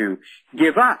begin to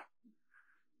give up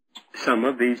some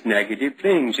of these negative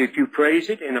things if you phrase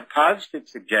it in a positive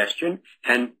suggestion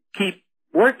and keep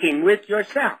working with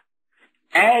yourself.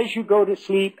 As you go to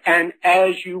sleep and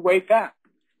as you wake up,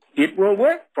 it will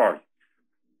work for you.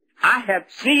 I have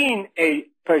seen a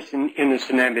person in a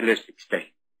somnambulistic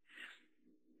state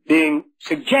being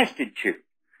suggested to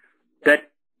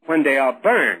that when they are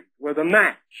burned with a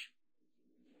match,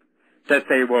 that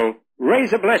they will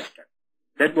raise a blister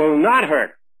that will not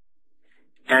hurt,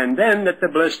 and then that the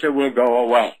blister will go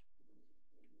away.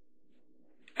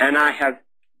 And I have,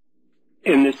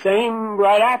 in the same,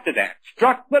 right after that,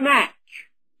 struck the match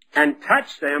and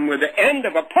touched them with the end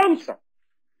of a pencil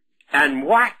and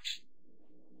watched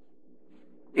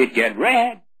it get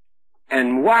red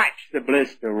and watched the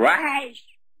blister rise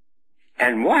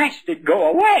and watched it go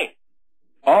away,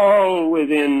 all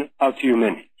within a few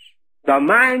minutes. The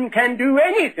mind can do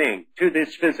anything to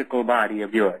this physical body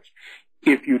of yours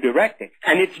if you direct it.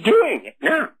 And it's doing it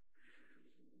now.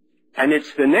 And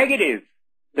it's the negative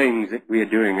things that we are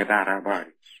doing about our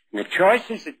bodies, and the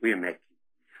choices that we are making.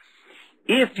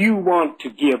 If you want to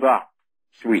give up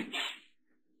sweets,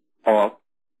 or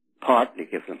partly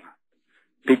give them up,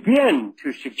 begin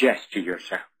to suggest to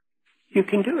yourself, you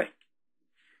can do it.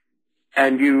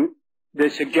 And the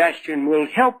suggestion will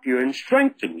help you and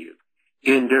strengthen you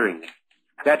in doing it.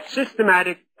 That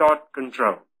systematic thought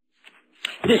control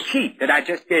This sheet that I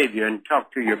just gave you and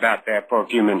talked to you about there for a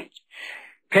few minutes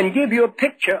can give you a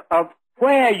picture of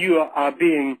where you are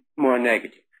being more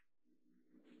negative.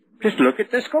 Just look at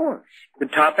the scores, the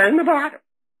top and the bottom.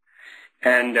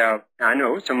 And I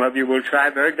know some of you will try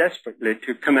very desperately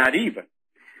to come out even.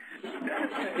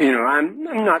 You know, I'm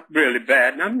not really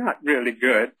bad and I'm not really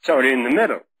good, sort of in the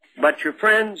middle. But your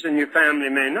friends and your family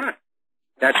may not.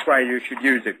 That's why you should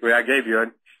use it. Where I gave you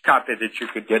a copy that you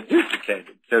could get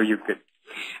duplicated, so you could.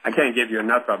 I can't give you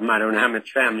enough of them. I don't know how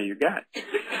much family you got.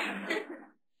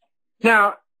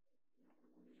 Now,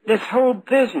 this whole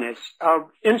business of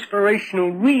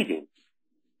inspirational reading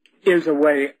is a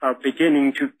way of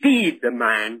beginning to feed the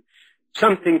mind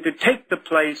something to take the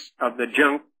place of the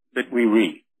junk that we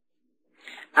read.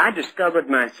 I discovered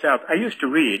myself, I used to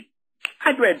read,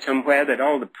 I'd read somewhere that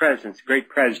all the presidents, great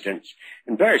presidents,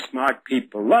 and very smart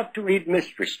people love to read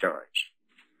mystery stories.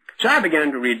 So I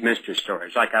began to read mystery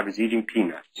stories like I was eating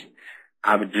peanuts.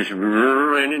 I would just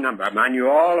any number of them. I knew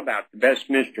all about the best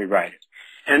mystery writers.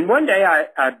 And one day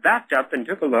I backed up and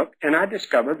took a look, and I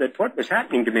discovered that what was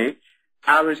happening to me,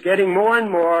 I was getting more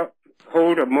and more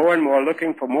hold of more and more,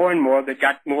 looking for more and more that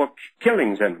got more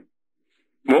killings in them,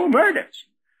 more murders.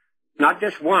 Not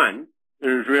just one. It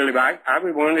was really, I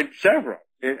wanted several.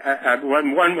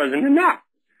 One wasn't enough.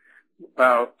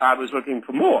 Well, I was looking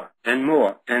for more and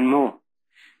more and more.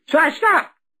 So I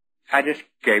stopped. I just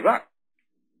gave up.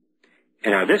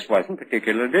 You know, this wasn't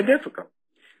particularly difficult.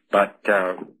 But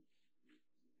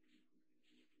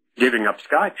giving up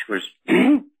scotch was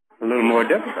a little more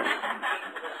difficult.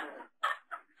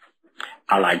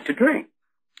 I like to drink.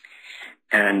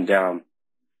 And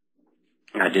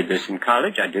I did this in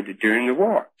college. I did it during the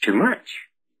war. Too much.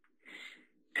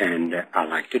 And I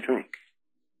like to drink.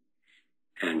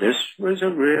 And this was a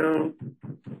real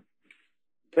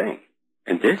thing.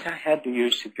 And this I had to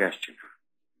use suggestion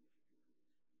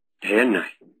on. Day and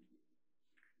night.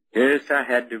 This I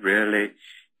had to really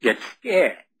get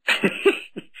scared.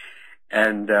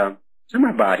 And so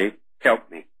my body helped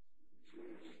me.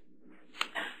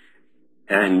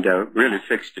 And really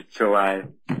fixed it so I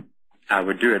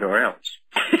would do it or else.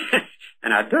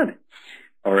 And I've done it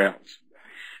or else.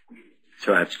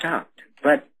 So I've stopped.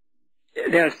 But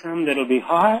there are some that'll be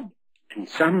hard and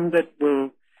some that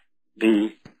will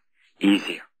be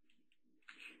easier.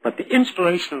 But the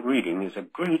inspirational reading is a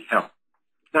great help.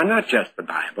 Now, not just the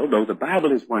Bible, though the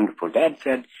Bible is wonderful. Dad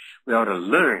said we ought to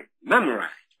learn, memorize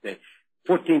the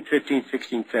 14th, 15th,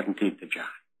 16th, 17th of John.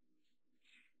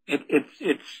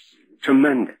 It's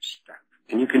tremendous stuff.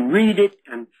 And you can read it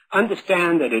and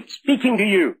understand that it's speaking to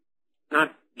you,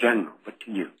 not general, but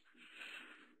to you.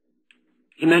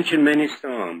 He mentioned many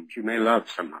psalms. You may love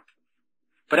some of them.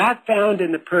 But I've found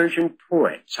in the Persian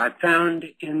poets, I've found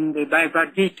in the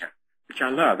Bhagavad Gita, which I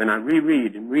love, and I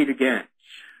reread and read again.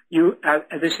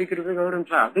 The Secret of the Golden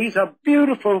Cloud. These are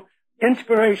beautiful,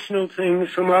 inspirational things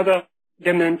from other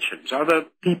dimensions, other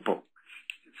people.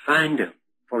 Find them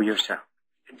for yourself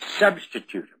and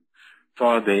substitute them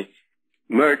for the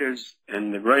murders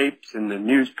and the rapes in the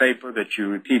newspaper that you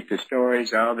repeat the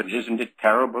stories of, and isn't it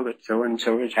terrible that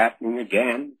so-and-so is happening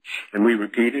again? And we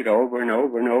repeat it over and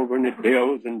over and over, and it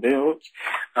builds and builds.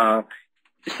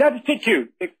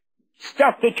 Substitute the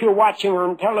stuff that you're watching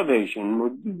on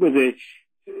television with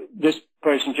this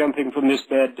person jumping from this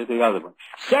bed to the other one.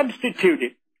 Substitute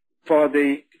it for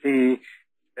the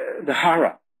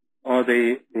horror or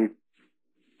the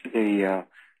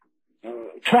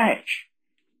trash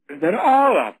that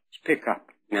all of us pick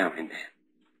up now and then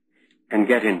and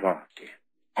get involved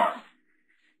in.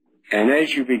 And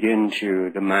as you begin to,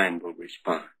 the mind will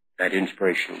respond. That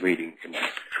inspirational reading can be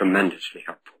tremendously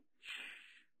helpful.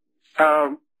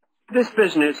 This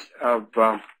business of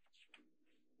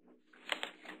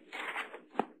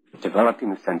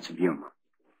developing a sense of humor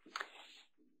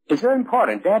is very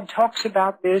important. Dad talks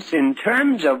about this in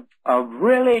terms of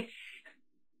really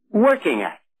working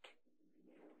at it.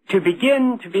 To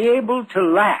begin to be able to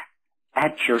laugh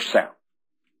at yourself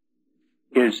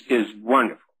is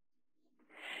wonderful.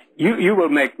 You will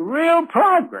make real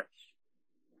progress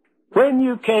when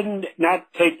you can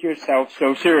not take yourself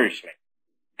so seriously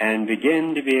and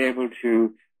begin to be able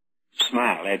to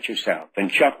smile at yourself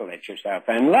and chuckle at yourself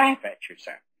and laugh at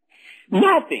yourself.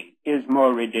 Nothing is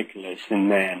more ridiculous than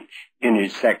man in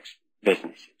his sex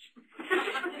businesses.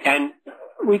 And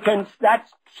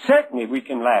certainly we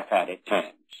can laugh at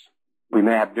times. We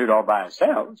may have to do it all by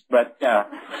ourselves, but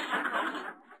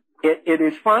it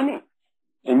is funny.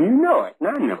 And you know it, and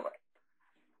I know it.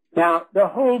 Now, the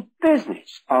whole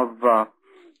business of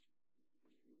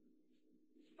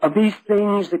these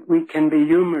things that we can be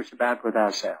humorous about with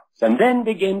ourselves and then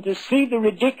begin to see the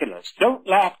ridiculous. Don't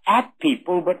laugh at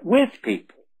people, but with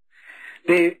people.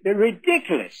 The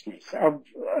ridiculousness of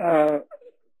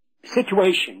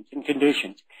situations and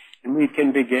conditions, and we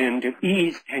can begin to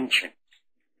ease tension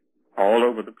all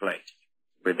over the place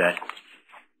with that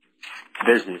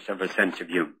business of a sense of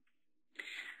humor.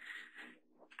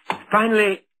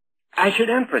 Finally, I should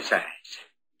emphasize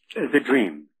the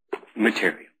dream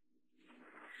material.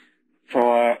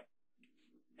 For,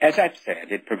 as I've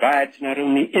said, it provides not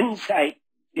only insight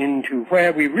into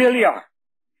where we really are,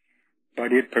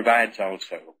 but it provides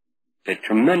also the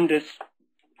tremendous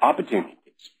opportunities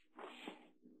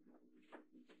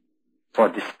for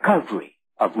discovery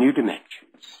of new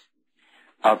dimensions,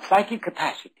 of psychic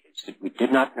capacities that we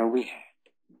did not know we had,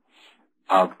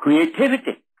 of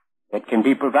creativity that can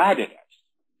be provided us.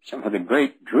 Some of the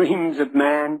great dreams of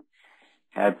man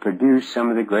have produced some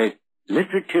of the great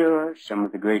literature, some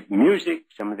of the great music,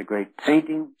 some of the great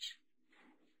paintings,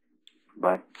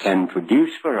 but can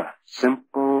produce for us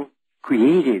simple,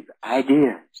 creative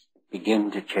ideas that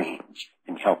begin to change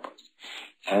and help us.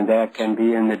 And there can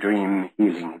be in the dream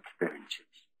healing experiences.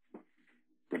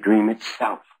 The dream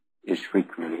itself is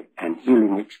frequently an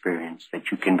healing experience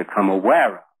that you can become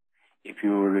aware of if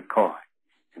you will record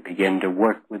and begin to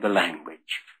work with the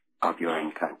language of your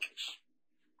unconscious.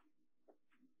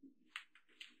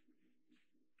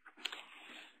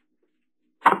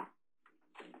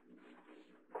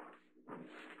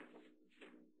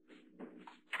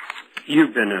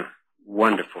 You've been a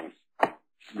wonderful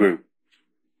group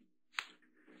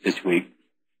this week,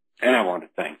 and I want to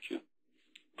thank you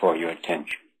for your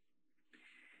attention,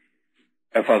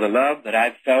 and for the love that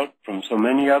I've felt from so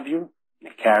many of you, the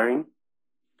caring,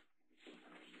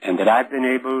 and that I've been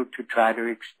able to try to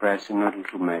express in a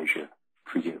little measure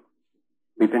for you.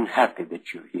 We've been happy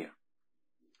that you're here,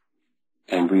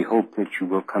 and we hope that you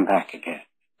will come back again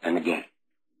and again.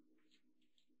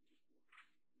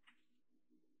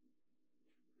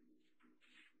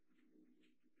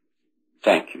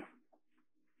 Thank you.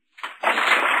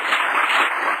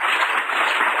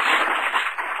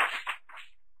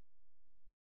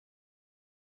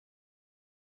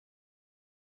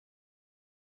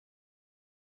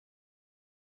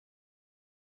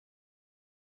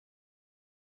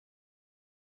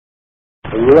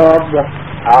 Rub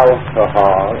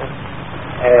alcohol,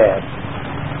 add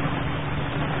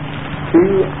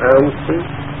 2 ounces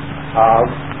of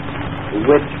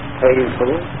witch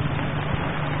hazel,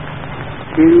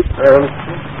 2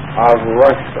 ounces of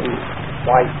Russian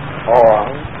white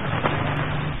oil,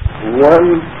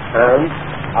 1 ounce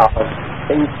of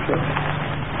tincture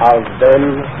of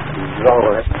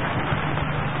benzoin,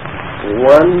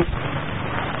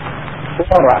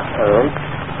 1/4 ounce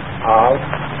of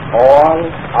oil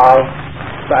of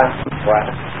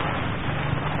sassafras,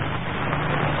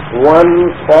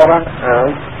 1/4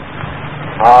 ounce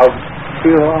of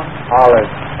pure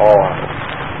olive oil.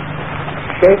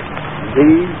 Shake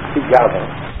these together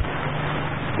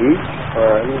each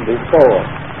time before.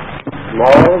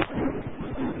 Small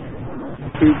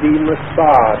to be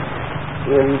massaged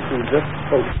into this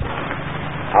portion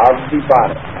of the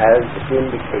body as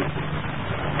indicated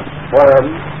from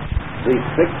the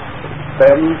 6th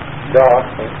 7th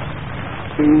dorsal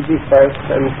to the 1st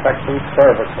and 2nd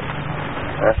cervical,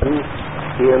 and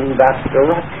in that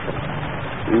direction,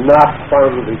 not from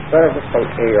the cervical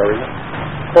area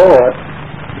toward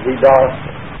the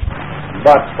dorsal,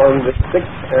 but from the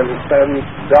 6th and 7th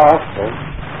dorsal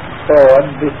toward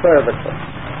the cervical,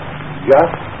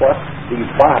 just what the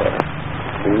body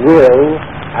will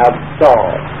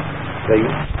absorb. See?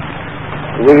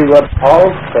 We would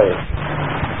also,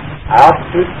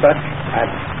 after such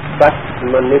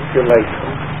manipulation,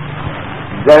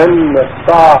 then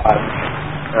massage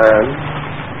and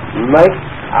make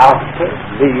after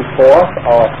the 4th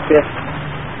or 5th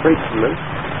treatment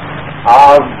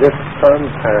of this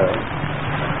compound,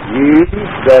 use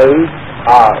those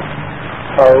as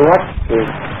corrective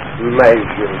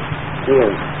measures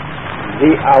in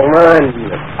the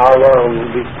alignment around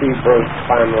the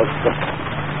cerebrospinal cord,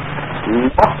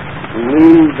 not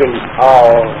moving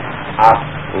all at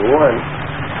once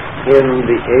in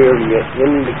the area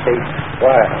indicated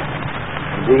where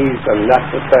these are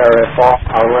necessary for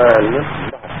alignment,